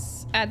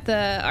nice. At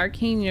the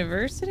Arcane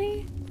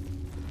University?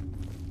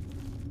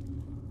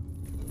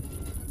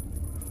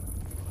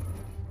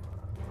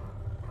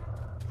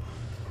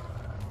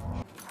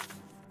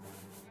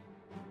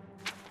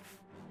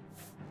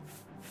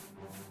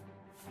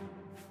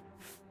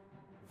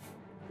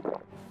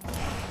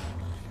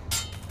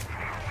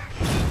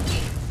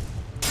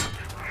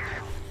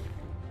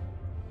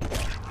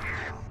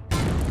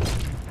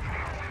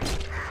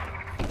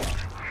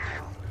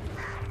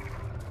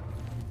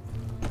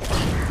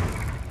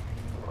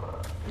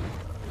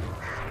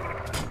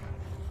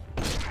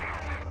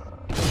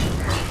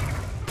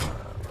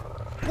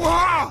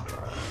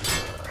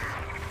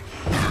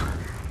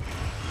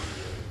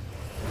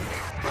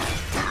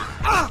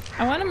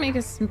 I want to make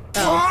a spell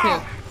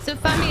too. So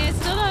Fami, I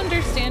still don't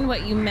understand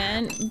what you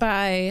meant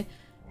by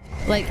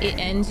like it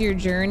ends your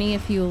journey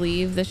if you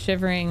leave the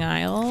Shivering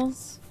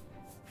Isles.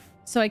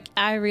 So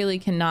I really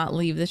cannot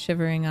leave the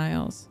Shivering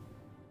Isles.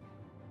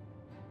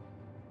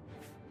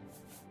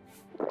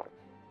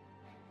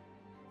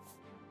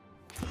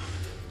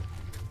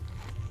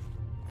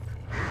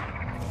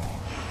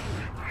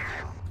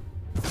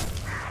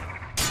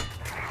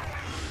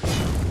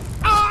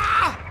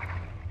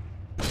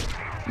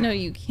 No,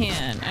 you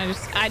can't.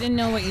 I didn't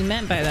know what you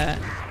meant by that.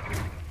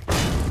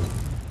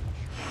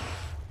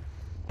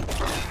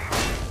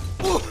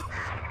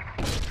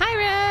 Hi,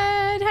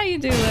 Red. How you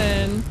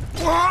doing?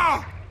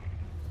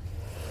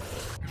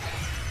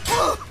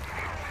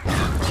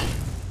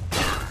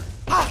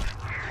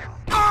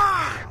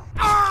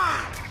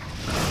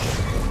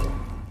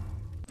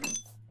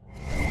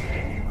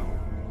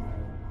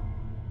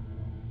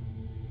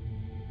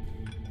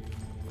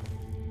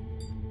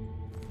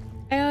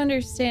 I don't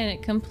understand.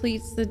 It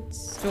completes the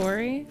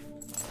story.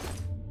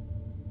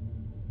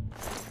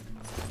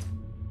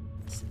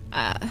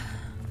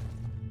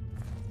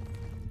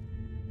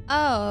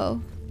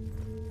 Oh.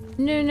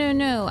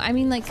 No. I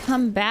mean, like,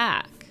 come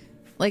back.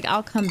 Like,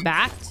 I'll come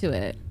back to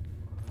it.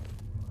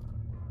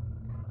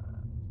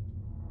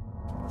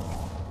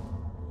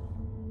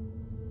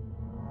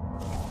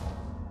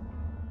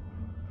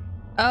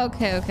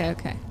 Okay.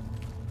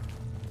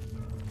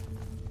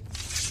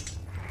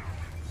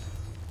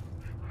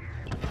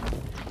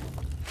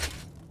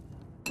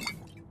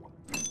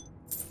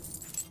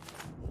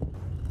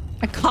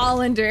 A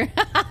colander.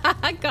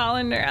 A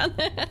colander on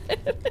the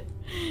head.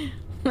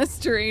 A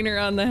strainer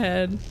on the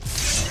head.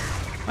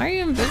 Why are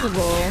you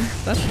invisible?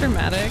 That's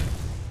dramatic.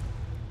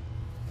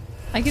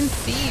 I can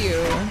see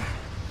you.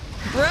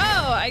 Bro,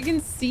 I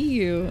can see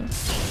you.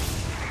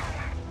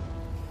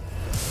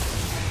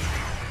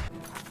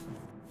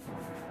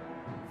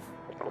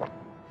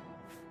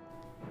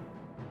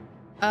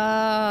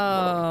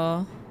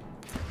 Oh.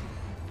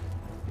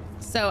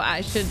 So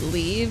I should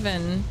leave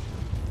and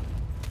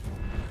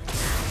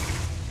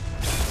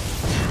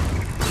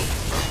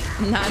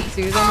not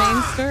do the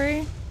main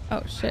story?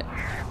 Oh shit.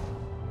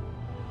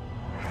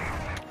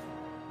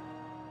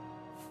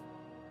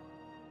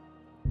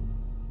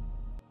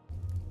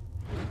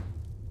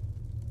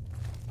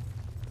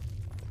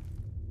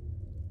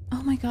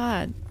 Oh my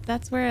god,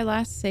 that's where I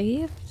last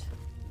saved?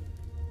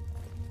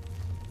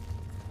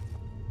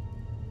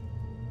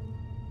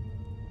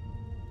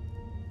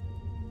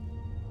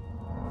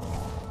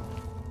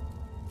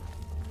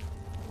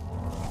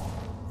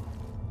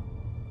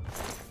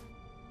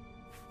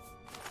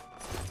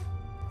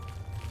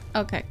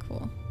 Okay,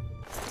 cool.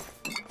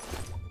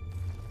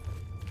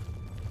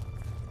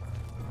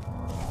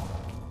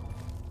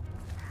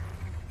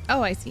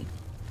 Oh, I see.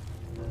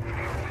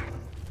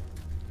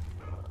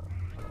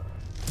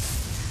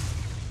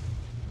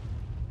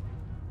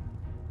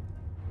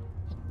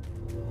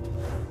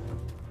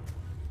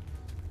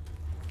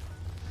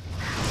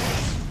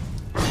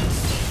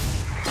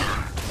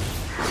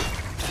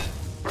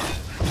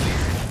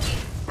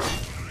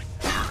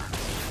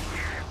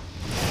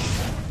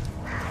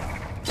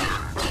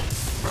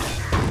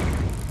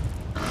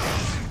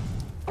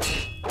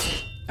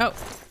 Oh,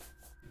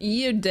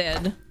 you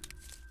did.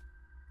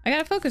 I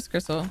got a focus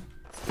crystal.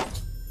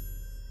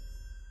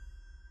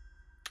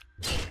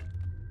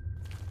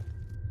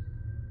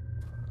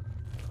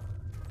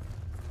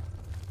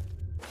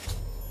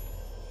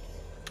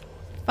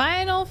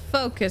 Final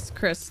focus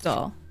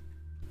crystal.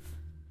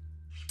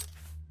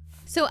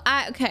 So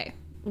okay.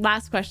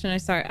 Last question.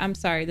 I'm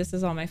sorry. This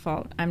is all my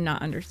fault. I'm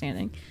not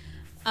understanding.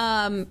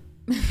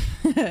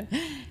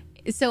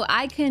 So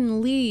I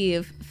can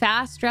leave,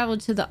 fast travel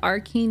to the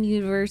Arcane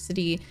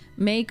University,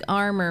 make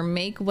armor,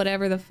 make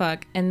whatever the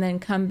fuck, and then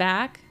come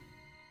back?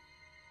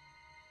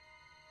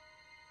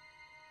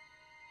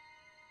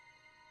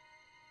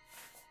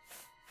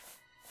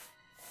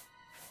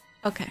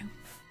 Okay.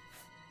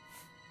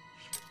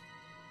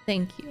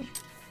 Thank you.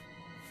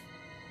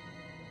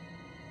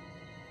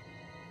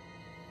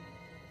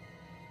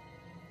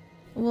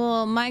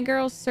 Well, my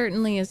girl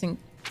certainly isn't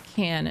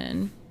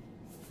canon.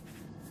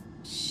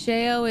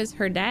 Sheo is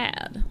her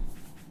dad.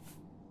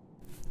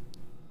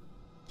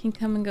 Can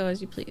come and go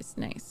as you please.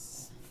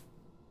 Nice.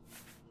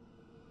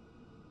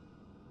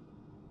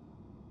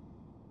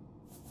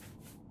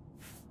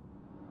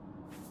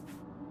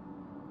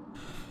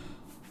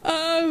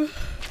 I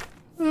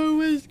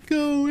was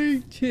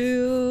going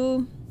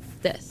to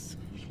this.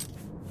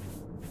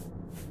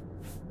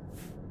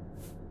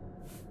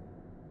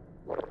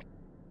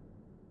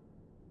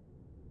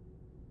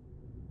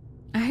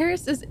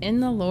 Iris is in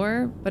the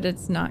lore, but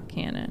it's not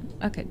canon.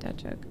 Okay, dead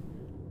joke.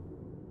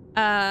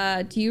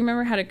 Do you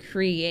remember how to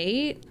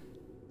create?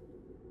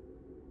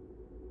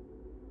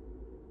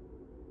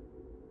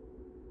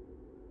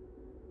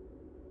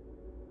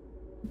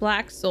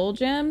 Black soul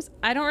gems?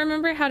 I don't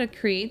remember how to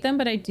create them,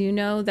 but I do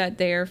know that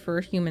they're for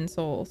human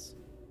souls.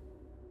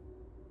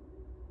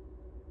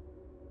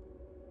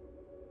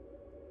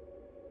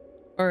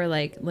 Or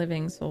like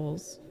living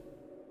souls.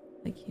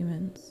 Like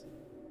humans.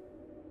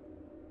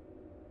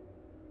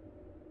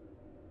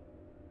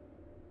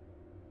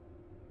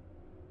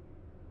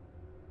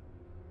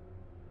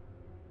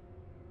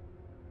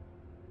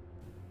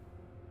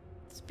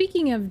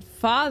 Speaking of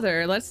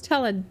father, let's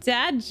tell a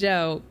dad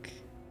joke.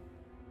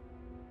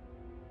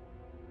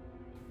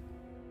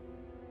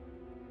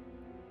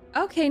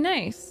 Okay,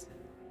 nice.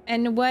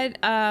 And what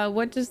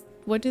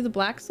do the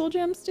black soul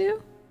gems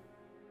do?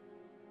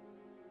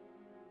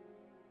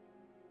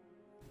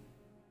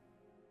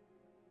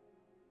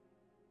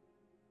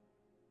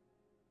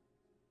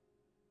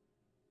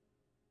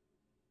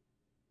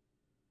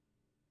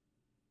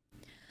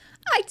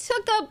 I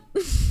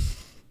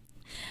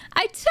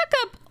took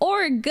up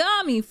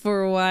origami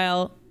for a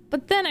while,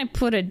 but then I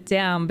put it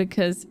down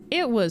because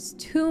it was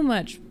too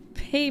much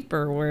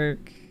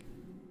paperwork.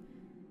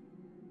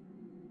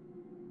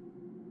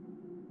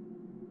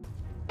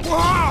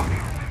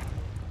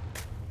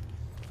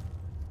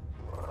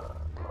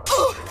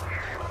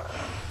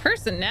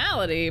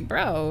 Personality,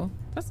 bro.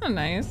 That's not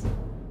nice.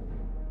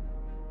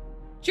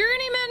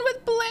 Journeyman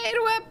with blade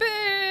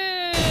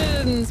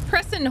weapons.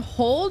 Press and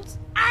hold.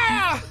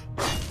 Ah!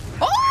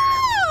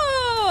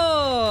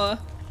 Oh!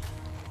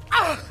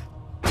 Ah!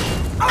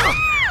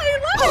 I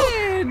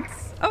love it.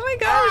 Oh my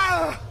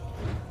gosh.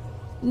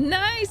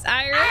 Nice,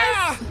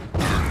 Iris.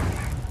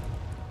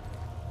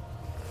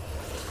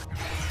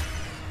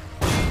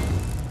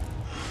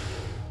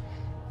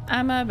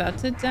 I'm about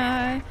to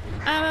die.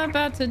 I'm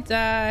about to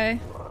die.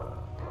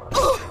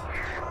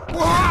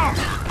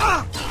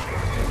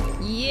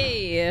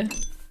 Yeah.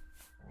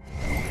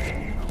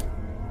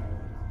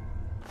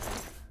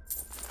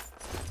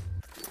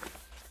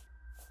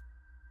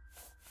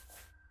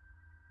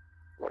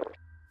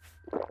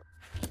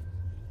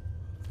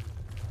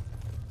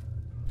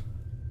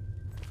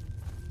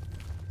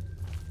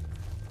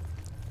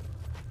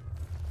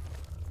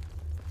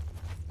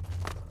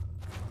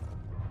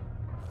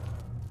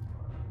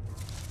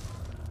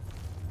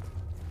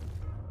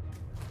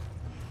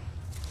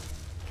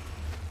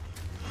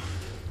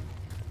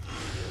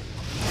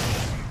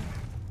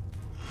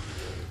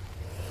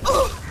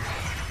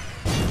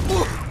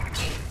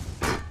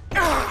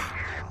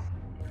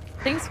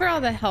 Thanks for all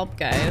the help,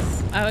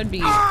 guys. I would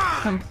be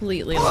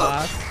completely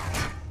lost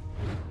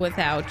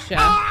without ya.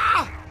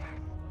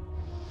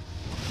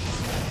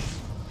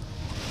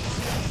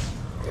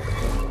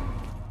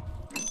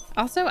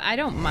 Also, I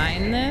don't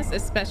mind this,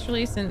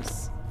 especially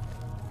since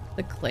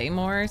the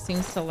claymore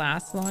seems to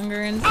last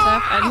longer and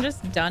stuff. I'm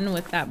just done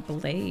with that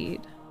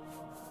blade.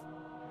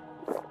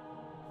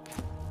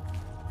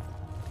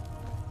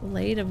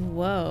 Blade of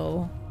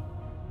woe.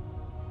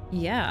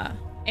 Yeah.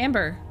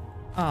 Amber.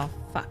 Oh,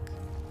 fuck.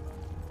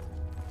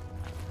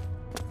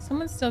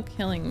 Someone's still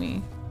killing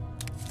me.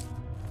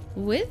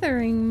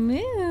 Withering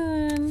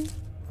moon.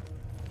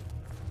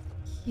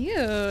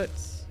 Cute.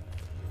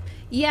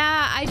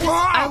 Yeah,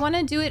 I want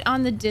to do it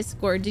on the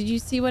Discord. Did you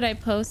see what I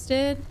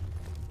posted?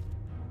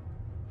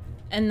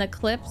 In the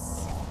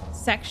clips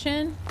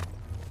section?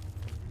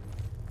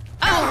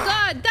 Oh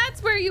god,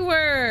 that's where you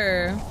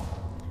were.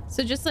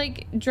 So just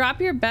like drop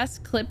your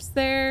best clips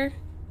there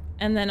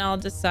and then I'll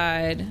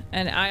decide.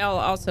 And I'll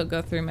also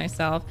go through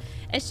myself.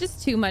 It's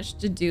just too much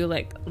to do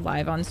like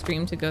live on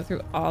stream to go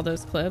through all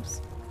those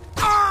clips.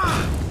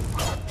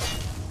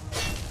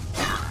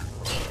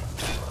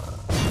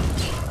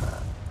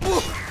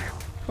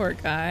 Poor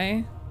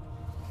guy.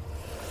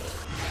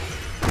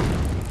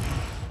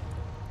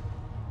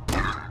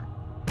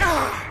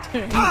 He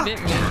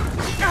bit me.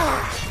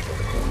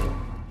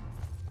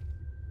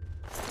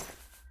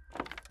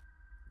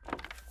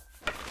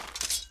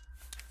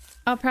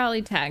 I'll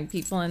probably tag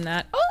people in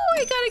that. Oh,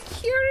 I got a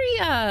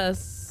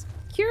curious.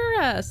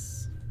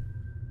 Curious.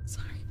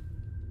 Sorry.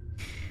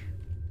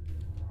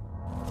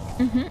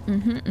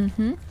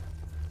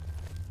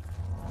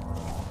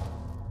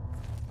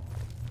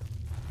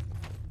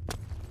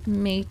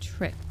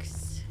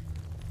 Matrix.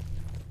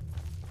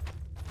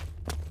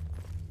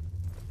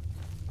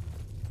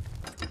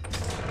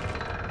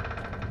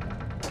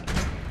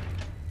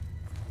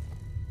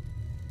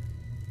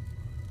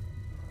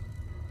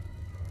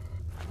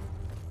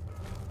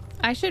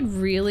 I should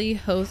really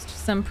host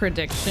some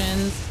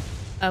predictions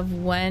of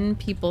when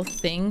people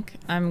think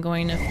I'm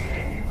going to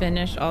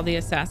finish all the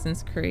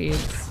Assassin's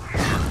Creeds.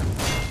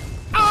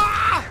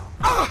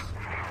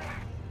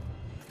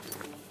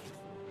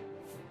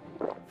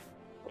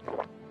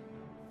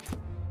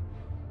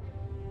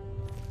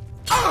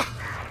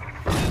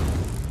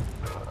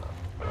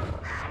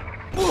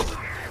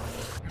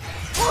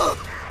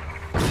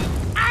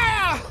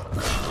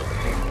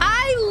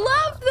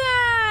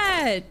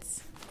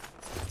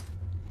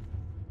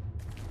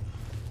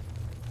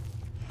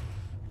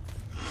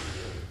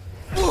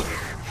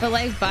 But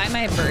like by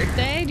my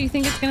birthday, do you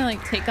think it's gonna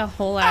like take a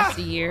whole ass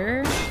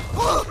year?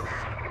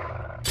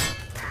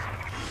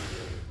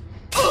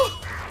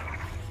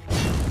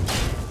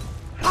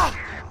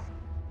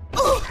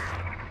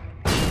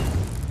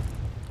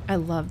 I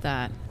love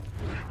that.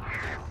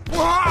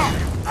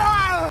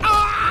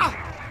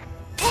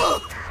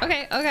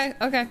 Okay, okay,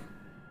 okay.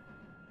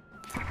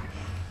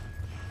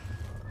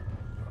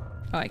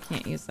 Oh, I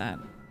can't use that.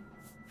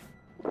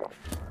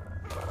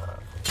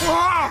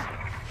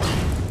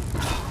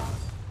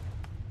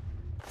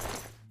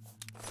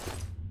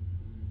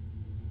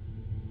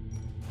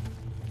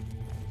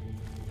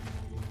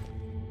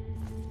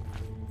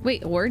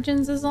 Wait,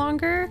 Origins is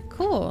longer?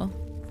 Cool.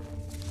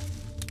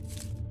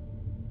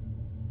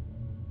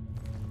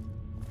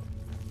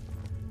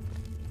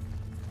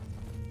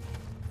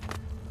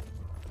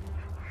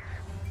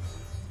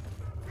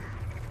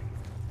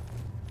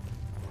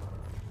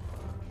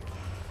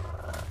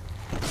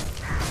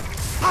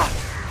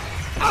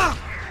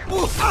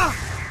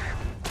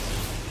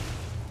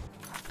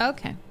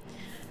 Okay.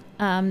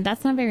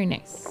 That's not very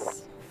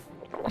nice.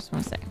 I just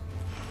want to say.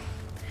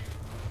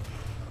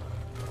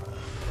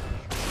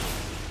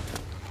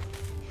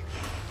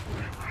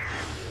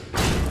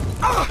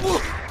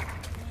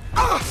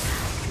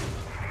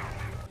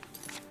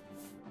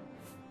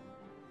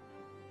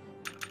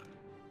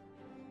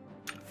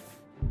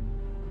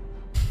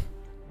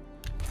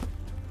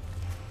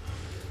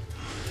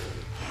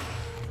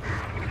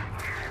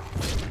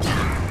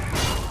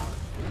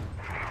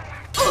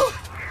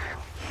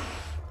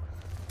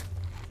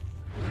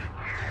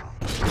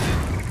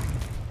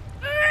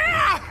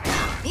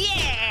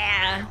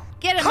 Yeah!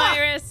 Get him,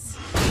 Iris!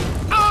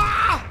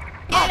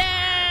 Get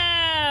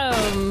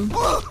him!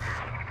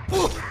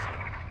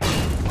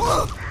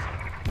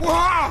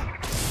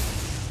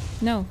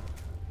 No.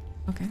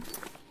 Okay.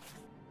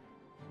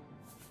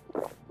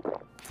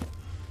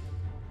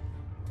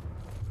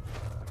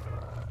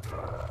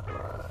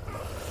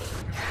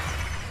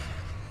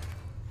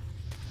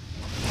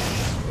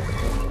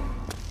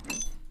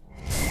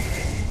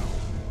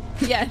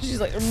 Yeah,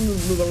 she's like...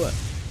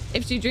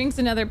 If she drinks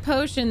another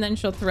potion, then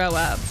she'll throw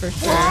up for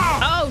sure.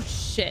 Oh,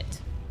 shit.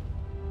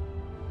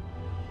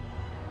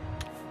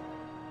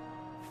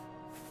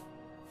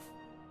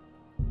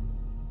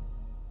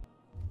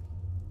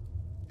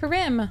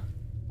 Karim,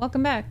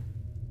 welcome back.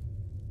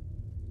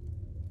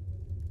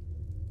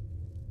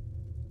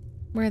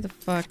 Where the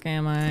fuck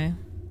am I?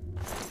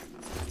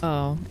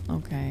 Oh,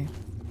 okay.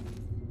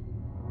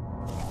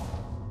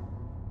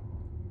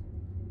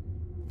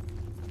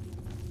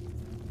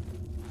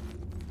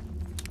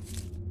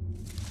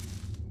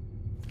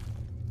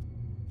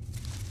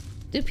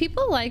 Do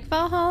people like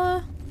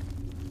Valhalla?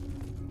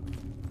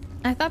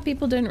 I thought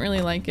people didn't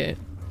really like it.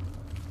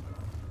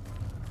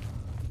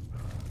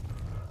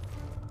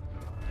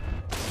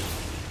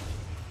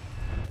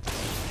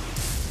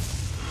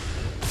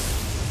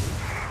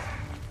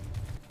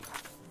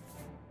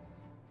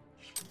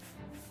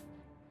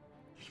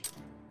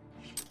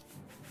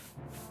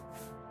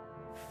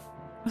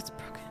 What's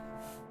broken?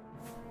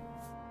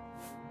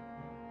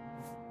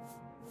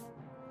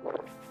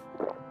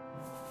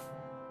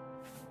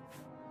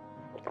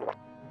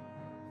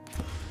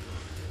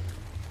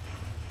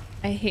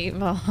 I hate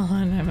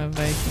Valhalla and I'm a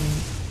Viking.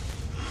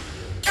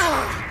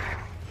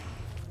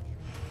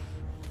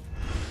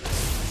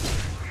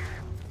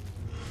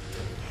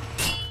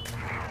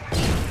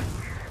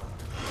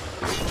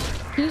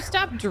 Can you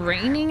stop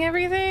draining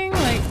everything?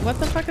 Like, what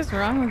the fuck is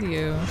wrong with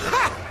you?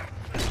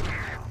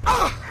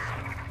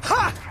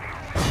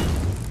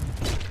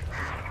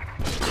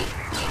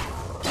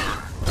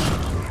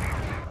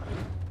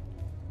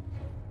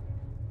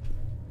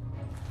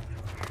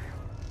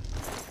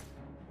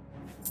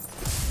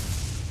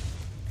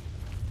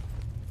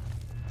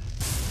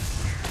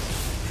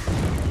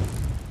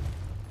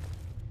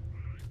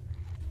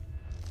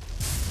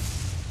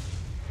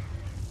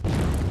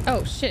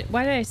 Oh shit,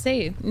 why did I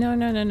save? No,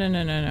 no, no, no,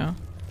 no, no, no.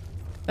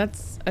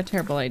 That's a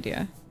terrible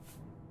idea.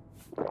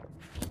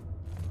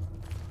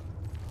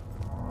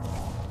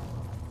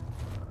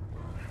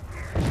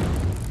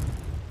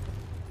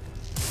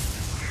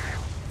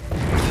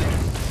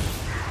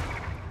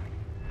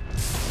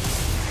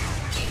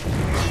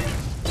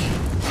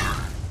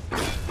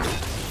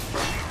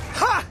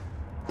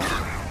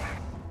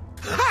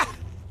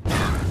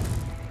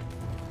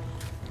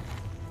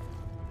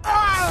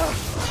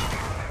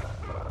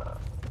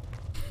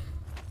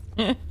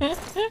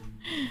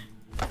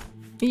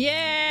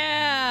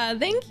 Yeah,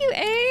 thank you,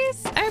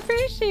 Ace. I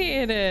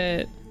appreciate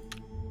it.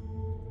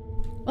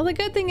 Well, the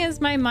good thing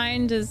is my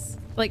mind is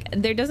like,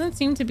 there doesn't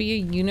seem to be a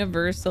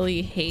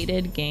universally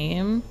hated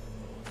game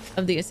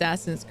of the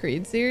Assassin's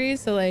Creed series,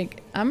 so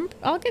like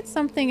I'll get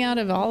something out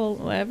of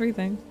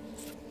everything.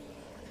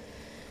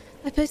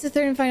 I placed the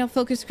third and final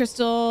focus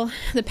crystal.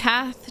 The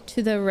path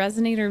to the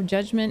resonator of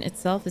judgment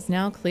itself is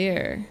now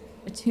clear.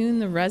 Attune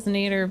the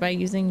resonator by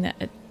using the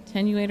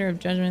attenuator of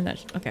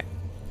judgment. Okay.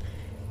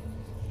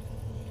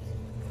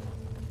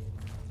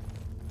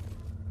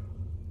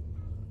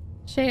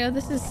 Shayo,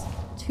 this is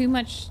too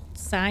much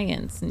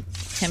science and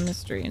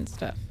chemistry and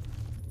stuff.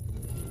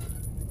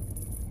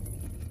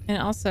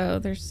 And also,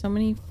 there's so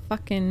many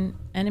fucking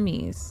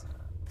enemies.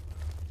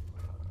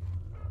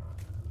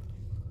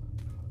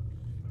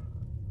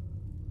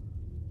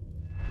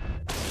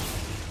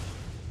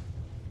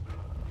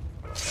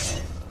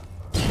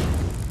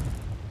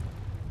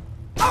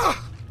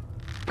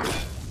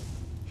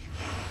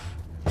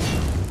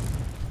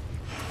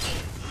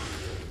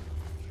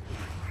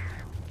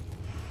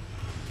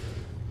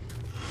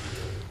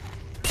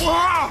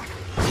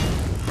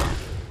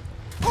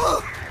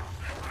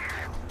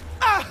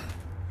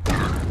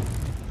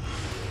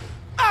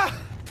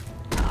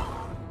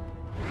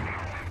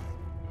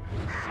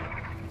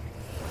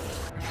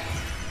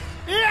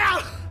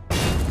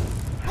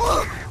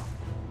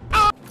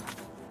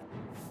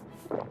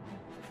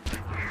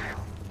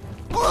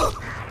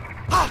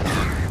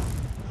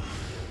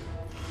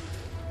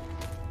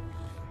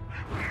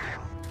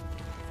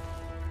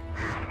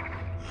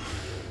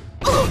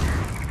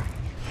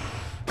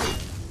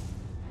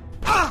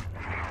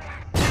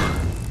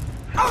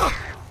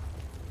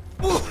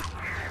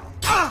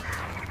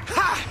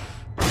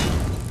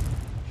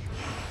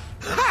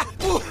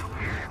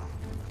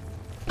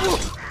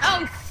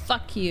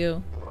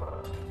 You.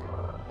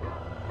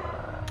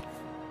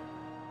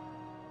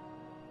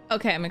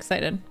 Okay, I'm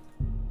excited.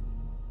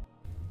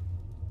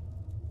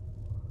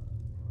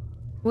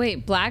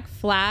 Wait, Black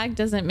Flag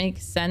doesn't make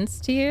sense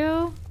to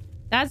you?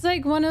 That's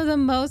like one of the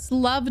most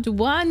loved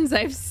ones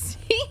I've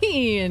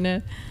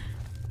seen.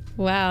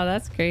 Wow,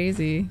 that's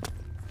crazy.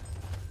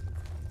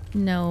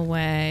 No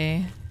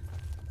way.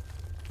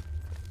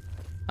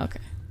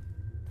 Okay.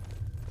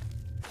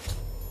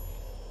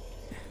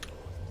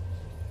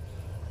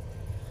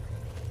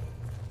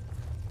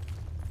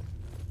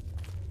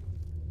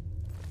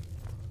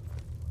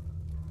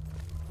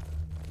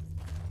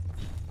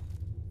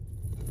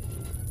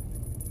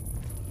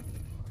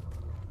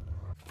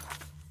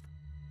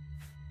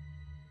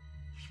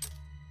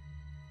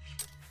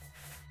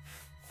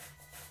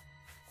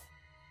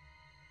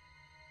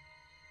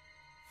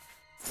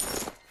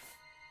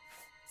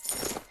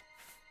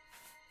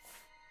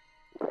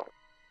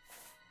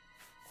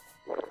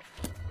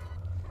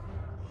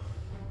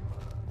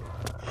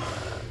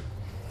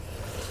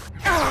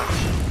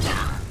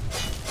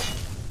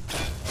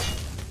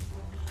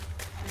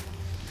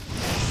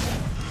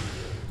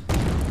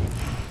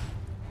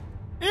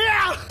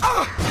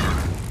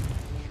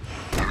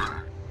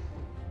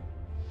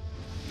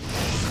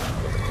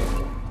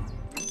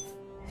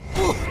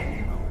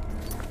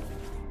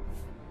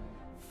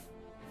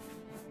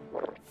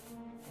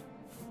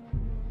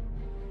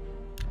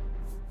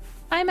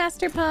 Hi,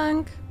 Master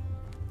Punk.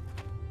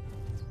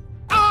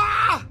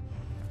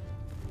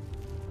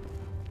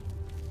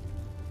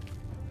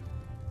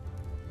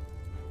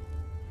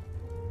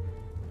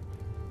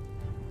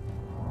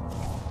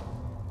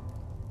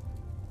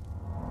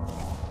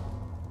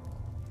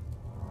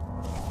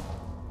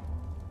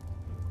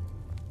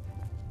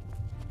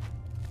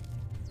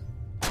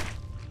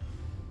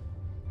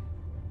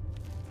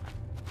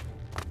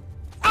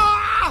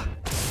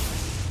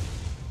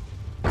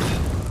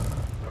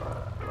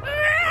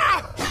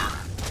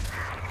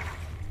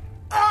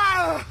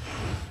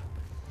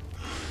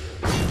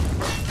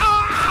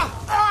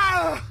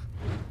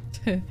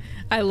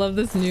 I love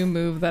this new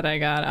move that I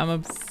got. I'm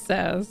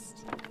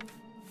obsessed.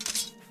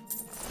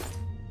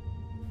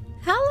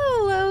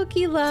 Hello,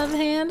 Loki Love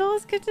Handle.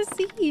 It's good to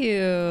see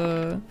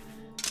you.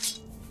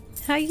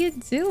 How you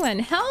doing?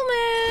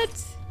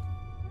 Helmet!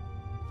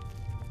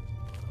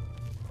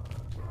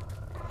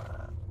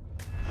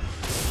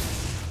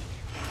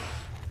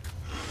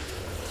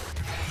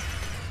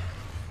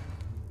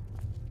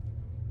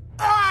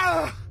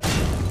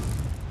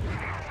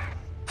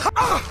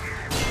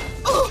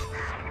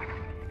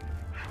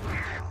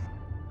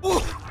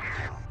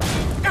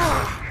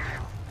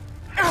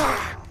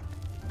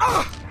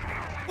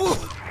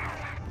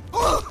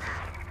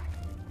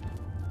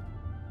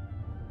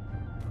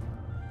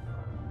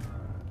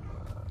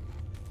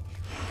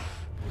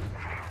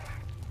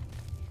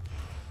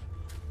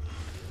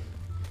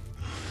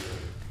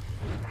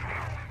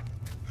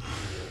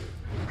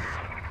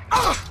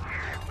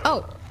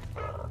 Oh.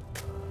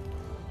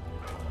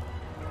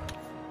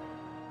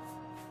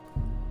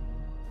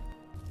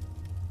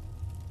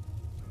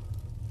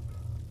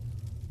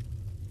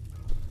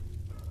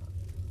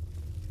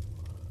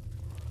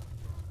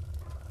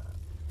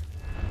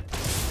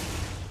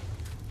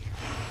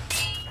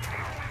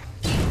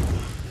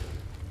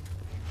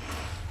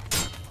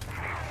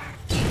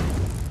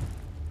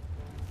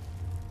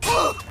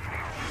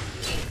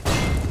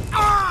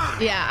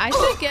 Yeah, I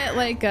should get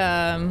like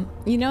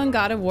you know in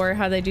God of War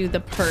how they do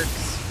the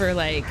perks for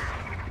like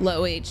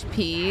low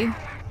HP.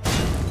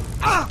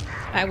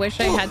 I wish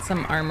I had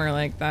some armor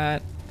like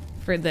that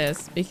for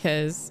this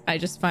because I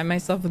just find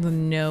myself with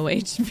no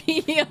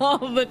HP all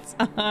the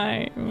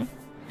time.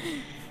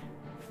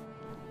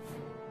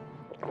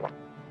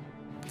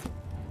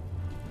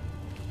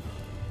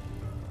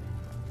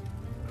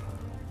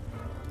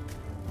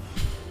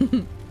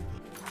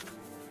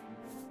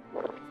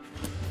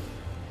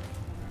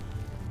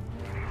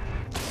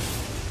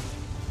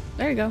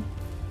 we go.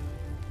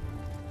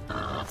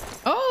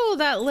 Oh,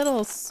 that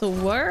little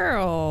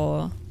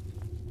swirl.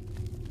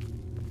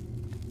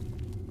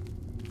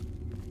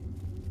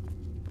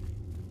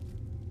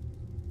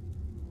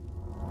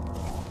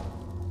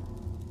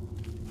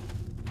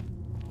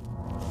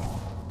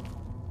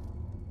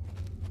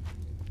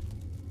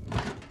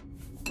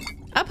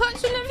 A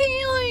potion of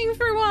healing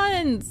for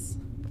once.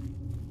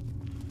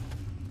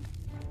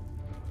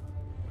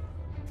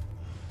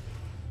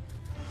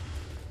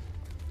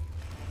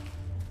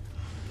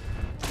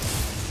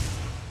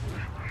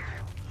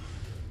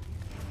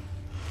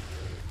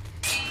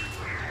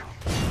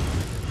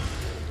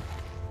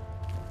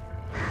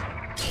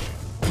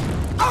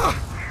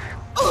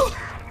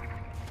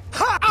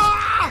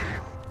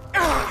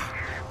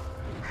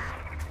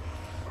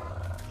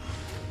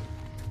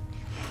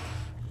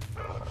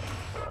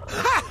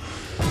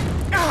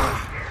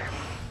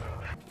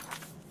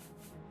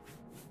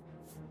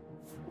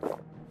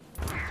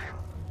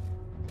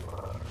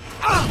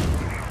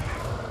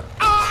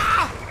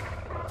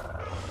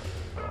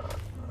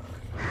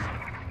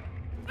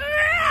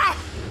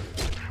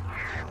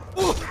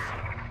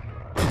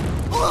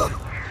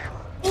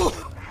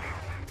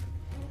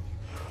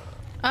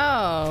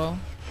 Oh.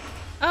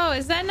 Oh,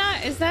 is that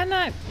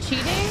not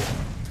cheating?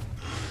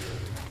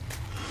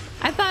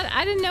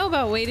 I didn't know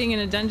about waiting in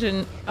a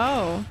dungeon.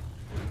 Oh.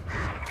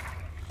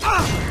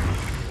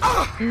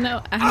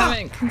 No, I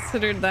haven't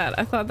considered that.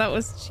 I thought that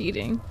was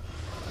cheating.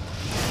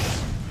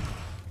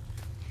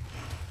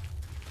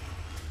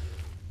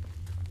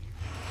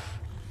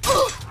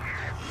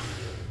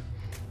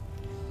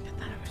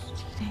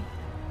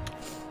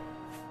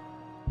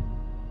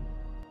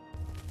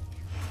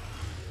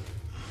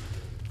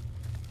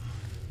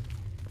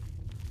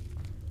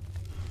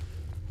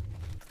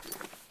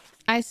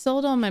 I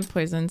sold all my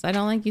poisons. I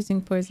don't like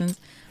using poisons,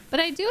 but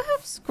I do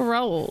have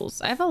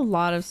scrolls. I have a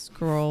lot of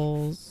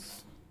scrolls.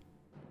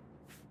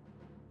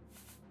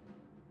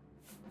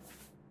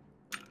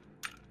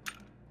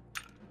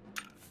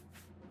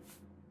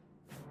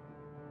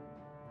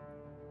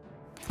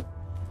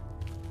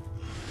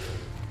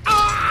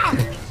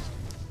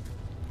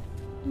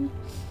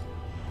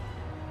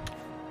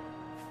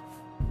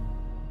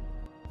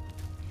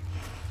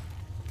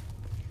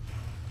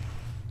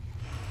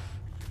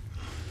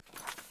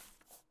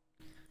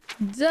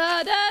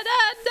 Da da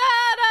da da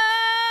da.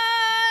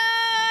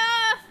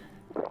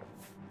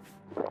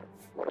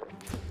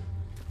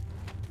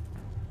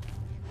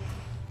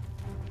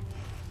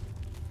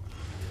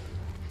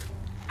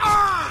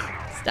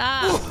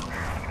 Stop.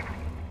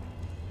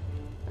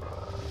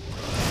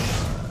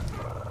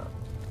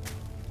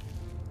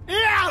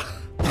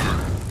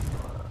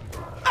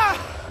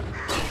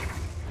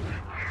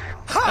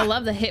 I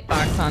love the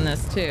hitbox on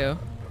this too.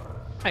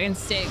 I can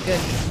stay a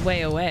good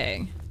way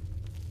away.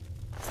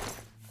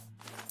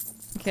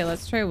 Okay,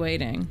 let's try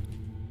waiting.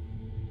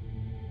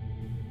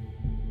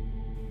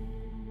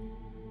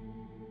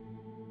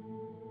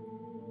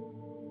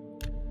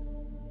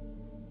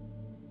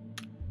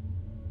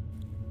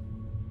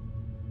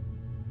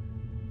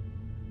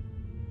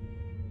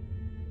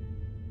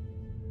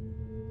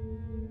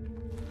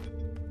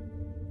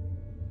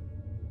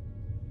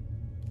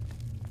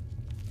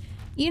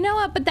 You know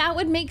what? But that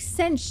would make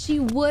sense. She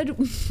would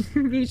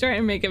be trying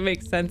to make it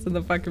make sense in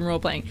the fucking role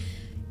playing.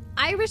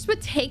 Irish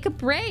would take a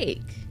break.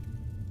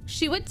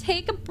 She would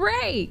take a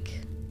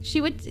break. She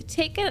would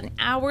take an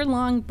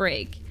hour-long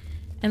break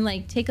and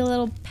like take a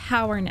little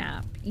power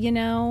nap, you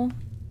know?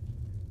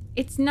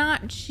 It's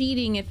not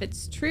cheating if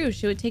it's true.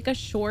 She would take a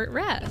short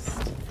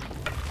rest.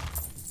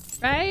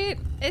 Right?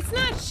 It's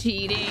not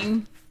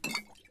cheating.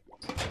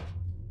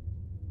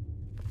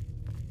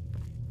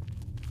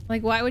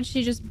 Like, why would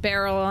she just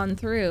barrel on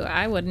through?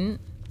 I wouldn't.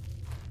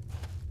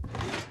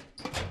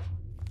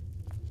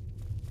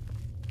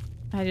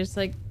 I just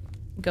like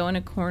go in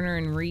a corner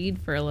and read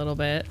for a little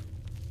bit.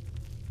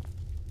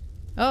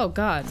 Oh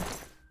god.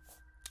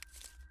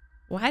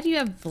 Why do you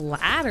have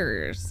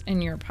bladders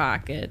in your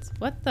pockets?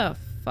 What the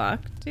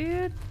fuck,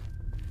 dude?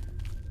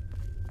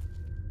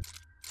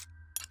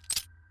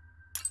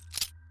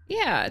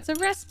 Yeah, it's a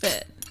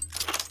respite.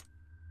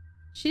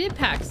 She did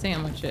pack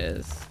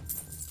sandwiches.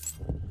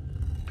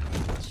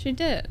 She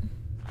did.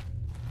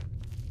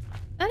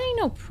 That ain't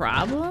no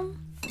problem.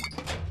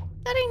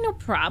 That ain't no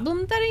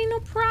problem. That ain't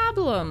no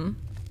problem.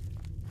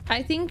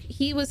 I think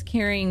he was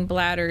carrying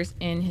bladders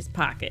in his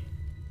pocket,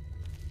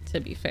 to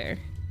be fair.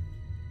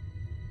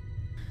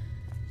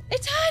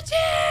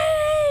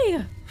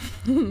 Itachi!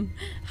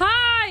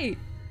 Hi!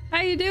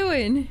 How you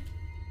doing?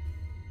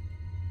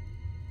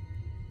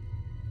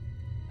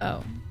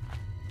 Oh.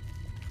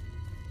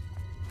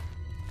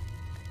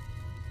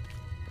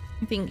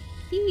 I think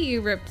he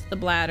ripped the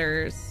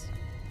bladders.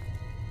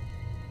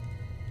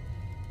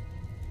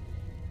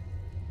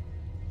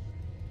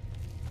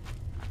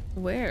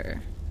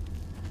 Where?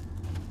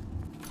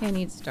 I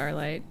need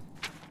starlight.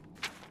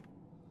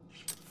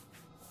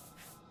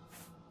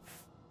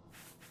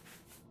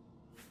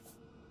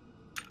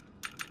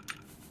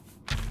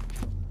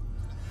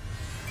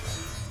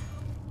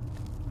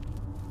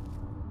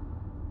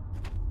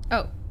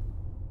 Oh.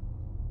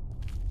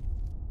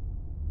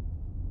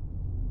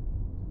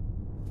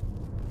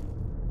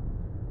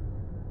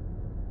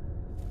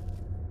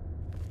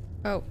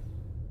 Oh.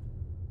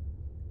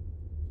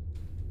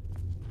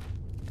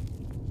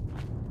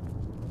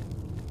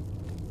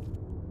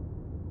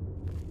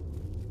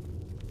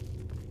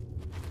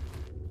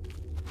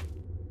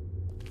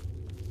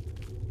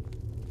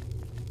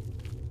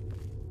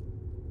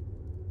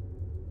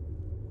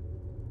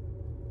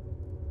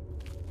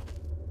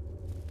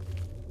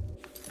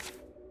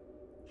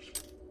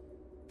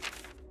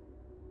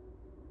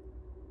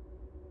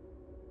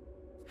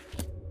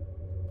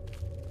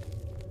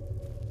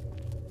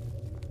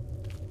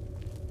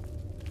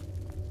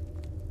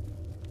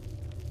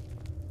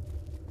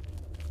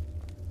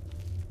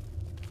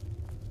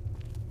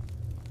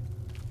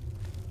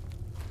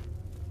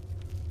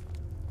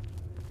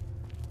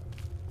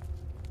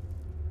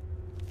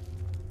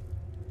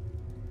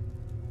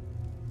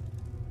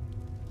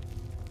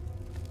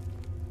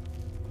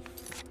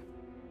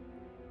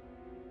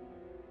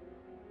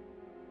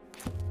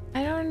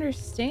 I don't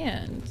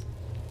understand.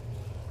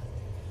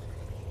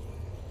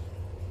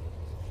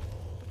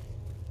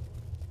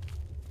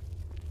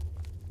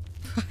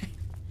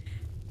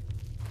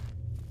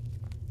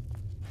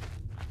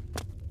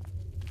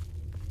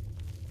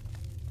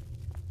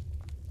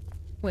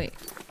 Wait.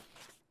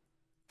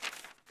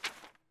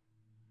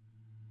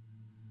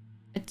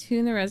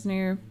 Attune the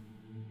resonator.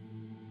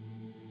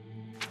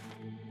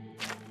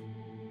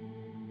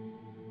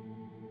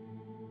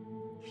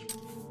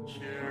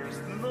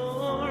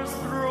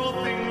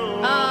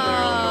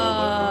 Oh,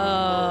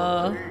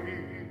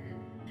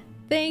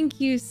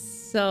 thank you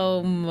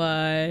so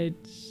much.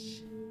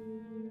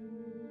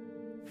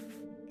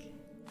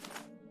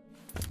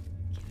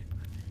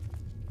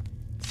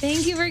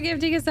 Thank you for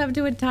gifting us up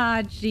to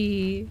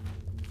Itachi.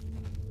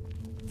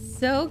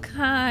 So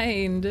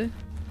kind.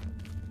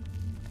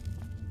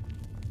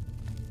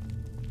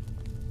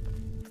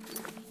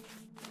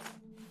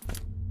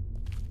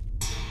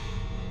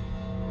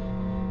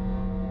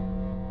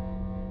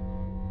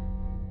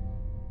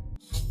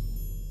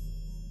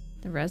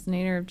 The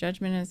resonator of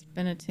judgment has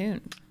been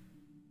attuned.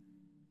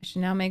 I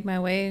should now make my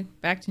way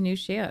back to New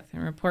Sheath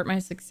and report my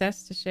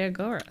success to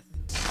Sheagorath.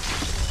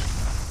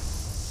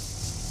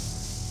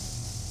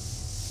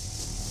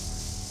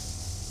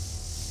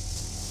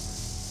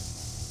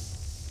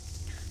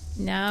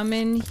 Now I'm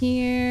in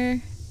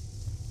here.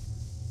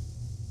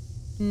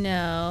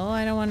 No,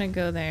 I don't want to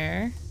go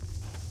there.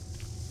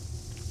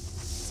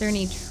 Is there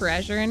any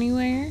treasure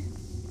anywhere?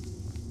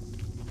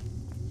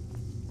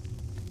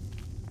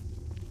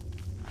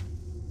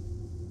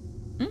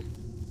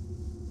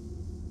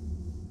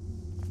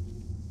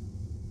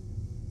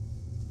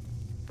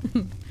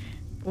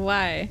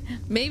 Why?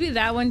 Maybe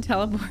that one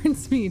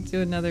teleports me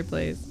to another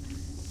place.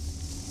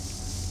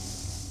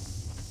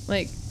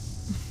 Like,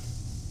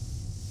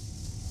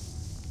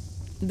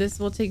 this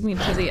will take me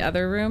to the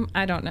other room?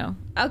 I don't know.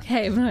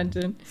 Okay,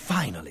 imagine.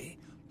 Finally,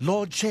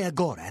 Lord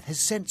Sheagorath has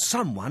sent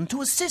someone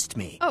to assist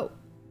me. Oh.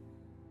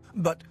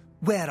 But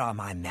where are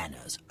my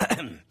manners?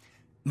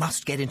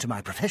 Must get into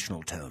my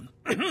professional tone.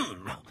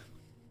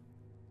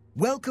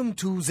 Welcome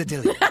to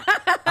Zadillion.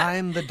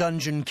 I'm the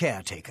dungeon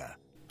caretaker,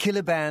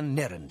 Caliban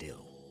Nerendil.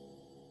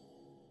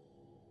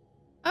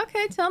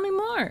 Okay, tell me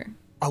more.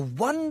 A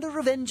wonder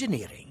of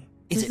engineering,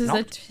 is this it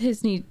not?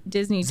 This is a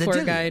Disney tour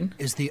Zadillion guide.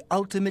 is the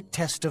ultimate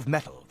test of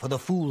mettle for the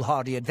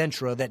foolhardy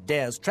adventurer that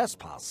dares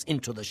trespass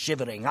into the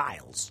Shivering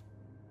Isles.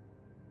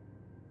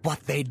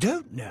 What they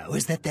don't know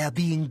is that they're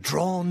being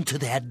drawn to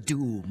their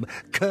doom,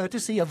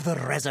 courtesy of the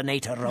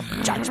Resonator of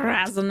Judgment.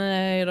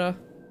 Resonator.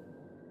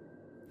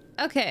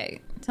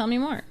 Okay, tell me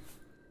more.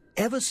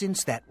 Ever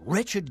since that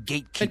wretched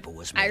gatekeeper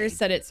was made, Iris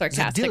said it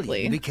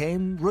sarcastically. Zadillion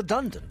became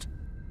redundant.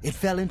 It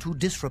fell into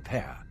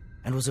disrepair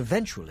and was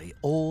eventually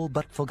all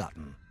but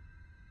forgotten.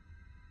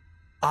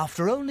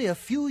 After only a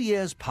few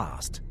years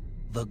passed,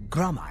 the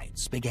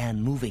Grummites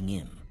began moving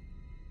in.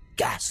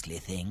 Ghastly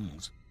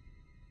things.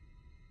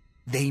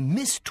 They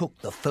mistook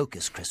the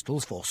focus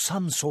crystals for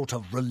some sort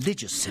of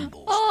religious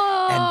symbols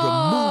and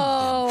removed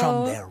them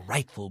from their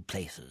rightful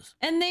places.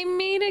 And they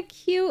made a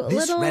cute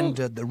This little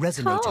rendered the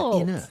Resonator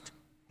cult. inert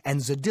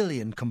and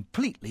Zadillion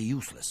completely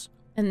useless.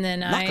 And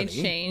then I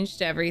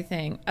changed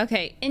everything.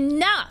 Okay,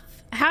 enough!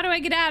 How do I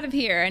get out of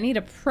here? I need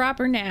a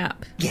proper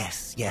nap.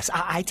 Yes,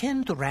 I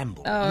tend to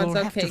ramble. Oh, You'll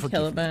it's have okay, to forgive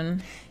Caliban.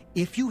 me.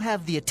 If you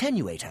have the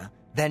attenuator,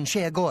 then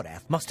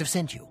Sheagorath must have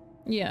sent you.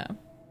 Yeah.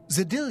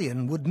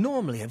 Zadillion would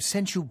normally have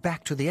sent you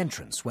back to the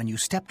entrance when you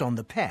stepped on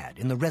the pad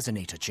in the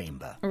Resonator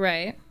chamber.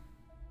 Right.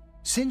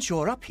 Since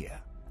you're up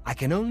here, I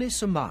can only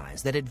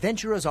surmise that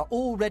adventurers are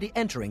already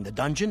entering the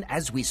dungeon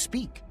as we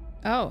speak.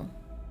 Oh.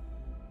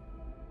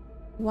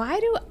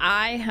 Why do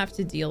I have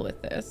to deal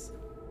with this?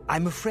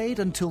 I'm afraid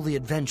until the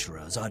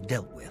adventurers are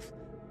dealt with,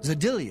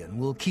 Zadillion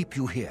will keep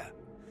you here.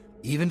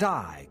 Even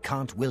I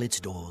can't will its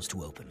doors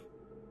to open.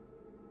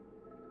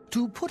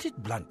 To put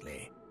it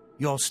bluntly,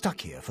 you're stuck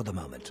here for the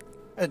moment.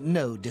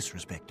 No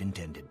disrespect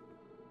intended.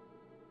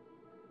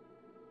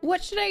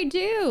 What should I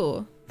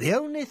do? The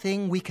only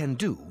thing we can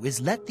do is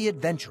let the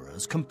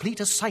adventurers complete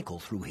a cycle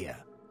through here.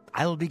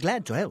 I'll be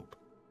glad to help.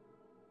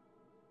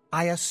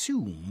 I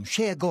assume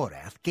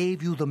Sheogorath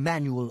gave you the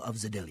Manual of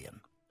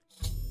Xedilian.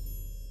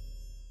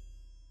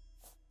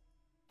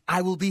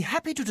 I will be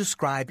happy to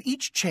describe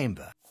each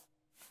chamber.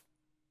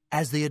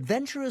 As the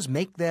adventurers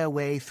make their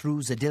way through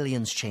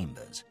Xedilian's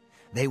chambers,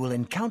 they will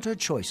encounter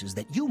choices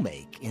that you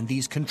make in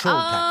these control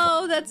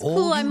platforms. Oh, that's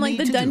cool. I'm like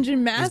the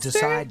dungeon master. Is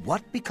decide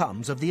what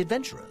becomes of the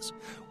adventurers.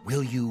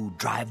 Will you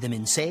drive them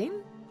insane,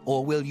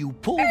 or will you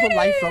pull the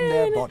life from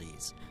their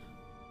bodies?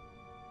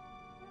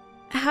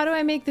 How do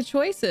I make the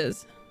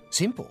choices?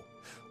 Simple.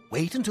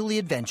 Wait until the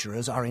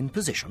adventurers are in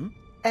position,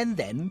 and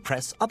then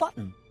press a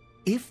button.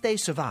 If they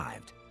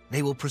survived,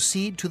 they will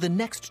proceed to the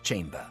next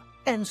chamber,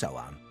 and so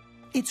on.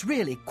 It's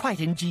really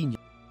quite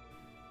ingenious.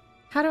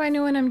 How do I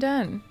know when I'm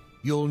done?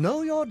 You'll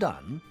know you're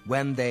done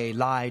when they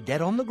lie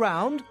dead on the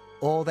ground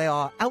or they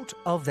are out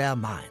of their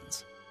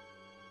minds.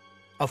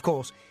 Of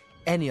course,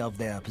 any of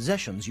their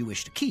possessions you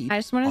wish to keep I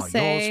just want to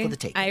say, yours for the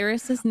taking.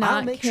 Iris is I'll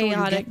not make sure you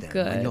chaotic get them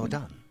good. when you're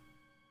done.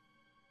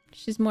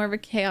 She's more of a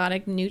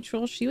chaotic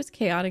neutral. She was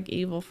chaotic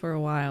evil for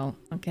a while,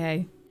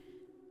 okay?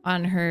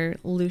 On her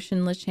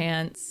Lucian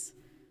LeChance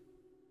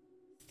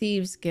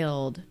Thieves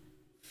Guild.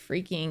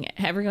 Freaking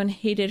everyone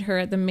hated her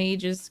at the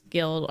Mages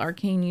Guild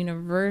Arcane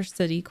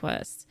University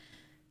quest.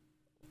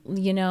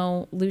 You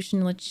know,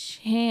 Lucian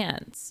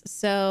LeChance.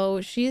 So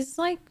she's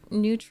like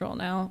neutral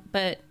now,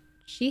 but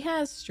she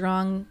has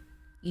strong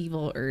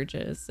evil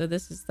urges. So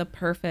this is the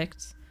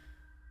perfect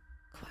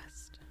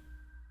quest.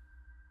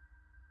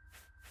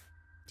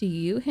 Do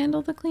you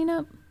handle the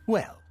cleanup?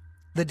 Well,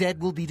 the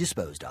dead will be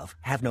disposed of.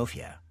 Have no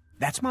fear.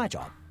 That's my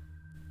job.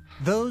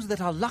 Those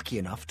that are lucky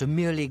enough to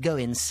merely go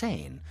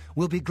insane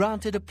will be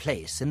granted a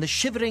place in the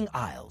Shivering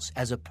Isles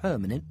as a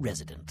permanent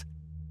resident.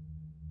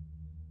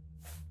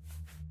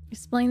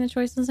 Explain the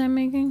choices I'm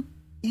making.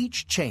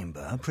 Each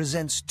chamber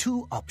presents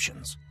two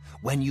options.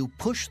 When you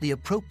push the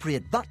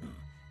appropriate button,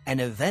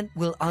 an event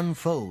will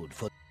unfold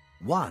for...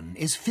 One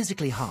is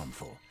physically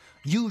harmful,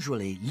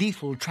 usually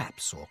lethal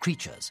traps or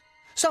creatures,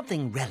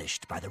 something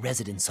relished by the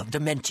residents of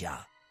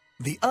Dementia.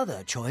 The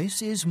other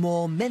choice is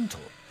more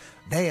mental.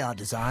 They are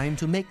designed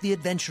to make the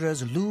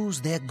adventurers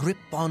lose their grip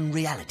on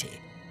reality.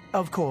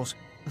 Of course,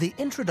 the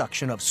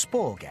introduction of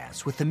spore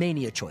gas with the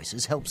mania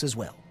choices helps as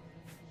well.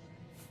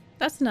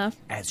 That's enough.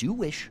 As you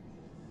wish.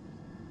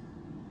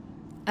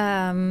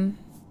 The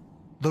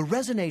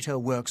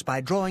resonator works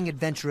by drawing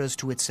adventurers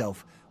to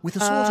itself with a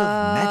sort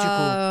of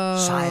magical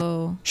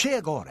science.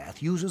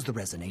 Sheogorath uses the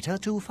resonator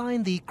to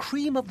find the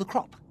cream of the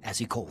crop, as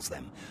he calls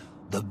them,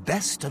 the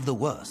best of the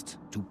worst,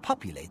 to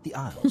populate the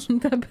Isles.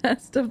 The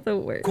best of the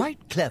worst.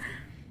 Quite clever.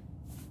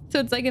 So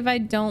it's like if I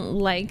don't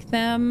like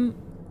them,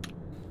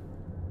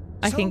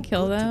 I can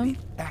kill them? To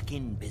be back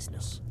in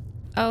business.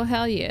 Oh,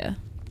 hell yeah.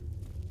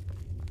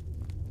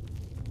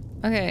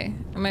 Okay,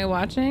 am I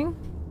watching?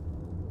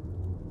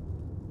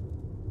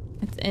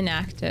 It's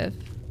inactive.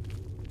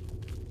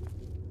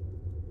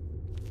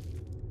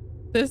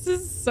 This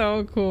is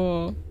so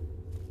cool.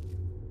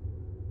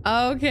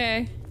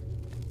 Okay.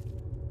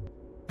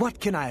 What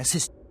can I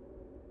assist?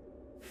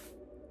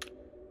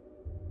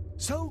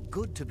 So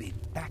good to be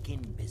back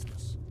in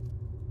business.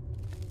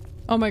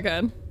 Oh my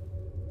god.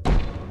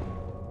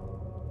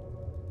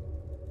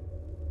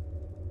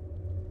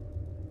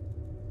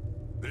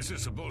 This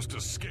is supposed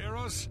to scare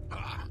us?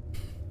 Ha!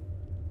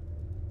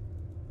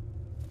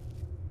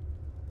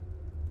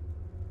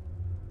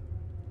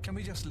 Can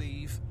we just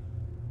leave?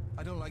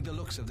 I don't like the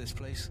looks of this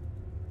place.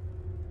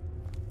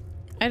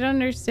 I don't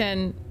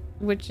understand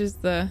which is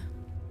the...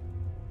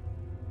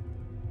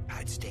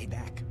 I'd stay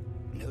back.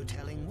 No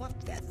telling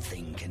what that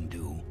thing can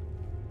do.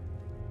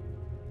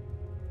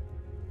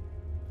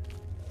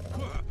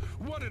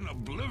 What in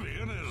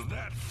oblivion is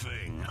that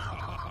thing?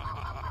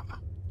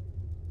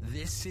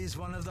 This is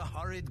one of the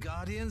horrid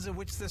guardians of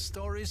which the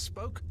stories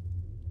spoke?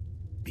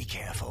 Be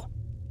careful.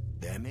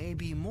 There may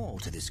be more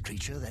to this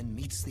creature than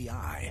meets the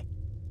eye.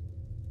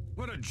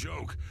 What a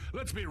joke.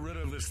 Let's be rid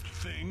of this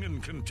thing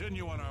and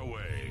continue on our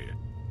way.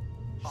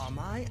 Are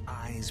my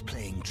eyes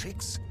playing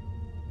tricks?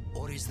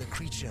 Or is the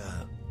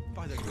creature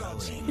by the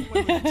growing?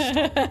 Get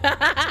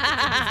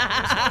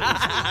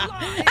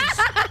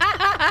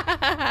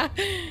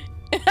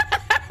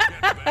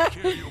back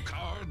here, you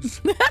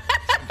cards.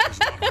 Something's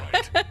not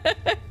right.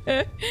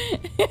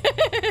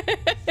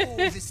 All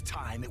this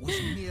time it was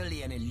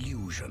merely an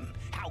illusion.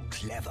 How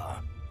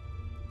clever.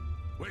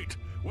 Wait,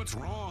 what's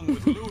wrong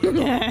with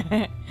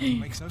Louis?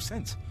 Makes no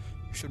sense.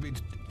 You should be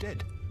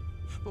dead.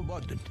 But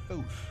what?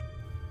 Oh.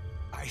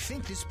 I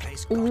think this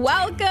place.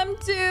 Welcome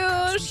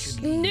to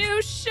New No,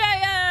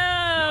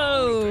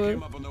 Sheo! pick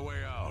him up on the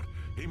way out.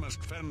 He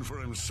must fend for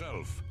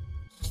himself.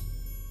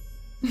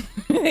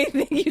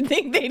 You'd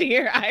think they'd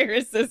hear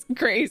Iris's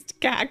crazed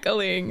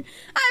cackling.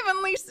 I've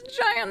unleashed a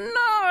giant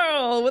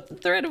gnarl with the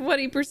threat of what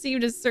he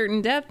perceived as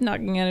certain death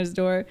knocking at his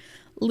door.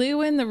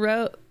 Lewin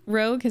the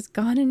rogue has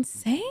gone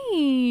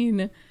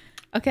insane.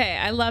 Okay,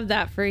 I love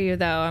that for you,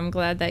 though. I'm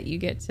glad that you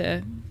get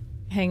to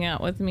hang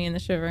out with me in the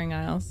Shivering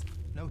Isles.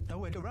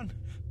 Nowhere to run.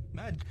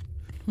 Mad.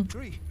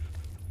 Tree.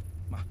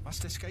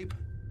 Must escape.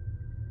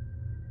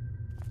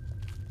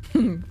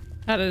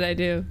 How did I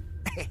do?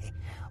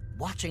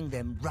 Watching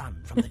them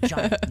run from the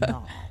giant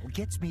gnarl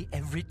gets me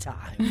every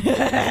time.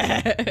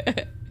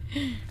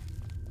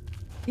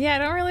 Yeah, I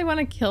don't really want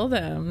to kill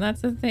them.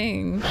 That's the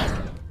thing.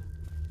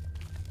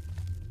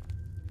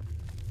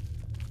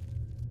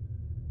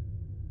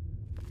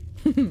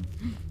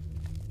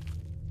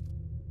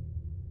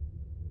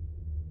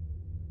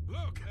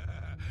 Look,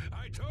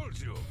 I told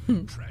you.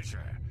 Treasure.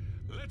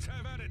 Let's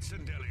have at it,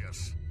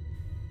 Sindelius.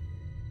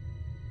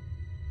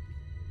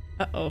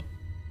 Uh-oh.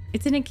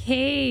 It's in a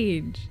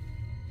cage.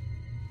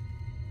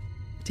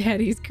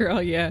 Daddy's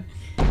girl, yeah.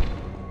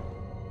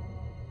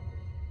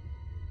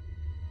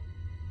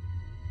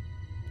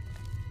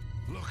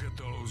 Look at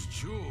those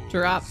jewels.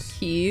 Drop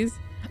keys.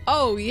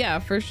 Oh, yeah,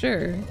 for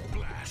sure.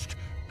 Blast.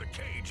 The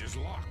cage is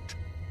locked.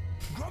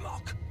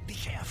 Gromok, be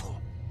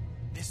careful.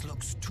 This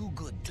looks too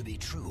good to be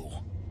true.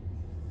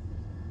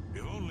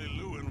 If only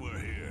Lewin were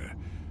here.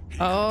 He could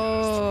get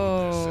us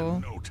through this Oh.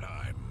 in no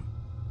time.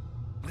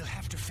 We'll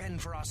have to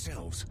fend for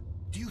ourselves.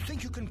 Do you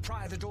think you can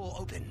pry the door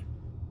open?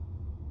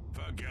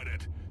 Forget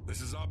it.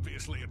 This is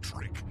obviously a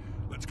trick.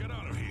 Let's get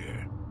out of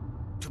here.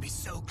 To be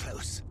so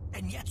close,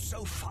 and yet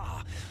so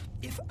far.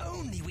 If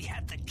only we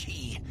had the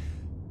key.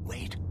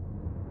 Wait.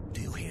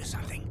 Do you hear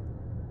something?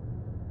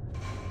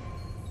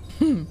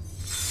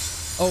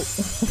 Oh.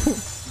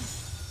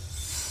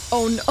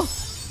 Oh no.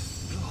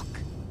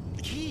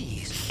 Look.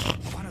 Keys.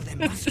 One of them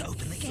must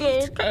open the So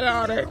gate.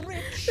 chaotic.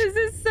 This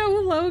is so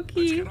Let's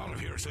low-key. get out of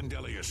here,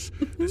 Sindelius.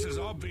 This is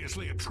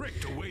obviously a trick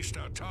to waste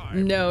our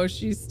time. No,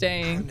 she's I'll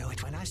staying. know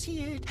it when I see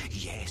it.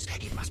 Yes,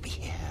 it must be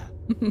here.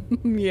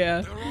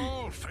 Yeah. They're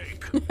all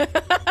fake.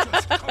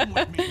 Just come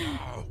with me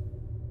now.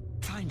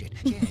 Find it.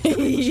 Yes. It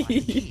looks like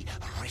a key.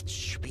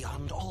 Rich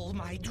beyond all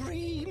my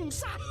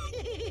dreams.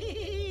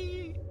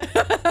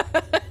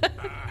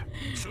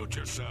 Suit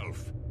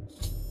yourself.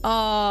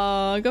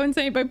 Aw, go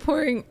insane by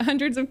pouring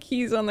hundreds of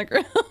keys on the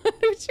ground,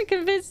 which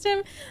convinced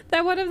him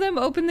that one of them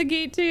opened the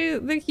gate to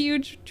the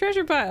huge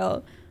treasure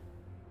pile.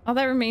 All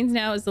that remains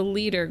now is the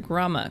leader,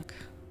 Gromok.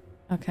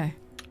 Okay.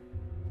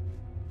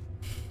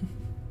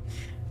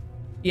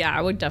 Yeah,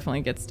 I would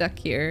definitely get stuck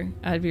here.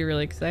 I'd be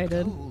really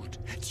excited. Gold,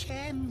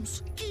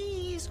 gems,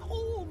 keys,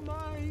 all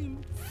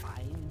mine.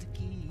 Find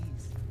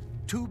keys.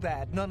 Too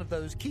bad none of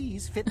those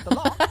keys fit the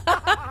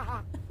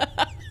lock.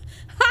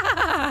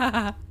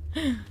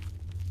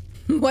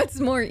 What's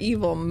more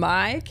evil,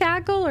 my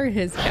cackle or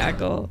his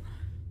cackle?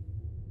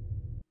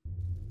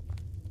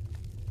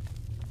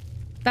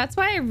 That's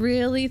why I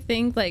really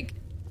think like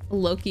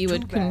Loki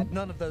would. Too bad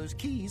none of those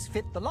keys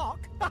fit the lock.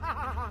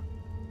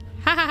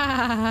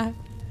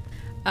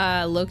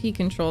 Loki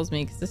controls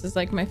me because this is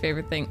like my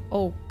favorite thing.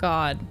 Oh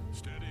God.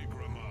 Steady,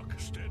 Gromok,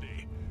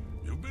 steady.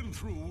 You've been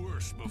through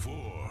worse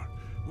before.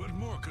 What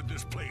more could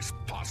this place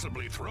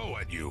possibly throw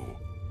at you?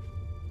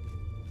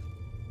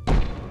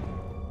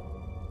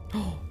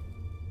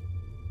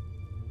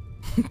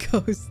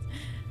 Ghost.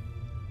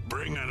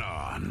 Bring it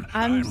on.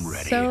 I'm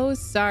ready. so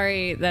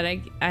sorry that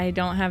I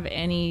don't have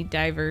any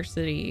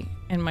diversity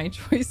in my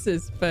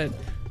choices, but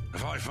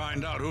If I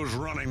find out who's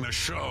running the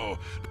show.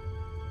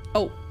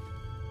 oh.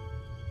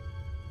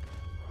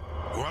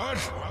 What?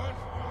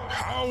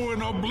 How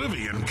in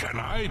oblivion can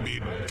I be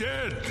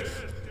dead?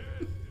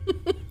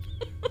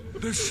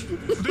 This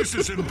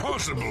is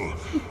impossible.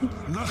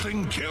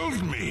 Nothing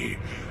killed me.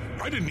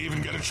 I didn't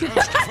even get a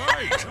chance to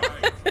fight.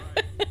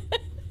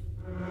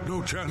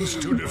 No chance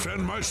to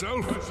defend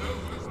myself.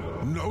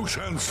 No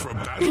chance for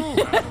battle.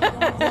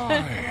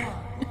 Why?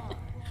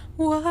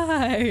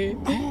 Why?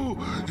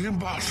 Oh,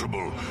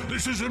 impossible.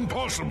 This is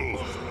impossible.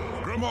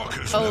 Gromok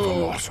has never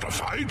lost a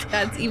fight.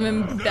 That's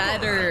even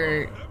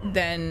better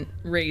than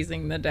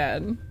raising the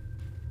dead.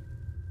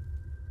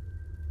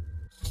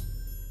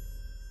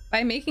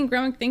 By making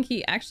Gromok think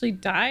he actually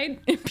died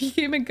and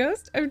became a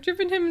ghost, I've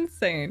driven him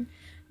insane.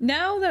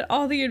 Now that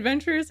all the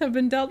adventurers have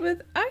been dealt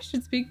with, I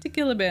should speak to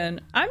Caliban.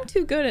 I'm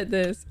too good at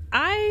this.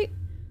 I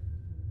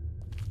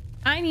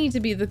need to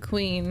be the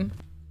queen.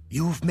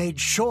 You've made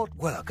short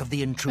work of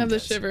the intruders. Of the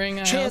Shivering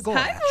Isles. Chair Gora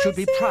Hi, should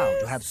be voices. proud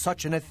to have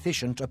such an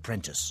efficient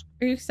apprentice.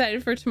 Are you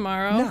excited for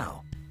tomorrow?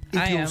 Now, if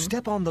I you'll am.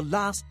 step on the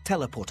last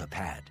teleporter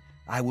pad,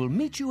 I will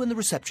meet you in the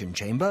reception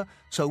chamber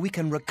so we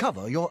can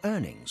recover your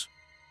earnings.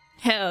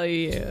 Hell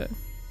yeah.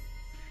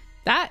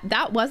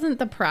 That wasn't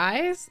the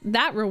prize.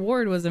 That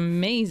reward was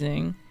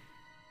amazing.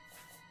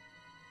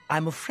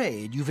 I'm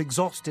afraid you've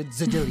exhausted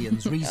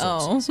Zedilion's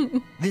resources.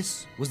 Oh.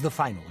 This was the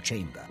final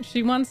chamber.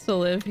 She wants to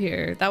live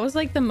here. That was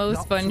like the most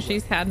Not fun to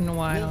she's worry. had in a We'll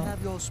while.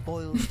 have your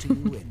spoils to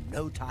you in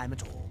no time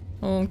at all.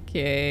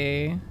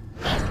 Okay.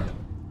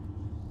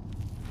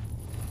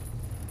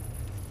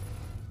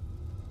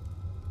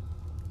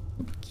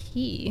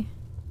 Key.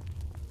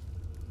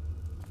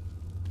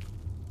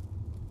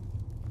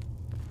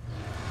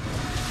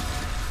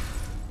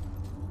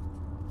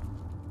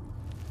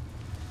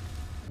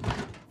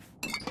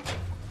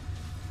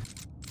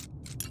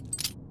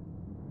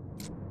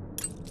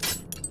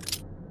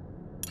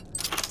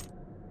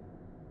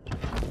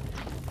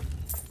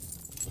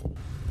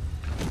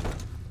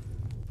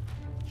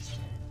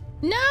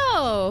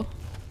 No!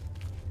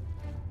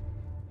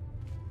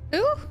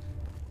 Ooh!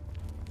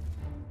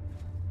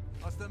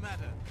 What's the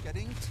matter?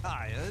 Getting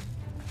tired?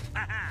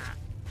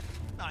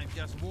 I'm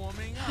just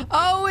warming up.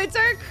 Oh, it's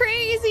our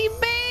crazy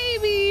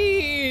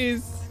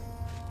babies!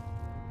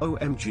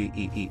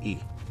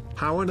 OMGEEE.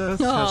 How on earth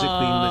has it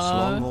been this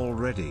long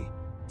already?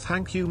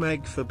 Thank you,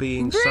 Meg, for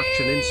being such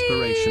an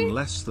inspiration.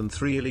 Less than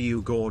 3,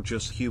 you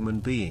gorgeous human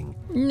being.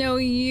 No,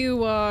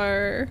 you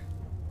are.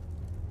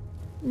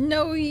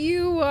 No,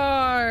 you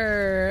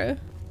are.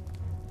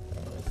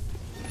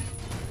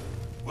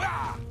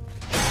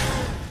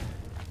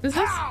 Is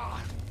this?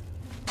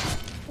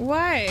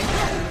 Why?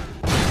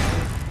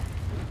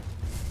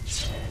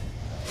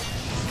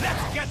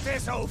 Let's get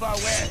this over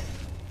with.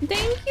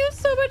 Thank you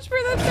so much for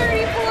the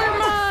 34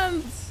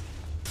 months.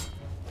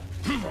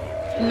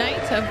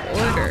 Knight of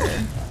Order.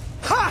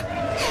 Ha!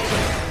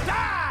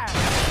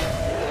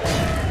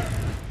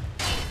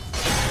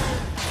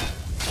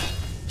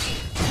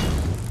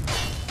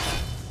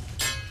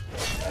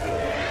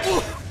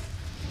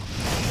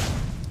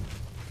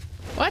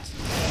 What?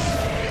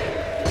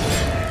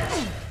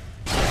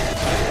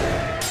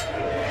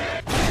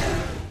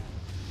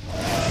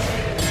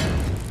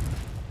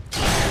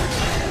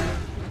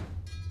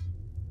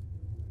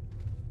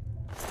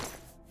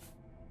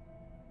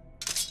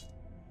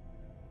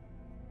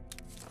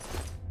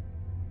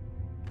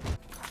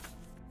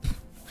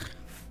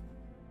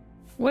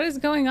 What is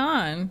going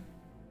on?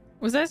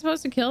 Was I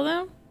supposed to kill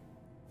them?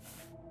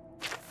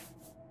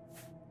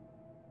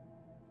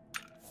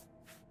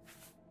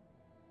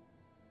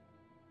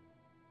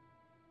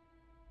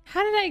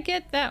 How did I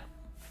get that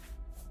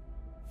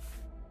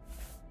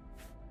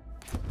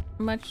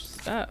much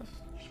stuff?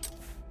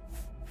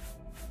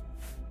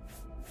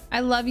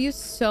 I love you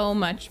so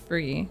much,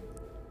 Bree.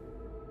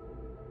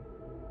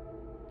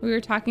 We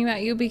were talking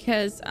about you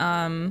because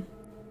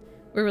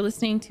we were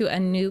listening to a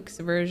Nuke's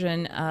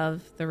version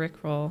of the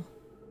Rickroll.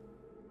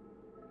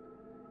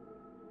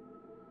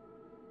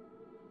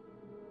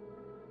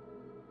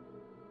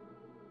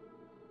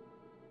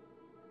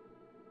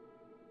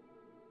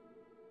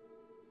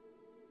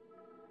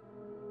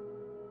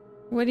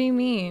 What do you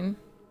mean?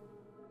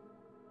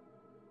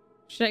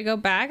 Should I go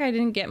back? I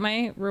didn't get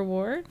my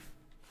reward.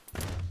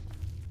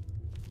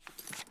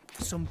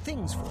 Some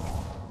things for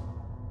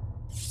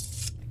you.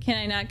 Can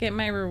I not get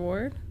my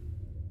reward?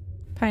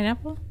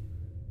 Pineapple?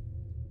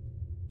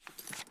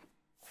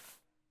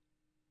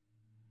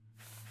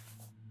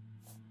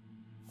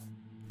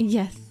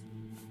 Yes.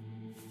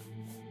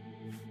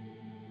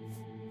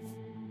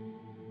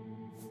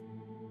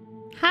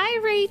 Hi,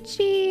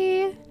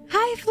 Rachie.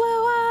 Hi,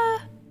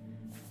 Floa.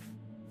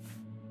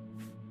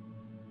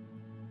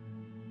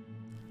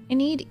 I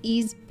need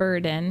ease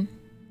burden.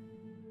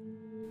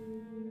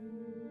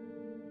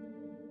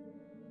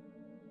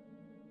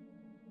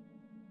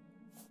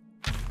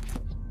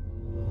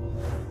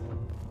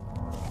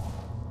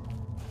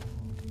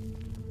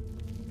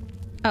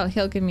 Oh,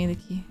 he'll give me the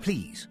key.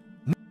 Please.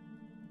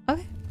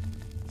 Okay.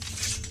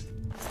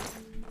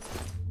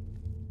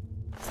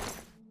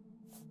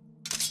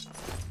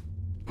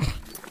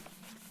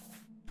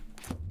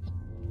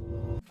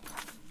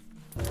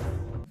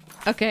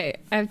 Okay,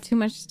 I have too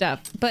much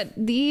stuff. But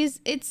these,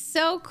 it's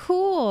so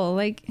cool.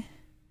 Like,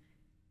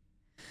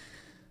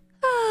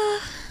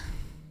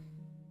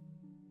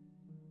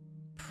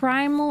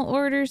 Primal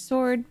Order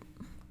Sword.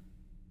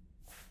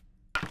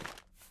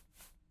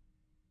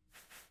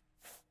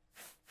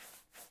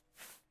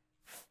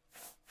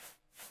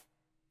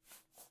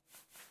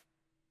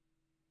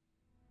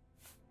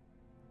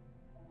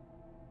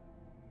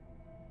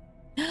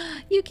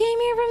 You came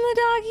here from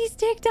the doggy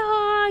stick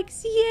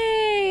dogs.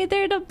 Yay,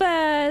 they're the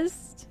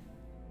best.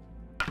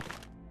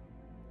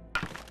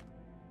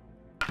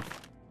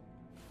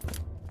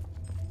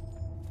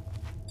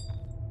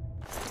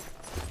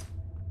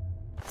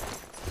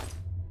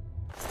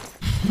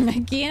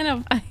 I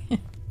can't.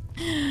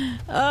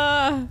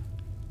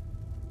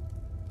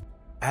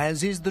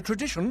 As is the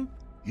tradition,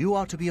 you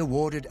are to be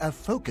awarded a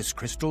focus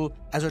crystal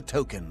as a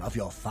token of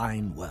your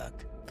fine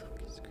work.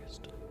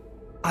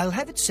 I'll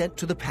have it sent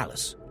to the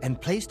palace and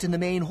placed in the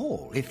main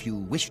hall if you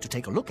wish to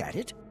take a look at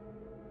it.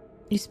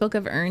 You spoke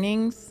of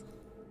earnings?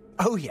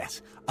 Oh,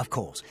 yes, of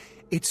course.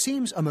 It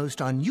seems a most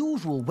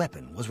unusual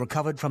weapon was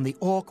recovered from the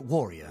orc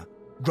warrior,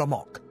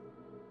 Gramok.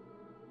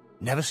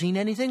 Never seen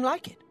anything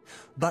like it,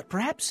 but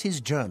perhaps his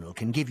journal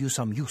can give you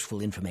some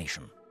useful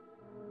information.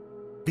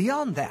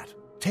 Beyond that,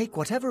 take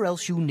whatever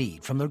else you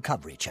need from the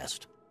recovery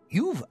chest.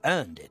 You've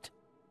earned it.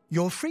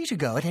 You're free to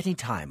go at any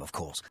time, of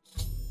course.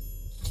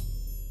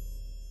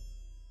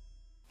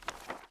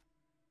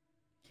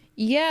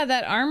 Yeah,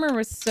 that armor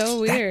was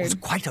so weird. That was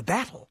quite a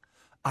battle.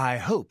 I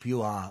hope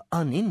you are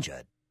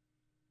uninjured.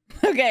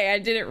 Okay, I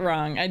did it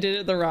wrong. I did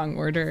it the wrong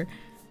order.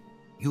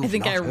 You've I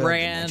think not I heard the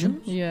ran.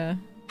 legends? Yeah.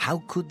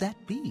 How could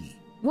that be?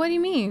 What do you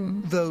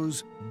mean?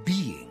 Those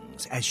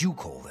beings, as you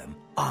call them,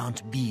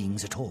 aren't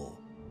beings at all.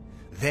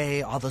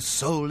 They are the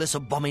soulless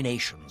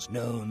abominations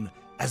known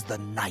as the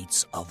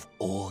Knights of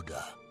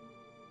Order.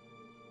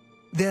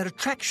 Their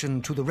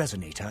attraction to the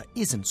resonator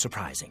isn't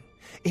surprising.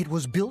 It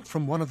was built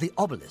from one of the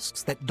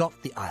obelisks that dot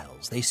the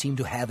isles they seem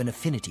to have an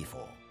affinity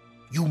for.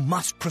 You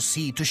must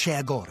proceed to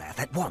Shergorath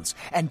at once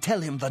and tell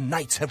him the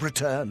knights have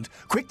returned.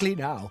 Quickly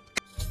now.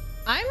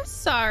 I'm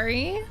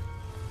sorry.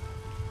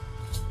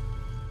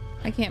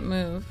 I can't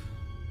move.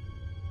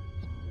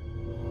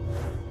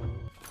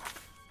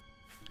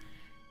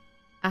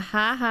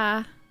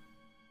 Ahaha.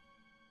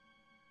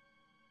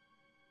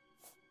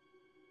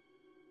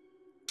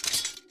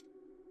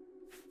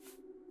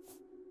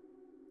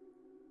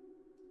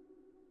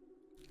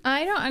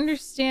 I don't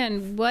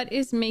understand what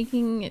is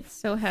making it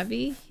so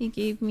heavy. He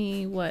gave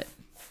me what?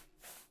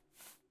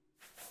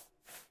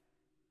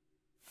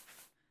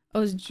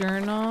 Oh, his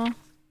journal.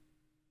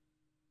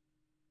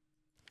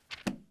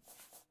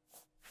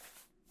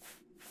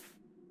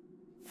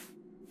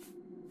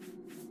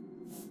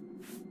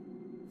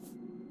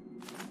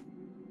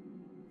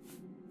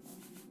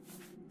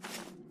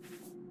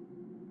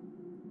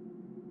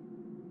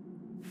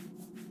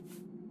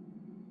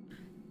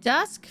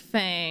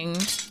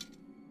 Duskfang.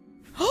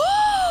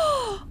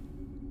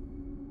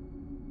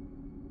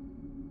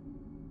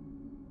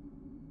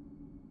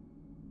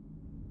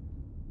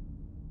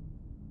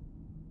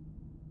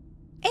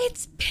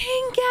 It's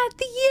pink at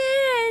the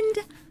end.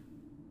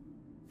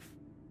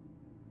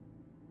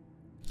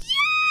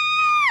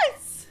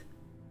 Yes!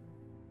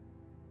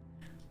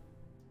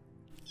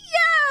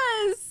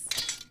 Yes!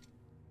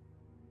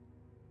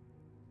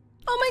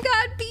 Oh my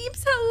god,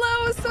 Beeps,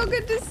 hello. So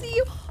good to see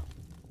you.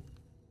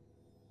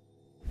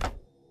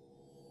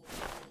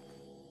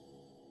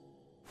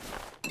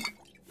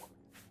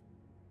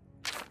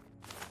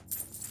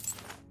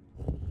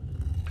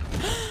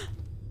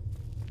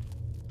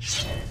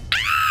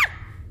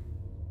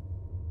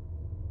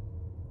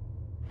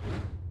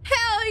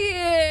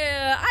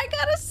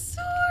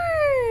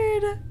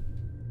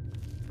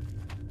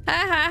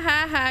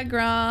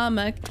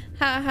 Grommack,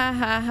 ha ha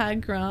ha ha,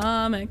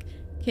 Grommack,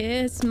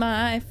 kiss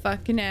my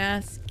fucking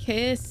ass,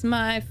 kiss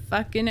my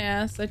fucking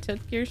ass. I took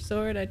your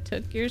sword, I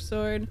took your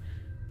sword.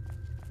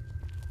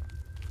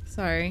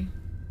 Sorry.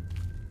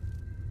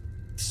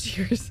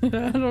 Shears. I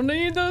don't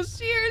need those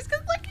shears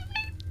because look at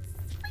my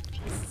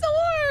freaking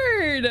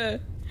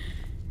sword.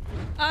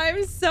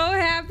 I'm so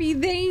happy.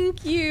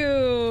 Thank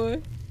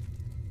you.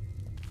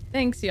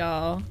 Thanks,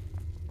 y'all.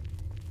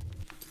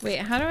 Wait,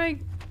 how do I...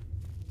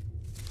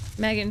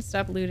 Megan,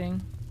 stop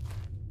looting.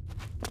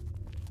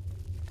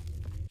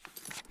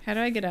 How do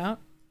I get out?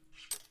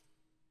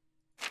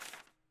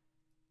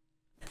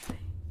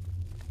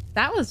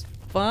 That was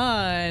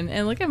fun.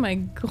 And look at my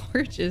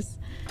gorgeous,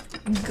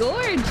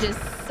 gorgeous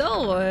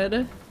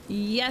sword.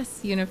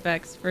 Yes,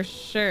 Unifex, for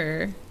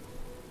sure.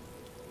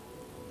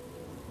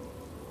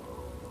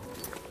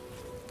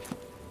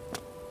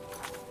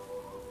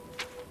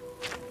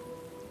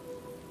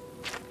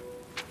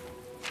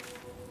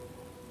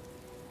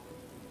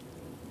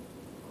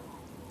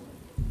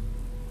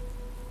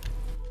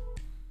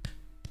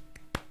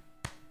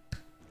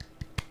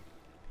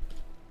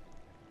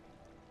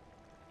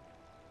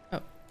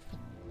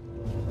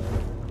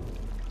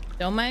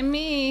 Don't mind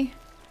me.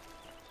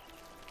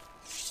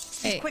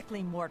 Hey.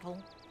 Quickly,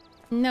 mortal.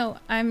 No,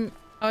 I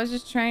was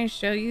just trying to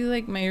show you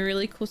like my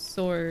really cool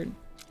sword.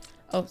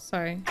 Oh,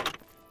 sorry.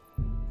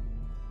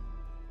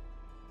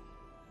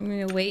 I'm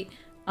gonna wait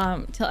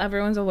till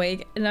everyone's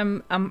awake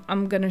and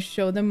I'm gonna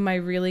show them my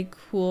really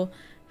cool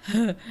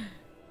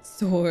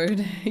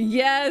sword.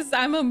 Yes,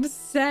 I'm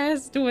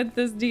obsessed with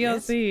this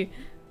DLC. Yes.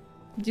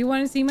 Do you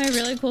want to see my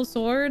really cool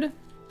sword?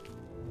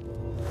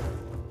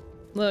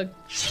 Look.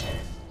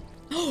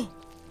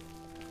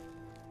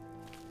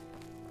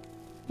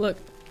 Look.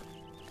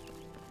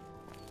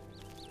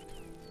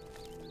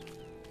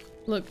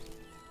 Look.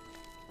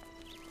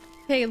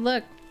 Hey,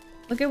 look.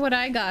 Look at what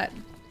I got.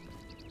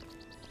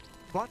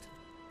 What?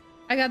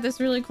 I got this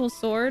really cool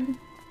sword.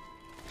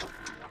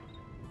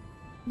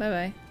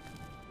 Bye-bye.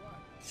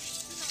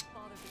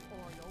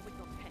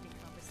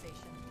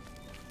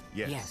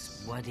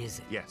 Yes, what is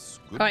it? Yes,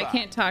 goodbye. Oh, I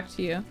can't talk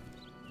to you.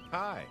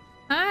 Hi.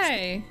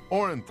 Hi.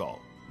 Orenthal,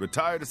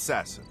 retired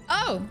assassin.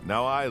 Oh.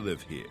 Now I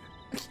live here.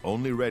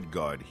 Only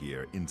Redguard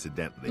here,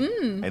 incidentally.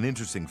 An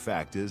interesting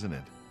fact, isn't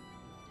it?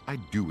 I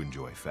do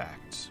enjoy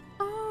facts.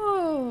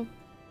 Oh.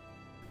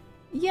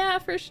 Yeah,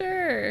 for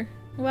sure.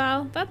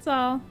 Well, that's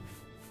all.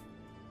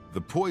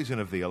 The poison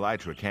of the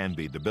elytra can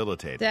be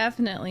debilitating.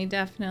 Definitely,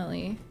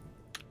 definitely.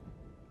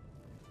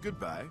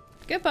 Goodbye.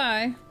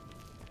 Goodbye.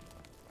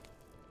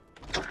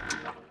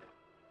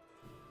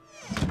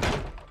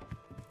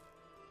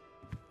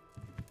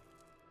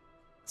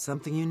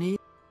 Something you need?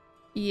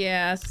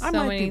 Yeah, so I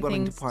might many be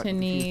willing things to part to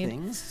with need. a few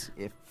things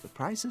if the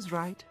price is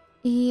right.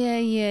 Yeah.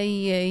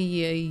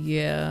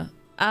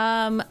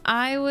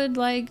 I would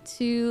like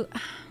to...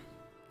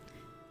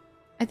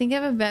 I think I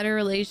have a better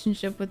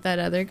relationship with that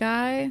other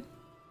guy.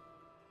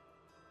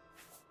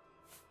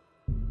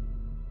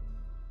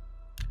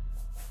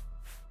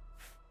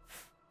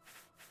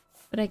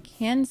 But I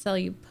can sell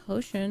you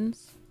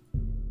potions.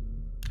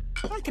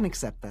 I can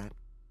accept that.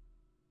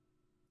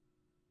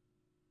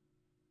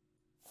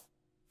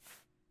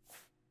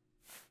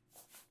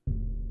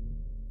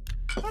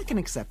 I can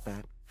accept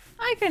that.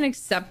 I can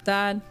accept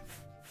that.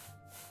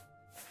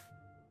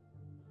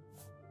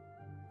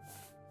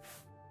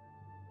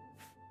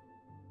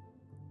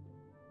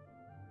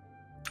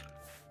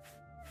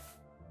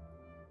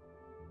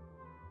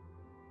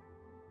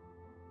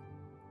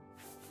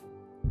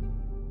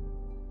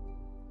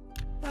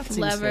 That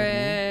seems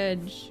fair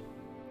to me. Leverage.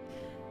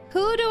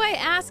 Who do I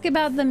ask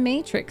about the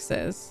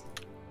matrices?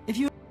 If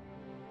you...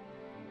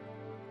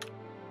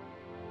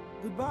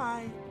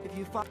 Goodbye. If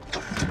you...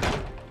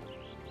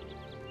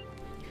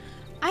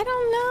 I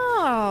don't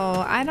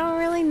know. I don't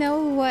really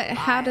know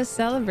how to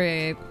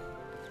celebrate.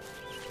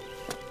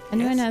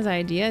 Anyone has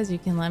ideas, you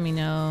can let me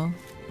know.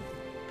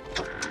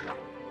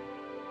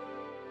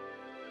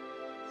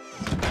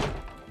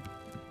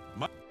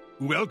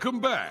 Welcome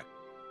back.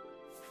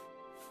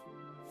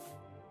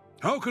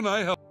 How can I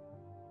help?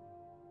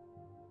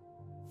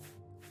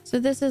 So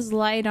this is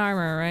light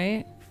armor,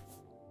 right?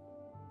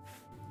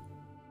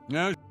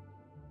 Yeah.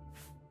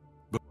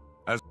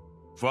 As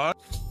far.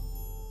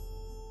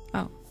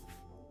 Oh.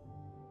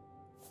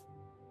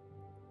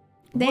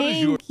 What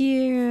is Thank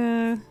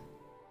you.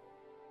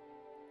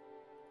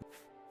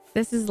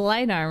 This is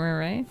light armor,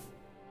 right?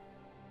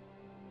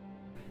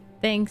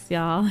 Thanks,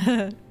 y'all.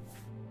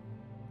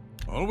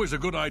 Always a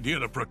good idea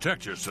to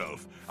protect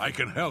yourself. I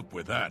can help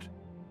with that.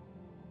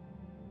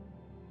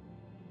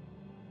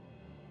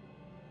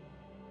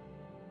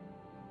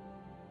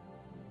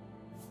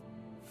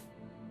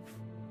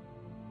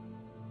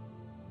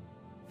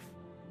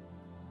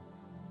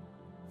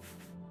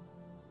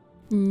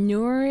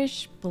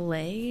 Nourish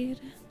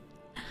blade?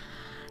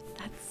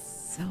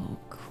 That's so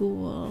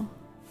cool.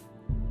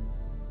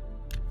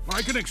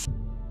 I can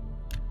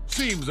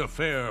seems a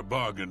fair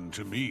bargain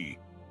to me.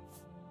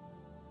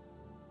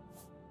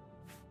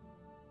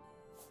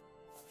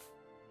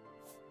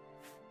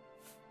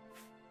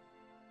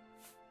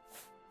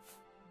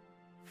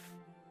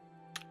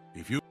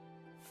 If you...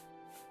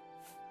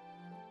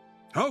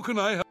 How can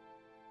I help?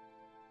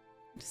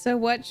 So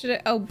what should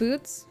I... Oh,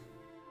 boots?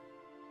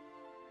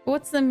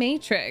 What's the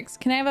matrix?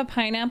 Can I have a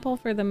pineapple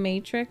for the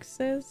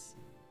matrices?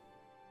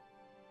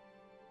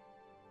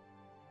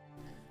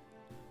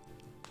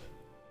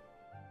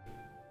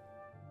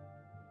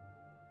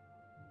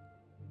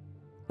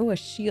 Oh, a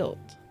shield.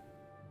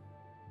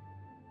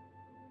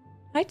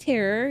 Hi,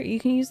 Terror. You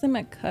can use them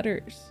at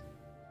cutters.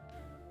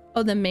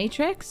 Oh, the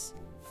matrix?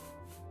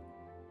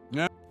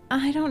 Yeah.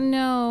 I don't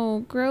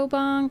know.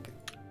 Grobonk.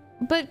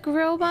 But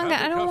Grobonk,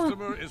 I don't want...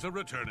 Customer is a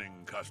returning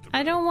customer.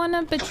 I don't want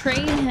to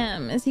betray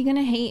him. Is he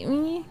gonna hate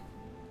me?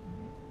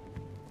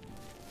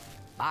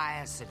 Buy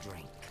us a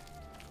drink.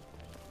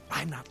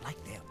 I'm not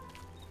like them.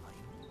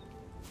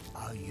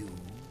 Are you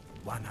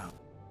one of...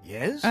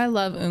 Yes? I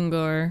love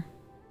Ungor.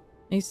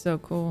 He's so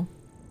cool.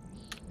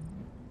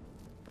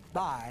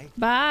 Bye.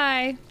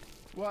 Bye.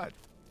 What?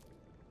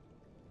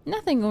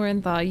 Nothing,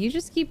 Orenthal. You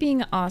just keep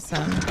being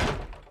awesome.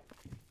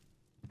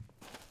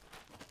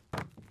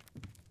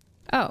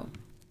 Oh.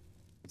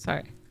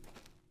 Sorry.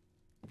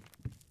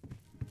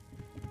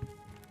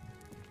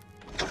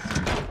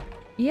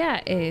 Yeah,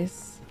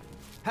 Ace.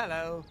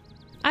 Hello.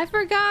 I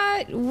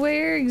forgot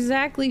where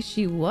exactly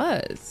she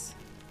was.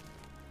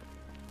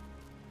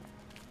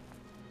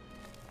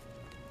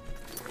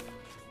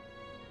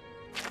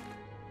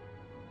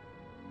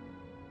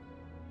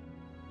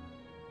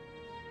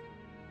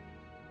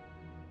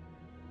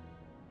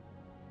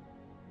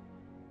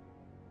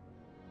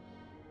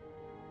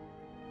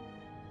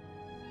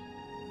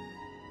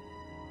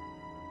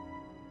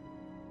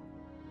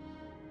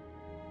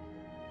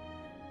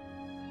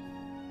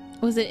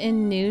 Was it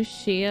in New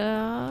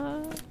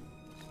Shia?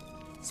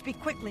 Speak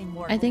quickly,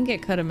 mortal. I think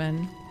it could have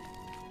been.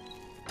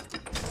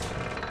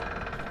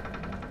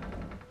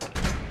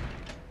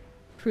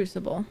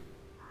 Crucible.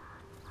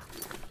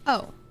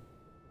 Oh.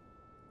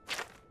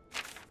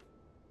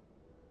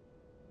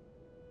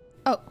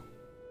 Oh.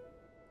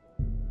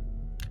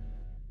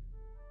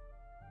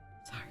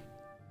 Sorry.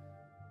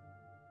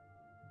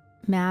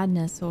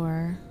 Madness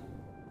or...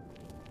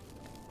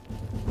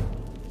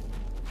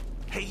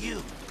 Hey,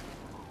 you.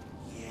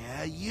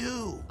 Yeah,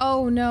 you.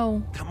 Oh,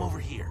 no. Come over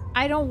here.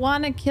 I don't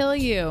want to kill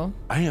you.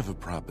 I have a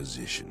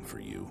proposition for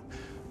you.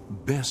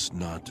 Best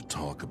not to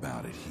talk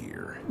about it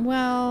here.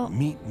 Well...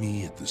 Meet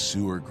me at the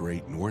sewer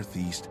grate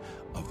northeast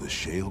of the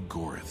Shale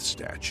Goreth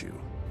statue.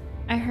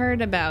 I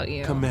heard about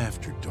you. Come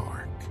after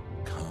dark.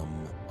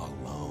 Come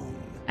alone.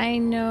 I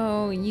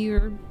know.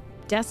 You're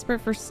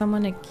desperate for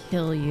someone to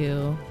kill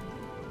you.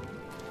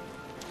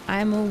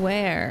 I'm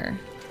aware.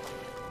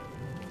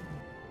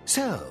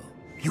 So,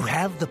 you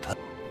have the...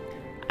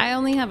 I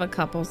only have a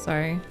couple,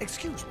 sorry.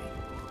 Excuse me.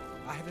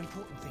 I have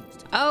important things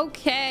to do.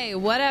 Okay,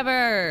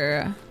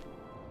 whatever.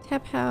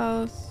 Tap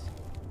house.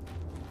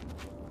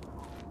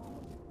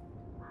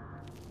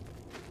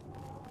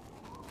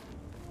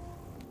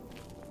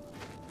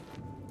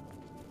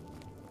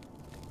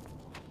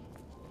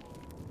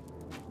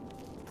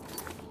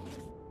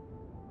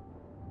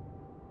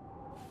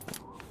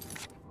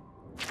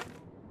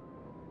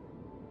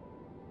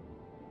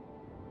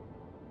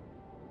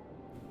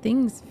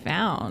 things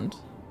found.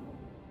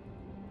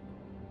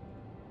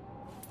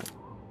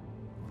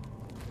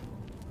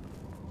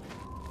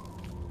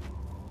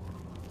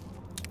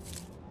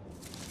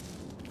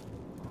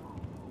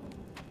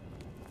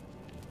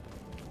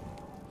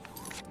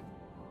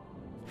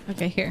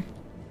 Okay, here.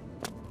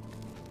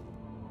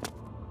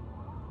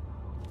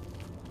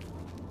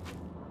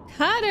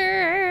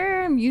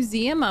 Cutter!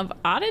 Museum of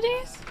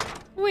Oddities?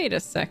 Wait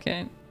a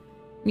second.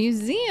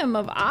 Museum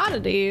of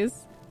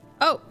Oddities?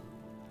 Oh!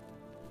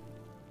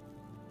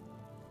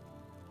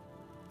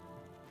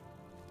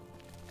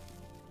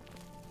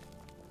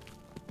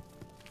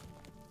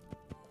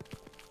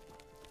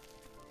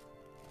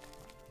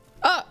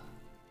 Oh!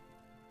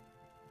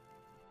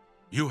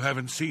 You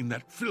haven't seen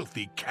that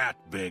filthy cat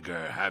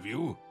beggar, have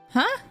you?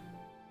 Huh?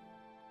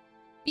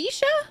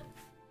 Bisha?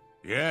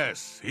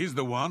 Yes, he's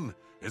the one.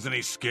 Isn't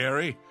he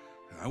scary?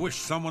 I wish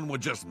someone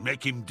would just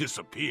make him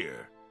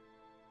disappear.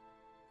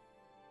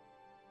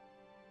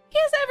 He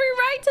has every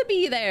right to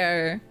be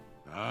there.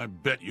 I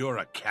bet you're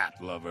a cat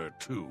lover,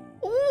 too.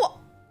 Ooh.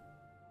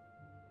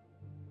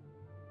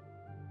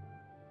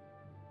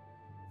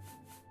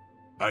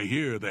 I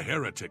hear the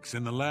heretics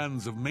in the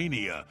lands of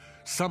Mania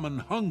summon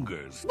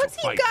hungers What's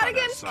to he fight got by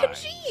their against side.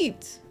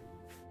 Khajiit?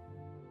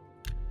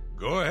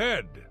 Go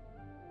ahead.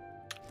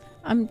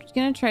 I'm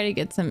gonna try to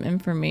get some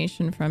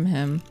information from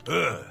him.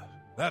 Ugh,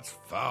 that's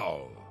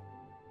foul.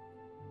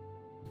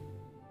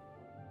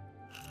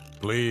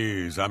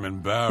 Please, I'm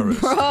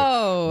embarrassed.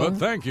 Bro. But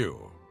thank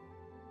you.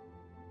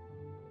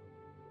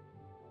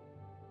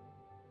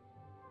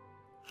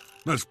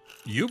 Miss,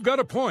 you've got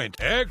a point.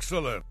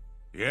 Excellent.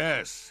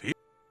 Yes.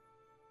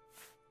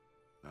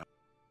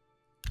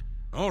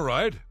 All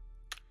right.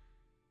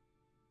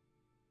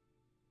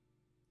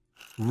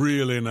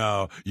 Really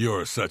now,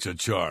 you're such a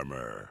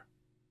charmer.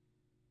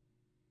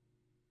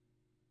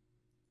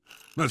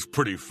 That's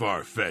pretty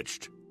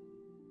far-fetched.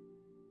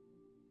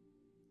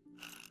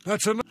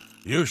 That's enough.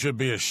 You should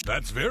be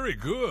that's very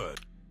good.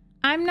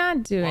 I'm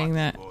not doing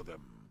that.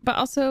 But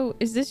also,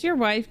 is this your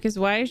wife? Because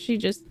why is she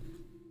just...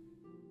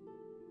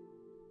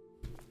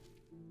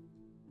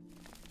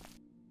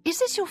 Is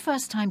this your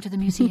first time to the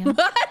museum?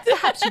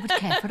 Perhaps you would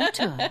care for a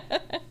tour.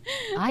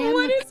 I am.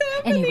 What is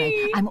happening?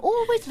 Anyway, I'm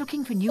always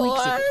looking for new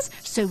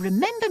exhibits, so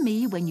remember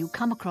me when you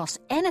come across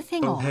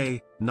anything Oh odd.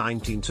 hey,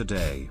 19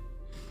 today.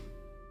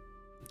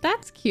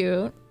 That's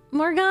cute.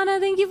 Morgana,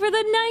 thank you for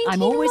the 19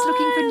 I'm always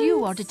looking for new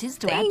months. oddities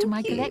to add to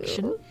my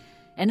collection.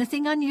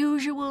 Anything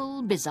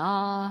unusual,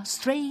 bizarre,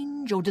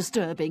 strange, or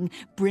disturbing,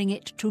 bring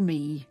it to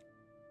me.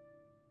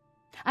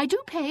 I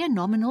do pay a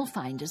nominal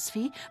finder's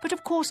fee, but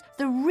of course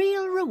the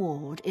real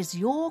reward is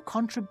your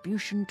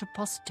contribution to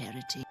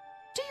posterity.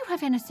 Do you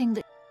have anything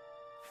that...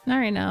 Not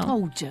right now.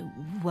 Oh,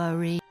 don't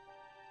worry.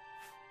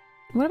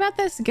 What about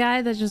this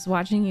guy that's just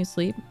watching you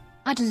sleep?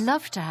 I'd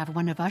love to have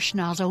one of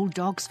Ushnar's old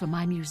dogs for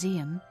my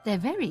museum. They're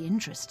very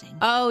interesting.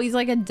 Oh, he's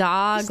like a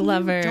dog His new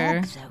lover.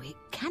 dog, though, it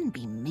can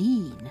be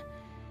mean.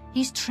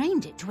 He's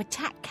trained it to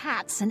attack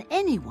cats and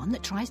anyone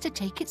that tries to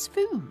take its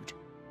food.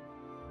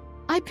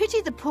 I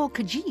pity the poor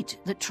Khajiit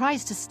that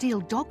tries to steal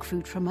dog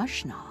food from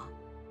Ushnar.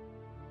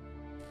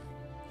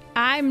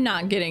 I'm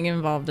not getting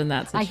involved in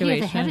that situation. I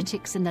hear the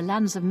heretics in the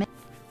lands of...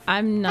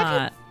 I'm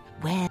not.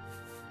 Where?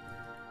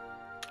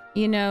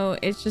 You know,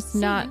 it's just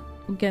not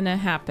gonna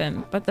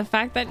happen. But the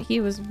fact that he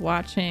was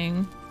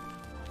watching...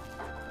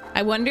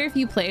 I wonder if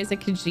you play as a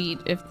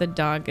Khajiit, if the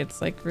dog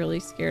gets, like,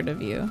 really scared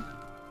of you.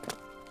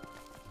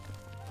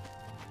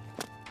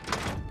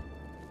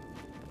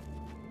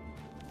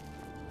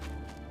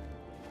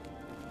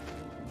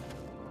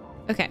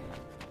 Okay,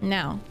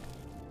 now.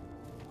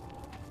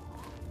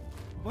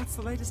 What's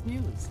the latest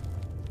news?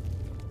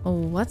 Oh,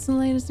 what's the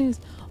latest news?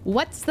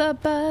 What's the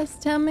buzz?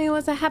 Tell me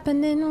what's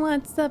happening.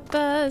 What's the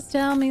buzz?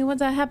 Tell me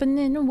what's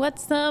happening.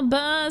 What's the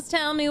buzz?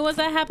 Tell me what's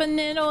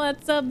happening.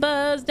 What's the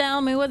buzz?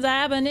 Tell me what's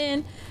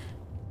happening.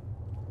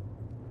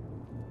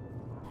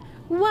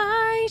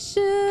 Why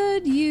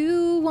should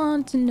you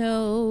want to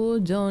know?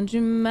 Don't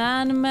you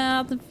mind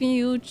about the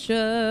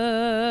future?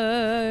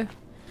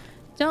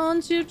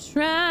 Don't you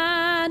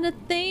try to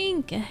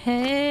think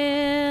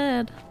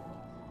ahead.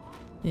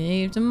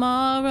 Leave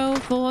tomorrow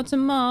for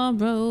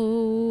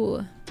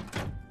tomorrow.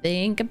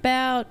 Think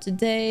about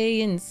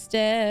today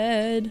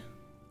instead.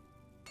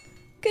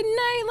 Good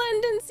night,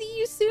 London. See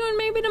you soon.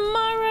 Maybe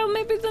tomorrow.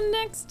 Maybe the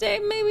next day.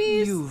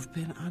 Maybe... You've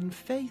been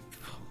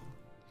unfaithful.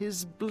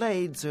 His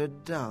blades are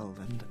dull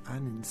and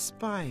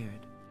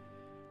uninspired.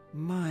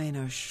 Mine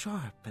are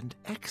sharp and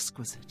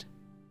exquisite.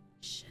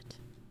 Shit.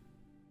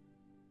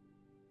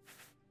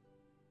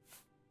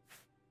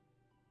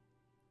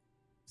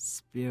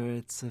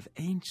 Spirits of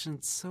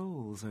ancient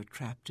souls are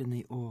trapped in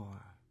the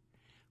ore.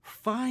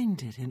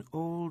 Find it in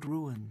old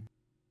ruin.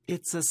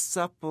 It's a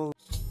supple...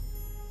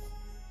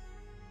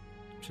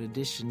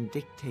 Tradition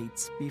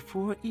dictates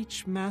before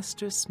each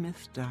master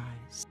smith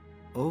dies.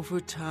 Over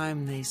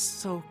time, they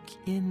soak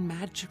in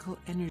magical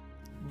energy.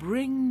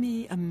 Bring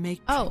me a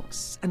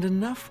matrix and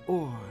enough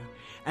ore,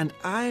 and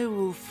I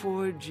will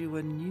forge you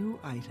a new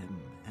item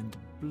and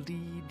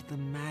bleed the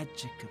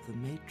magic of the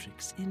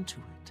matrix into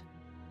it.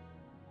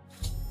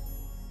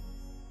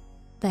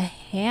 The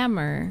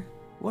hammer.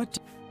 What?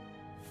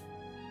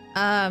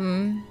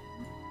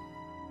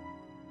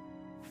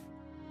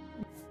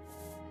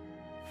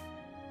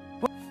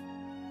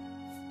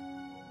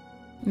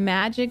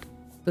 Magic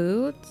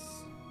boots?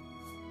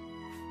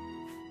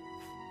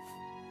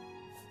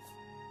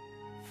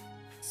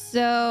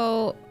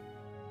 So,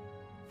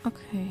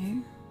 okay.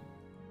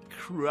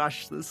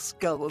 Crush the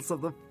skulls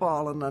of the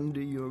fallen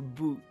under your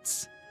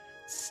boots.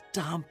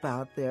 Stomp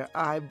out their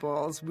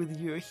eyeballs with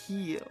your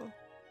heel.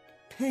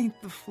 Paint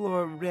the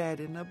floor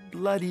red in a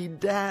bloody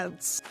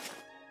dance.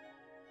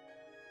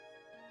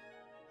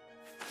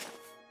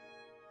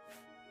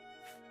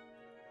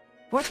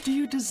 What do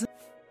you desire?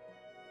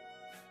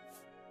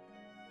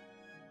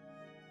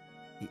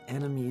 The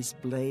enemy's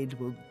blade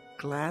will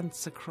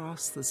glance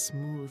across the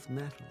smooth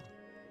metal,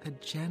 a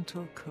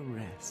gentle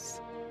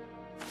caress.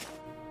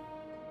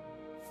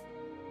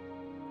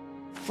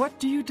 What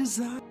do you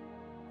desire?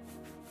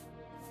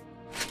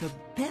 The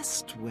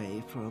best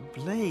way for a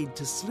blade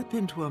to slip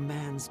into a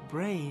man's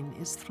brain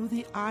is through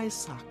the eye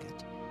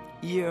socket,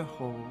 ear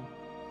hole,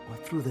 or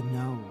through the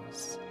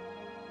nose.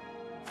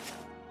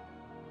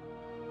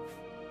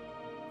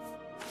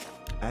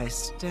 I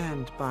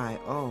stand by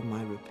all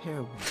my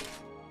repair work.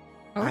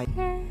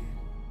 Okay.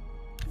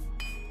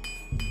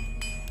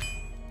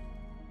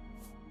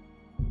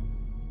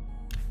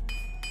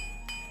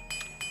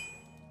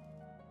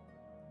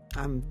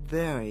 I'm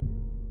very...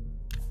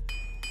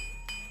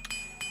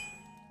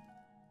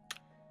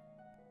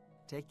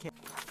 Take care.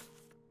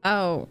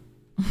 Oh.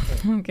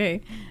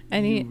 Okay. I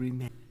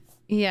need...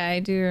 Yeah, I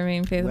do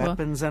remain faithful.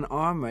 Weapons and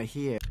armor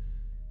here.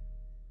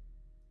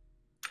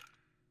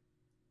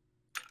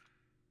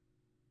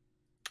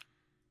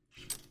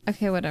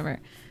 Okay, whatever.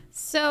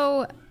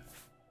 So,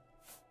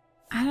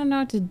 I don't know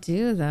what to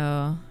do,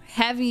 though.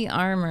 Heavy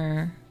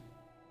armor.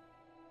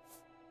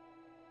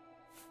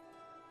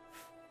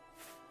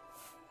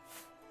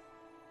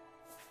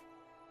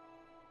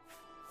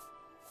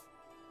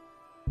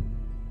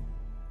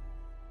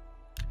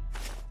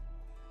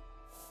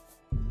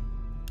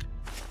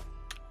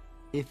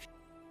 If...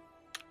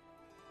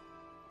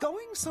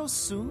 Going so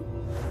soon?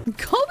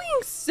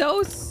 Going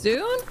so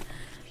soon?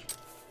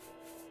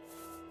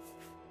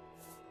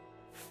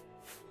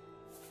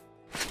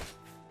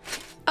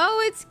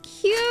 Oh, it's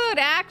cute.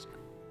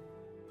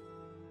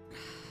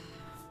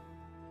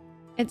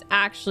 It's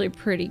actually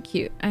pretty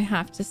cute, I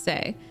have to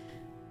say.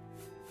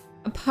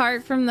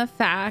 Apart from the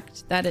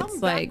fact that it's Come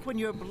like... back when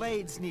your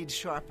blades need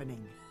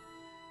sharpening.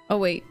 Oh,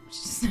 wait.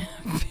 She doesn't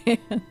have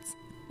pants.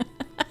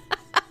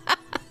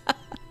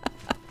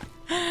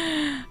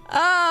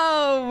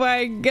 Oh,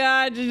 my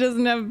God. She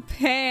doesn't have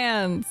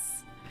pants.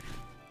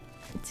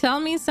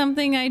 Tell me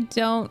something I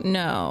don't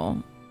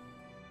know.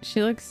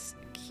 She looks...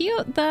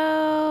 cute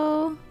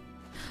though.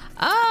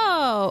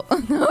 Oh,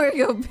 there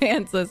you go,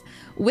 pantsless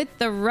with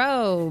the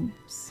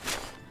robes.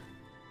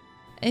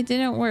 It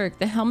didn't work.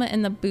 The helmet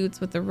and the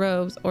boots with the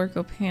robes,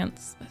 Orko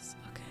pantsless.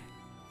 Okay.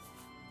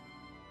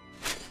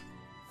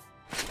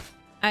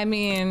 I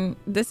mean,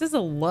 this is a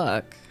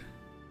look.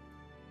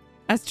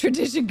 As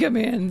tradition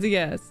commands,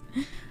 yes.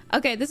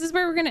 Okay, this is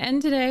where we're gonna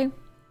end today.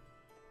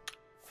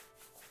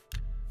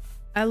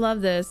 I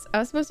love this. I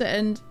was supposed to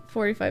end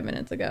 45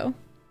 minutes ago.